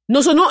aware.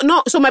 No, so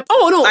no. So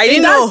I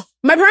didn't know.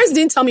 My parents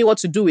didn't tell me what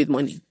to do with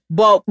money.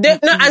 But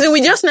as in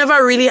we just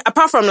never really,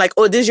 apart from like,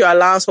 oh, this is your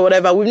allowance or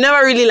whatever, we've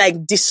never really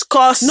like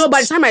discussed. No,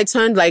 by the time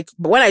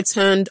when I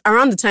turned,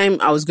 around the time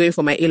I was going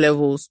for my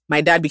A-levels,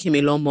 my dad became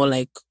a lot more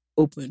like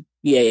open.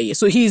 Yeah.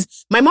 So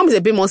my mom is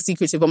a bit more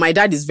secretive, but my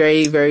dad is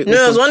very, very open.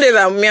 No, it was one day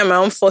that me and my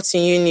own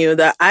 14 you knew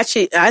that I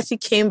actually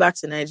came back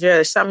to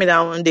Nigeria. She sat me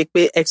down one day,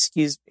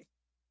 excuse me.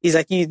 He's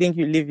like, you think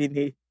you live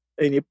in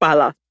a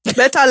palace?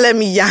 Better let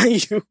me yarn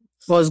you.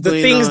 What's the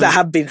things that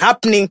have been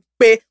happening.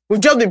 We've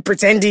just been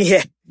pretending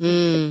here.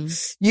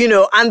 You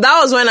know, and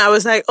that was when I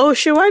was like, oh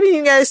shit, why didn't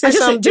you guys say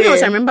something? Do you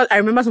know what I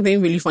remember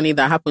something really funny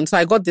that happened. So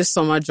I got this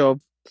summer job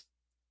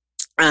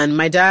and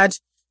my dad,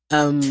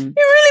 you've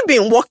really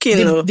been working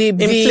in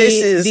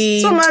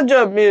places. Summer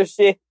job,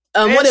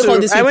 what they call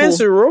this? I went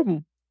to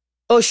Rome.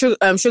 Oh, sugar.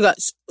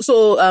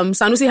 So,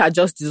 Sanusi had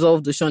just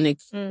dissolved the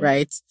Shonik,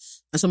 right?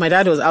 And so my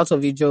dad was out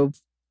of a job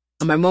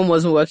and my mom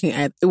wasn't working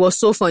at, it was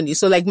so funny.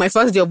 So like my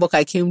first day of work,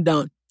 I came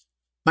down.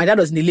 My dad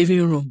was in the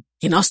living room.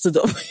 He now stood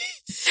up.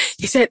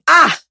 He said,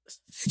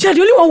 you're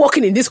the only one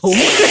working in this home.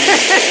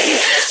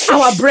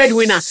 Our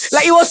breadwinner.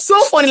 Like, it was so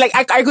funny. Like,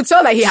 I could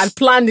tell that he had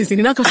planned this thing.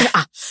 He now said,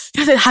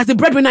 he said, has the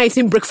breadwinner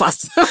eaten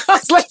breakfast? I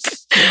was like,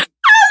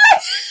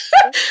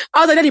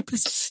 Daddy,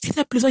 please. He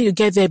said, please, when you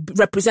get there,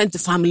 represent the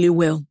family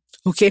well.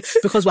 Okay?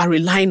 Because we're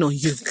relying on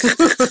you.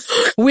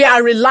 We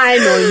are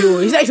relying on you.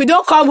 He said, if you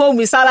don't come home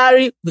with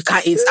salary, we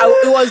can't eat.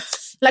 It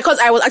was, like, cause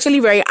I was actually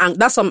very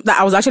anxious.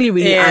 I was actually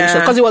really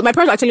anxious. Cause my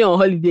parents were actually on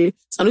holiday.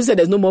 Sanusi said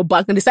there's no more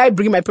back. And they started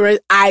bringing my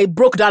parents. I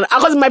broke down.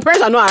 Cause my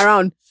parents are not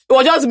around. It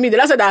was just me. They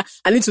said that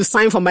I need to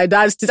sign for my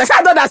dad's things. I said,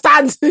 I don't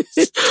understand.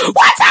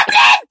 What's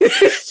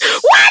happening?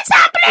 What's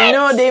happening?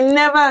 No, they've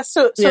never.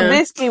 So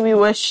basically we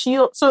were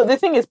shielded. So the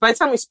thing is, by the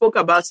time we spoke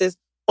about it,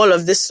 all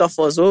of this stuff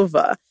was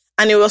over.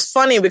 And it was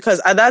funny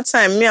because at that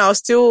time, I was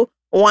still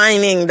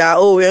whining that,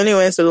 we only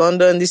went to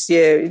London this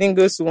year. We didn't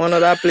go to one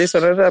other place,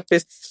 another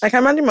place. Like, I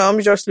imagine my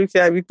mom just looked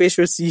at me,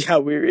 should see how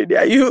we really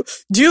are.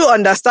 Do you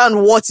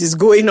understand what is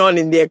going on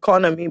in the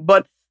economy?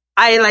 But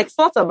I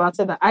thought about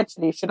it that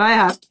actually, should I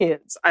have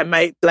kids? I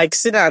might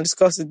sit down and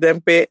discuss with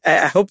them.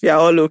 I hope you're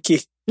all okay.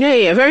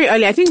 Yeah, very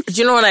early. I think. Do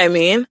you know what I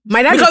mean?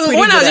 My dad because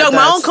when I was young,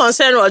 my own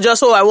concern was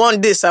just, I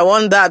want this, I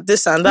want that,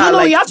 this and that.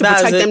 No, you have to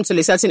protect them till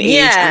a certain age,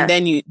 and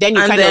then you kind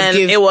of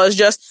give. It was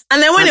just,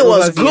 and then when it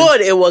was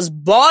good, it was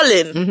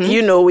balling. Mm-hmm.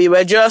 You know, we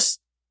were just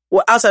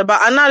outside,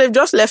 and now they've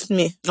just left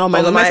me. Oh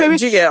my god, my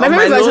favorite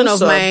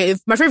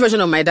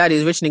version of my dad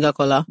is Rich Nigga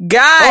Collar. Guy,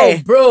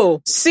 oh,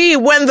 bro. See,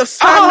 when the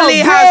family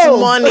has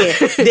money,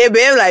 they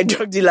behave like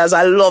drug dealers.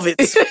 I love it.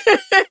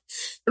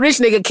 Rich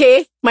nigga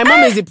K. My mom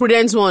is the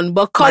prudent one,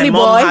 but Collie boy.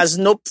 My mom has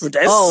no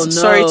prudence. Oh, no.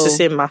 Sorry to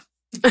say, ma.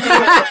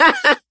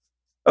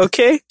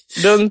 Okay?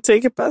 Don't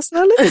take it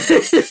personally.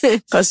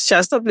 Because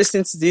she'll stop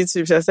listening to the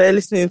YouTube. She'll start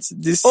listening to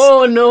this.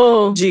 Oh,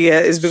 no.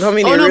 Giga is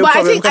becoming a real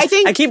problem. I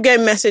think I keep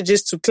getting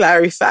messages to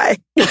clarify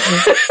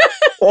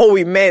what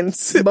we meant.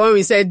 But when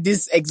we said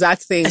this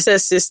exact thing. I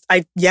said, sis,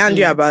 I yarned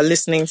you about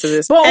listening to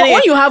this. But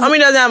when you have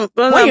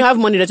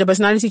money, does your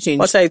personality change?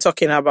 What are you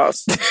talking about?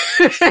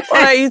 What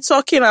are you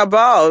talking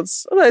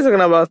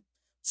about?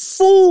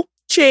 Full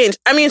change.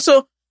 I mean,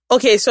 so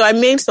I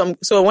made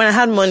so when I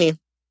had money,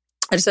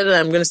 I decided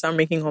I'm going to start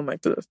making all my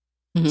clothes.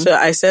 Mm-hmm. So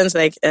I sent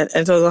and it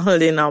was on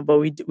holiday now, but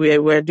we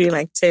were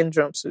doing 10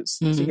 jumpsuits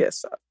to get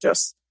started.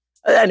 Just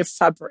any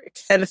fabric,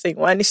 anything,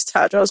 any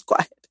starch, just go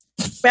ahead.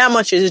 How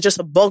much is it? Just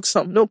a bulk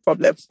sum, no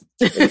problem.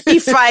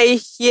 If I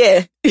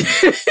hear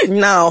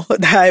now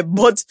that I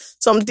bought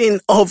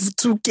something of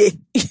 2K.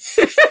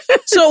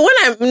 So when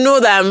I know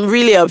that I'm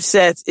really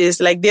upset is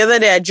the other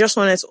day I just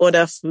wanted to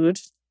order food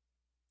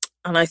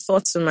and I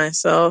thought to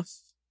myself,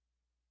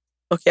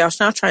 okay, I was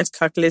now trying to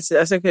calculate it.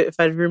 I said, okay, if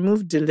I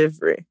remove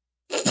delivery,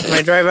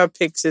 my driver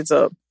picks it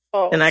up,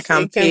 then I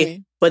can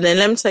pay. But then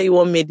let me tell you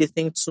what made the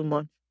thing too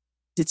much.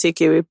 The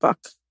takeaway pack.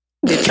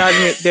 They charged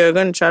me, they were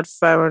going to charge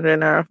 500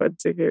 naira for the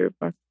takeaway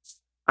pack.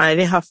 And I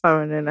didn't have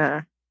 500 naira.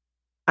 And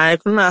I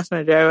couldn't ask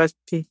my driver to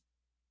pay.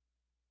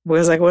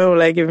 Because when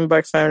will I give him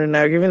back 500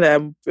 naira? Given that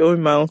I'm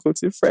owing my uncle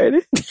till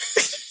Friday.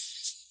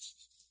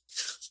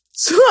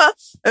 So,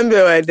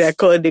 I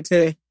called the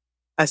clinic.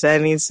 I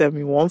said, I need to send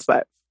me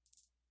 1.5.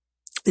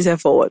 He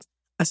said, for what?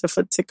 I said,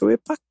 for the takeaway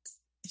pack.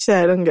 He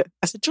said, I don't get it.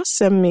 I said, just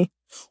send me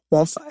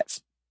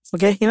 1.5.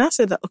 Okay? He now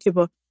said that, okay,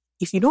 but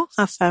if you don't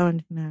have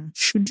 500 naira,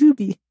 should you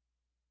be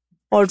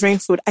ordering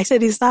food? I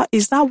said, is that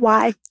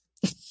why?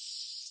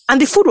 And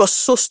the food was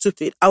so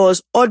stupid. I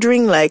was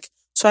ordering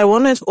so I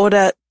wanted to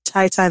order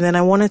Titan, and then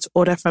I wanted to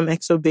order from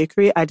Exo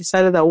Bakery. I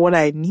decided that what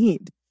I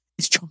need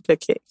is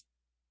chocolate cake.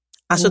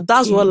 And so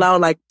that's what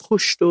now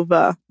pushed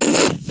over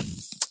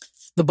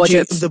the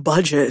budget. The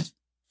budget.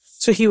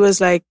 So he was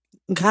like,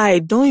 guy,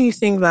 don't you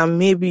think that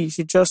maybe you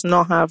should just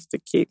not have the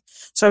cake?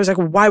 So I was like,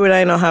 why would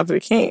I not have the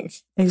cake?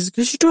 And he's like,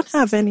 because you don't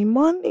have any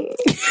money.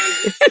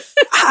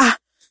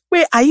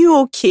 Wait, are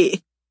you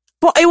okay?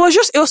 But it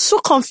was so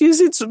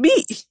confusing to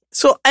me.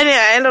 So anyway,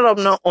 I ended up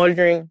not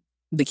ordering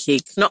the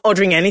cake. Not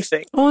ordering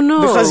anything. Oh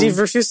no. Because he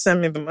refused to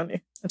send me the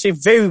money. Actually,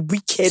 very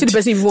wicked. See the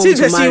person you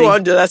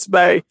want to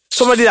marry.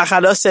 Somebody that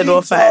had just said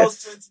off a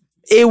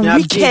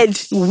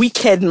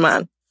wicked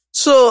man.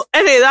 So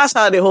anyway, that's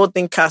how the whole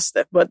thing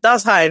casted. But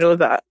that's how I know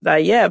that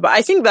yeah. But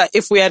I think that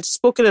if we had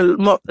spoken a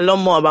lot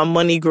more about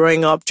money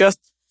growing up, just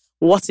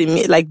what it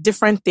means, like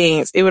different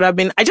things, it would have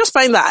been, I just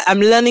find that I'm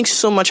learning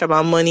so much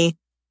about money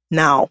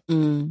now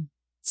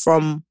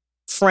from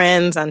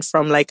friends and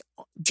from like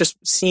just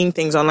seeing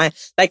things online,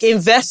 like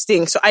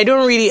investing. So I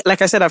don't really,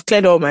 like I said, I've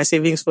cleared all my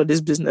savings for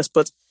this business,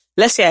 but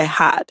let's say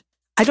I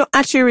don't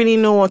actually really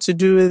know what to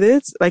do with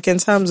it, like in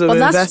terms of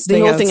investing. That's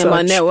the whole thing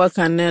about network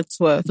and net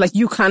worth. Like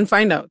you can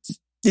find out.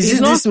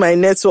 Is this my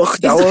network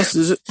that wants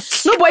to...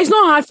 No, but it's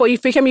not hard for you.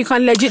 You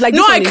can legit... Like,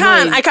 no, I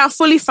can. I can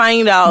fully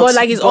find out. But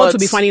like, it's all to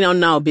be finding out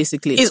now,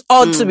 basically. It's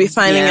all to be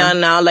finding out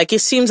now. Like, it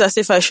seems as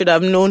if I should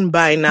have known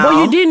by now.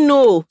 But you didn't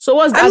know. So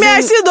what's that? I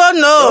still don't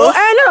know.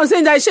 I'm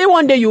saying that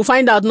one day you'll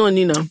find out, no,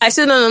 Nina. I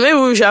said, no, maybe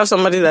we should have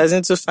somebody that's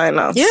into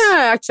finance.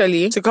 Yeah,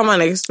 actually. To come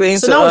and explain to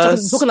us. So now we're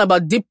talking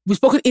about we've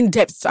spoken in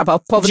depth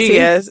about poverty.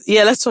 Yeah,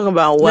 let's talk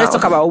about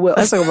wealth. But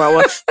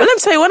let me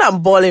tell you, when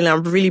I'm balling,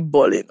 I'm really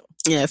balling.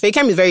 Yeah,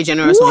 Fakem is very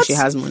generous when she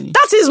has money.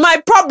 That is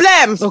my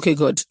problem. Okay,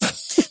 good.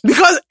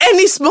 Because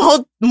any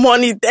small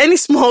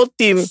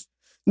thing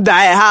that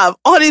I have,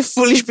 all these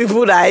foolish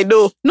people that I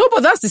know. No,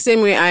 but that's the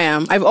same way I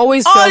am. I've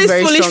always felt very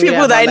strongly. All these foolish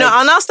people that I know.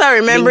 And I'll start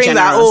remembering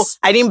that,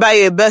 I didn't buy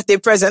you a birthday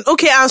present.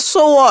 Okay, and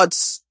so what?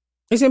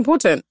 It's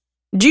important.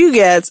 Do you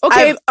get?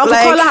 Okay, Uncle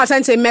Kola has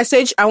sent a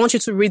message. I want you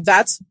to read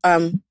that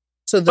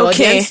to the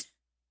audience.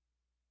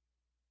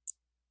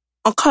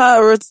 Uncle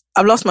Kola wrote,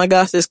 I've lost my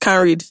glasses,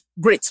 can't read.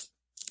 Great.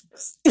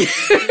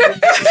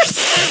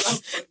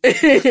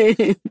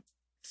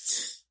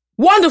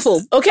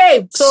 Wonderful.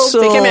 Okay,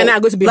 so Fakem and I are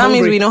going to be hungry.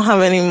 That means we don't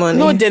have any money.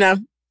 No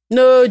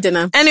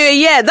dinner. Anyway,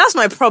 yeah, that's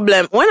my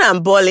problem. When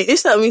I'm balling,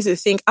 it's not me to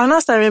think. I'll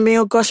not start remembering,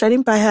 oh gosh, I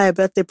didn't buy her a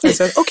birthday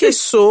present. Okay,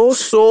 so.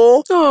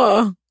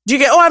 Do you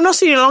get, I'm not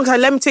seeing you in a long time.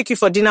 Let me take you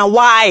for dinner.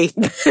 Why?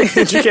 Do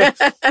you get,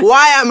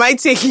 why am I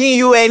taking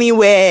you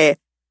anywhere?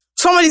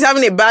 Somebody's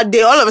having a bad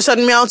day. All of a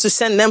sudden, me, I want to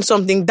send them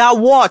something. That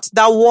what?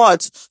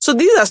 So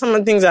these are some of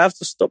the things I have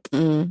to stop.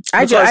 I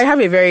have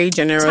a very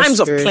generous times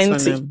of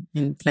plenty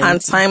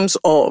and times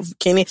of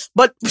kidney.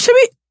 But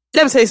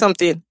let me tell you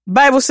something.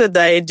 Bible said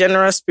that a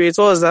generous spirit.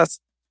 What was that?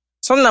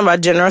 Something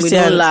about generosity.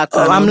 We don't lack.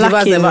 I'm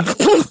lacking.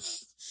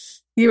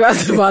 Give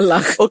us never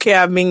lack. Okay,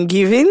 I've been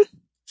giving.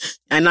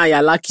 And now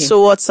you're lacking.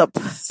 So what's up?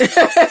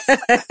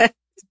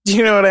 Do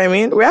you know what I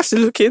mean? We have to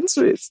look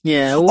into it.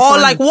 Yeah. Or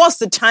like, what's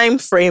the time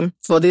frame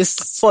for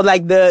this? For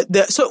like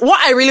so what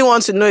I really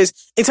want to know is,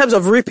 in terms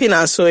of reaping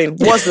and sowing,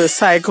 what's the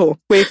cycle?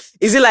 Wait,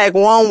 is it like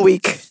 1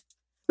 week?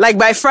 Like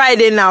by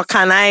Friday now,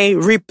 can I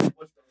reap?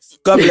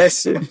 God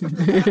bless you.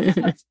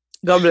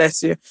 God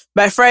bless you.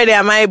 By Friday,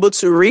 am I able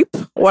to reap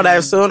what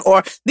I've sown?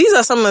 Or these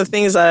are some of the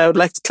things that I would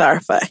like to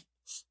clarify.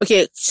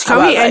 Okay.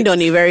 Can we end on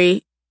a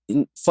very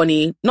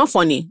funny, not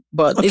funny,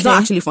 but it's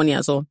not actually funny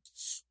at all.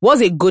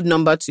 What's a good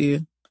number to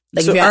you?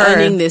 Like if you're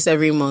earning this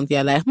every month,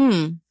 you're like,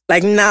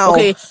 Like now.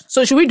 Okay,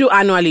 so should we do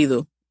annually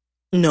though?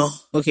 No.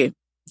 Okay.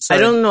 Sorry.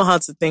 I don't know how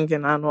to think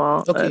in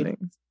annual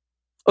earnings.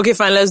 Okay,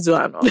 fine, let's do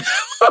annual.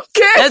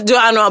 Okay. Let's do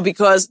annual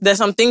because there's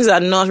some things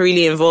that are not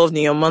really involved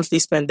in your monthly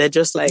spend. They're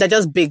just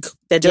big.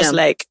 They're just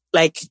like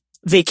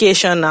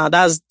vacation now.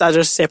 That's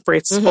just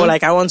separate. Or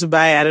like I want to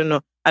buy, I don't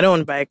know. I don't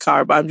want to buy a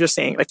car, but I'm just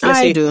saying, like, let's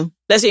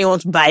say you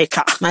want to buy a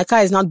car. My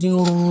car is not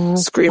doing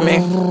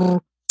screaming.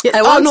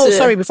 Yeah,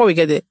 sorry, before we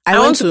get it. I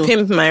want to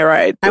pimp my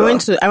ride. I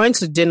went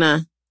to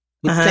dinner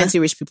with plenty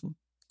rich people.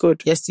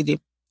 Good. Yesterday.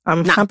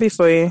 I'm happy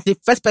for you. The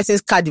first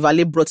person's car, the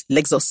valet brought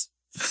Lexus.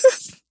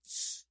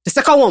 The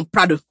second one,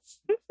 Prado.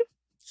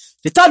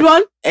 The third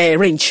one,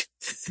 Range.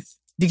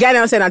 The guy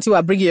now said, until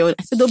I bring it on.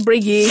 I said, don't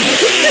bring it.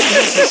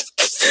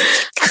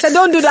 I said,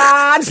 don't do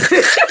that.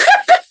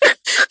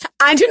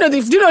 And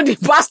the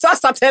pastor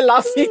started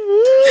laughing.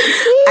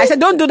 I said,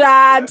 don't do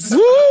that.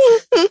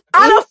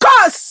 And of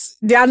course,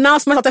 the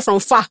announcement started from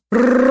far.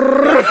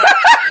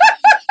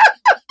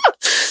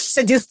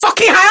 Said, this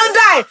fucking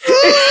Hyundai.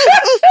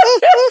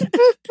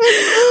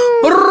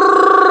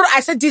 I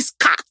said, this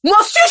car.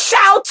 Must you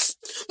shout?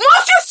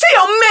 Must you see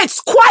your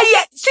mates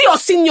quiet? See your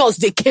seniors,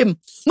 they came.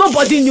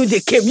 Nobody knew they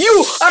came.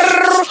 You,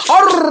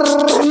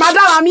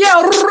 madam, I'm here.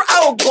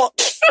 Oh, God.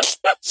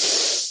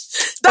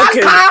 That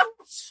car.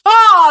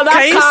 Oh, that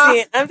Can car.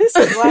 you see? And this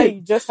is why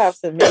you just have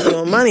to make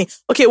more money.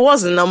 Okay,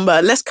 what's the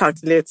number? Let's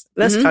calculate.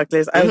 I was about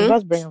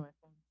to bring on my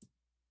phone.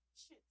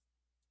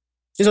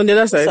 It's on the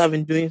other side. So I've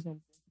been doing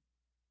something.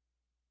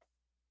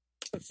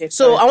 Okay,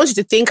 so I want you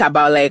to think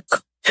about like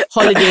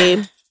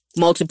holiday,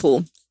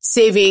 multiple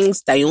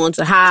savings that you want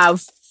to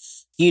have,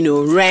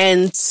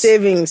 rent.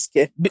 Savings.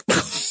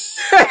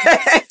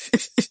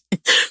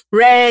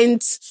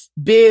 Rent,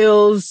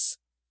 bills.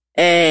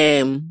 What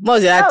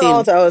was the other thing?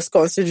 What I was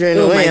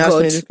considering when you asked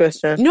me this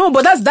question. No,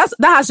 but that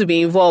has to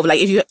be involved.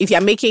 Like if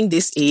you're making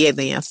this a year,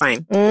 then you're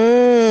fine.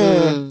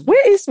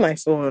 Where is my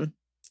phone?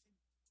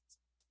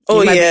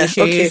 Oh yeah.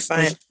 Okay,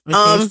 fine.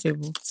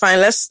 Fine.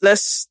 Let's.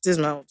 This is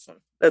my own phone.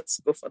 Let's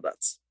go for that.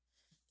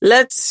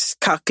 Let's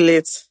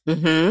calculate.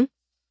 If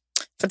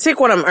I take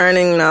what I'm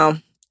earning now.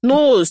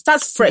 No,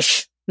 start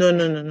fresh.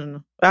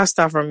 No. I'll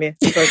start from here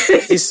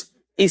because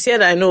it's here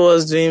that I know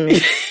what's doing me.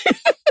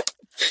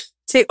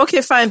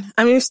 Okay, fine.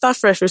 I mean, start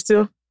fresh. We're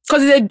still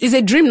because it's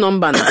a dream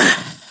number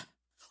now.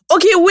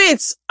 Okay,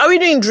 wait. Are we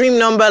doing dream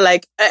number?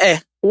 Like,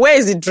 where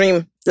is the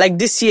dream? Like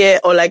this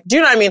year or like? Do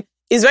you know what I mean?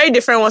 It's very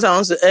different what I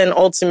want to earn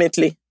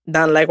ultimately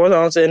than like what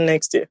I want to earn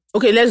next year.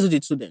 Okay, let's do the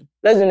two then.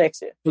 Let's do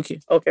next year.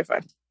 Okay,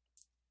 fine.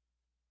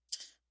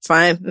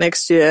 Fine,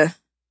 next year.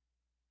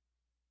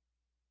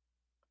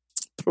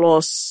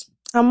 Plus,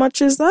 how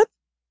much is that?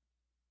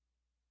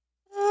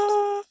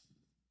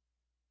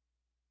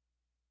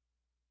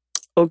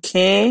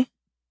 Okay.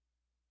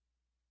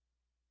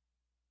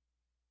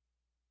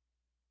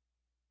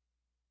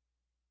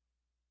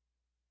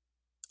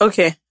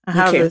 Okay, I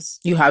have it.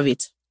 You have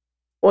it.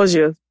 What's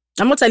yours?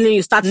 I'm not telling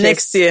you start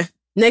next year.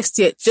 Next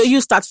year. So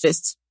you start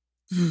first.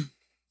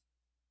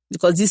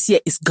 Because this year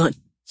is gone.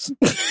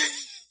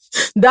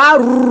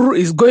 That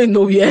is going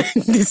nowhere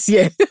this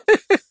year.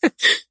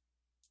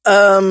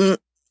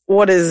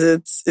 What is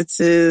it? It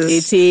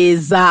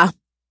is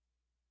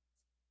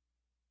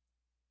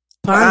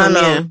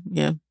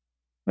yeah.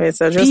 Wait,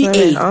 so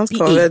I'll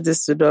convert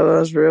this to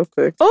dollars real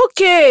quick.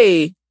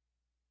 Okay.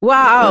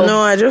 Wow.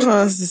 No, I just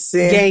want to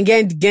see.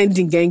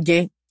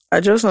 Gang. I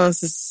just want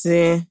to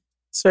see.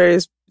 Sorry,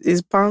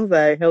 it's pounds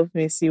that help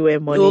me see where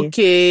money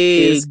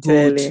is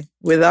clearly.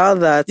 Without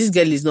that, this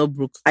girl is not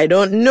broke. I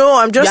don't know.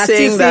 I'm just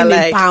saying that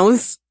like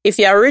pounds. If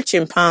you're rich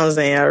in pounds,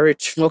 then you're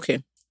rich.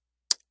 Okay.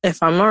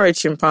 If I'm not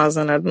rich in pounds,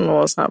 then I don't know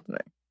what's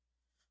happening.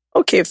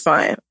 Okay,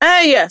 fine.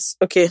 Yes.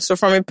 Okay, so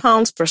from a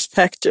pounds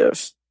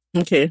perspective,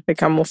 okay, we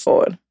can move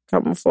forward.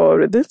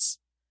 With this.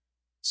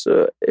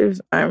 So if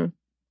I'm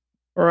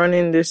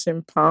running this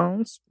in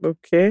pounds,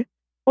 okay.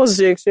 What's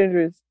the exchange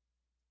rate?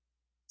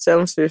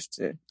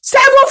 750.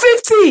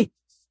 750.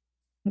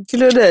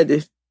 Kilo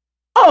daddy.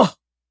 Oh,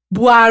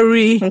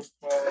 Buhari.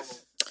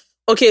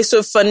 Okay,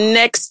 so for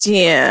next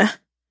year,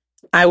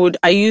 I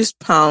use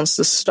pounds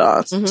to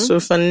start. So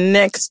for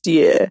next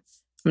year,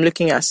 I'm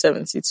looking at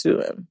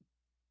 72.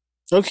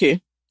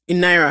 Okay, in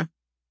naira.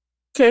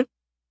 Okay,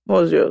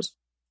 what was yours?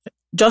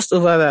 Just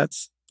over that,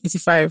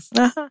 85.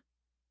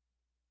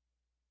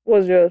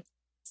 What's yours?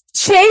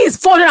 Chase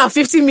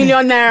 450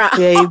 million naira.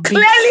 Yeah,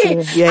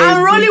 clearly,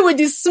 I'm rolling with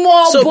this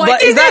small boy.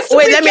 But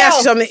let me ask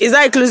you something. Is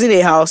that including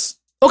a house?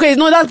 Okay,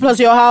 no, that's plus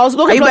your house.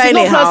 Okay, are you buying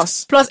a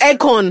house? Plus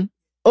aircon.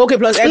 Okay,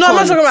 plus aircon. No, I'm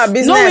not talking about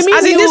business. No,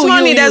 as in this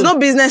money, there's no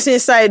business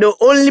inside though.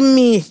 Only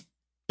me.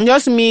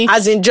 Just me.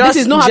 As in just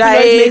this is not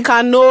happiness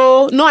maker.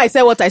 No, I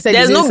said what I said.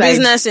 There's no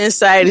business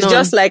inside. It's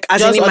just like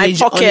as in my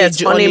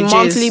pocket on a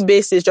monthly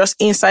basis, just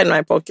inside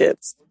my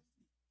pockets.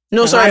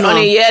 No, sorry, on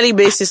a yearly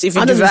basis. If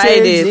you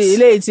divide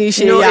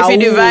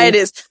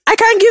it, I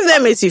can give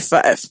them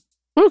 85.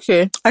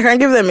 Okay, I can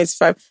give them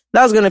 85.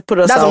 That's gonna put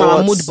us. That's on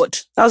our mood board.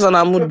 That's on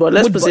our mood board.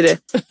 Let's put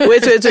it there.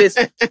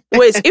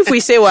 Wait. If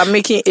we say we're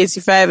making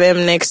 85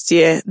 next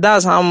year,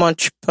 that's how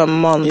much per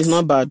month? It's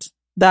not bad.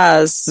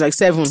 That's like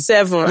 7.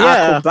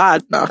 Yeah,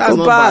 bad. That's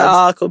not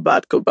bad. Cool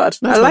bad.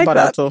 I like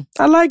that. At all.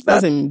 I like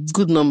that. That's a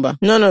good number.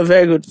 No,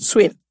 very good.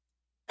 Sweet,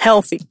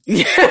 healthy.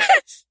 Yeah,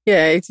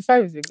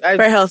 85 is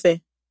very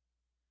healthy.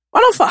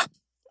 What offer?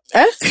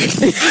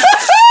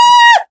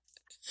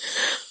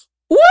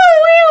 Wee.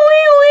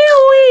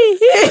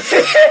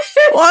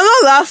 We're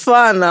not that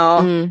far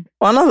now.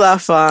 We're not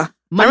that far.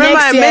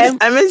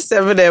 I made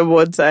 7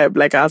 one time,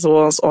 like as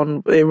once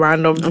on a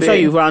random thing. I'm sure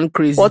you ran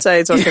crazy. What are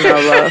you talking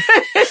about?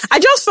 I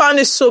just found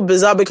it so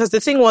bizarre because the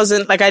thing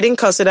wasn't, like, I didn't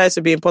consider it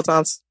to be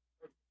important.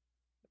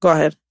 Go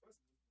ahead.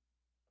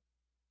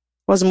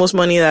 What's the most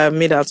money that I've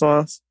made at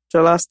once?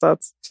 Your last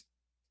start?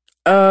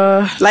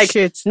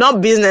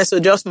 Not business, so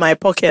just my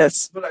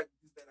pockets.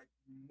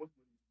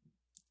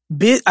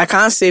 I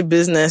can't say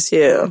business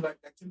here.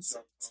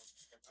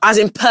 As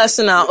in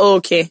personal. Oh,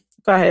 okay.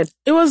 Go ahead.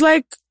 It was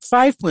like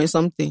 5 point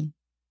something.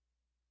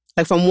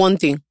 Like from one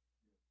thing.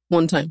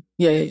 One time.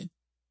 Yeah.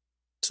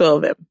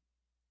 12 M.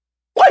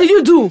 What did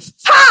you do?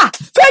 Ha!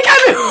 Fake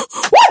me!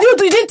 What did you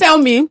do? You didn't tell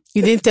me.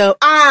 You didn't tell.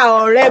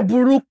 Ore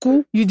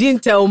buruku. You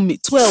didn't tell me.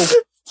 12.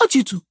 What did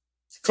you do?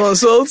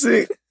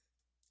 Consulting.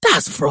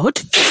 That's fraud.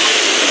 That's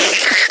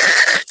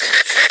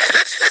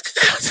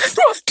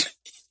fraud.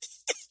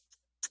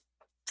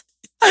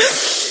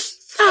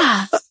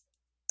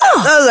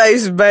 That's why I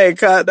used to buy a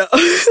car now.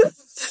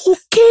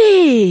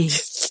 Okay.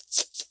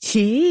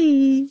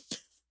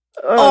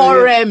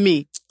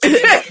 Oremi.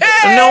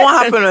 No,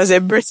 what happened was a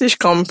British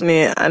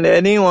company and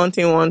they didn't want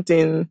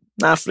in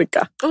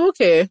Africa.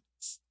 Okay.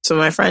 So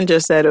my friend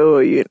just said,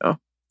 they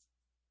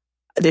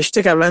should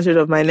take advantage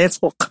of my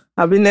network.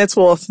 I've been net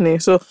worth.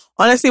 So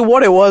honestly,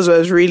 what it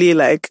was really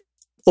like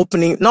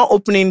not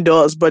opening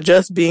doors, but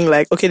just being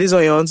like, okay, this is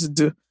what you want to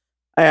do.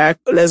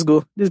 Let's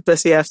go. This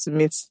person you have to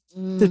meet.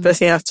 This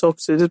person you have to talk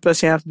to. This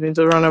person you have to meet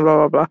to run, blah,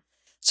 blah, blah.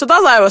 So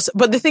that's why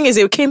but the thing is,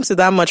 it came to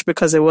that much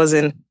because it was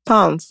in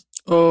pounds.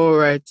 Oh,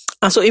 right.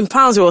 And so in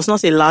pounds, it was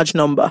not a large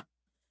number.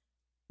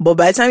 But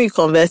by the time you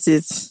convert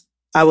it,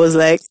 I was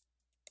like,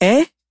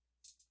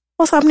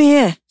 what's happening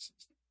here?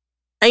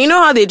 And you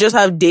know how they just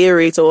have day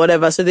rates or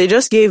whatever? So they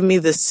just gave me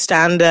the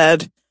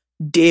standard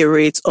day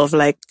rate of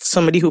like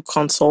somebody who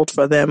consult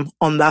for them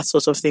on that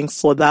sort of thing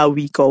for that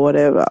week or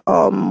whatever.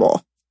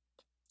 I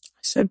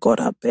said, God,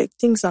 I beg,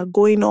 things are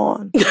going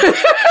on.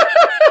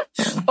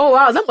 Oh,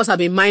 wow, that must have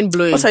been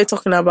mind-blowing. What are you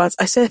talking about?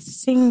 I said,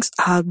 things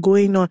are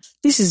going on.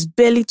 This is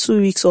barely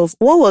 2 weeks of,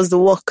 what was the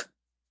work?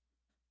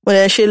 When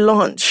I say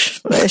lunch,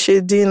 when I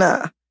say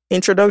dinner,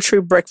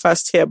 introductory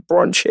breakfast here,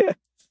 brunch here.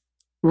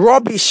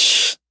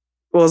 Rubbish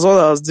was all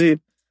I was doing.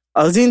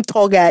 I was doing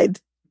tour guide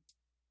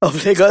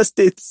of Lagos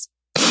State.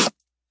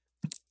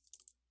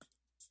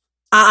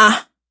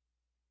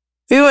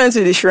 We went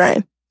to the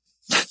shrine.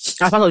 As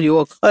part of your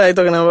work. What are you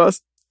talking about?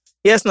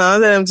 Yes, now I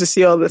wanted them to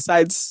see all the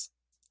sides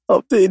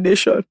of the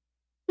nation.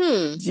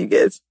 You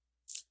get?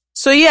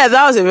 So yeah,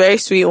 that was a very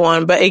sweet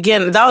one. But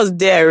again, that was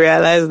there I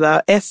realized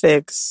that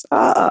FX.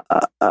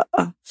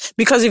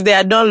 Because if they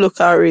had done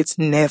local rates,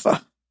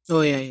 never.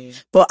 Oh yeah.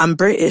 But I'm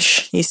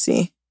British, you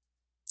see.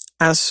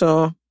 And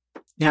so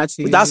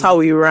that's how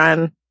we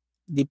ran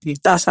the P.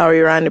 That's how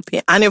we ran the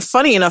P. And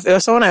funny enough, it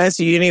was someone I went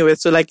to uni with.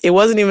 So like, it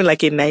wasn't even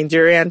like a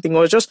Nigerian thing. It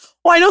was just,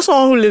 I know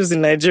someone who lives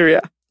in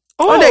Nigeria.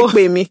 Oh, they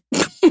pay me.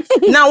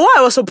 Now, what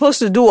I was supposed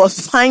to do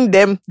was find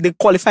them the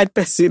qualified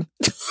person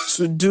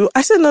to do.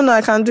 I said, no,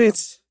 I can't do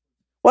it.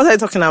 What are you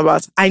talking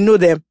about? I know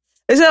them.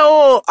 They said,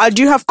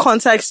 do you have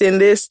contacts in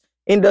this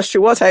industry?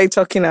 What are you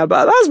talking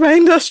about? That's my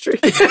industry.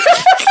 That's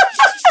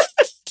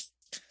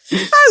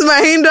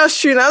my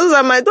industry. Now,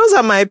 those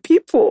are my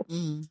people.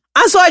 And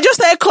so I just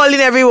started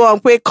calling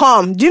everyone. Wait,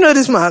 come. Do you know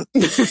this man?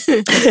 They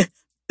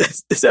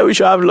said we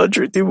should have lunch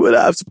with him, but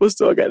I'm supposed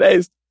to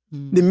organize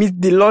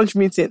the lunch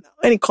meeting.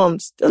 When he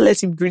comes, don't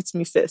let him greet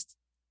me first.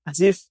 As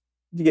if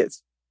you get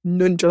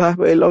known each other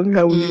for a long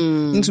time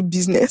into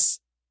business.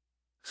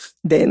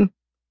 Then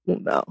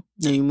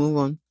you move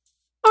on.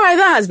 All right,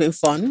 that has been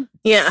fun.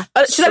 Yeah.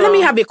 Let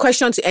me have a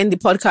question to end the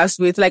podcast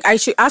with? Like, I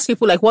should ask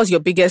people, like, what's your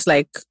biggest,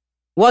 like,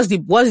 what's the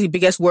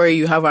biggest worry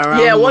you have around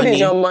money? What is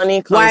your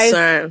money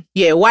concern?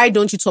 Why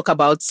don't you talk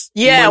about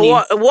money?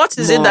 What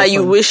is it that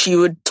you wish you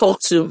would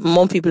talk to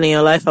more people in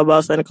your life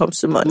about when it comes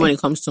to money? When it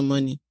comes to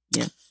money,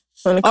 yeah.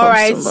 All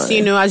right,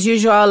 as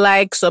usual,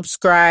 like,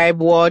 subscribe,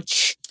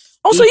 watch.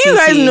 Also, ETC. you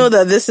guys know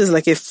that this is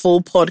like a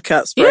full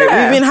podcast, right?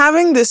 Yeah. We've been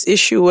having this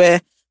issue where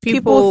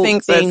people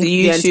think that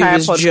the YouTube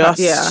is podcast,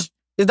 just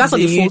that's not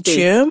the full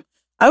YouTube. Thing.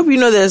 I hope you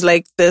know there's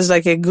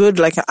a good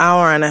an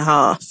hour and a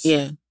half.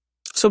 Yeah.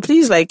 So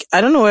please, I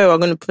don't know where we're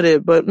going to put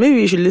it, but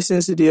maybe you should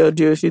listen to the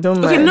audio if you don't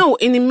mind. Okay, no,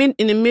 in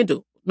the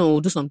middle. No,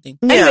 do something.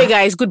 Yeah. Anyway,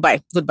 guys,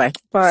 goodbye.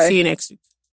 Bye. See you next week.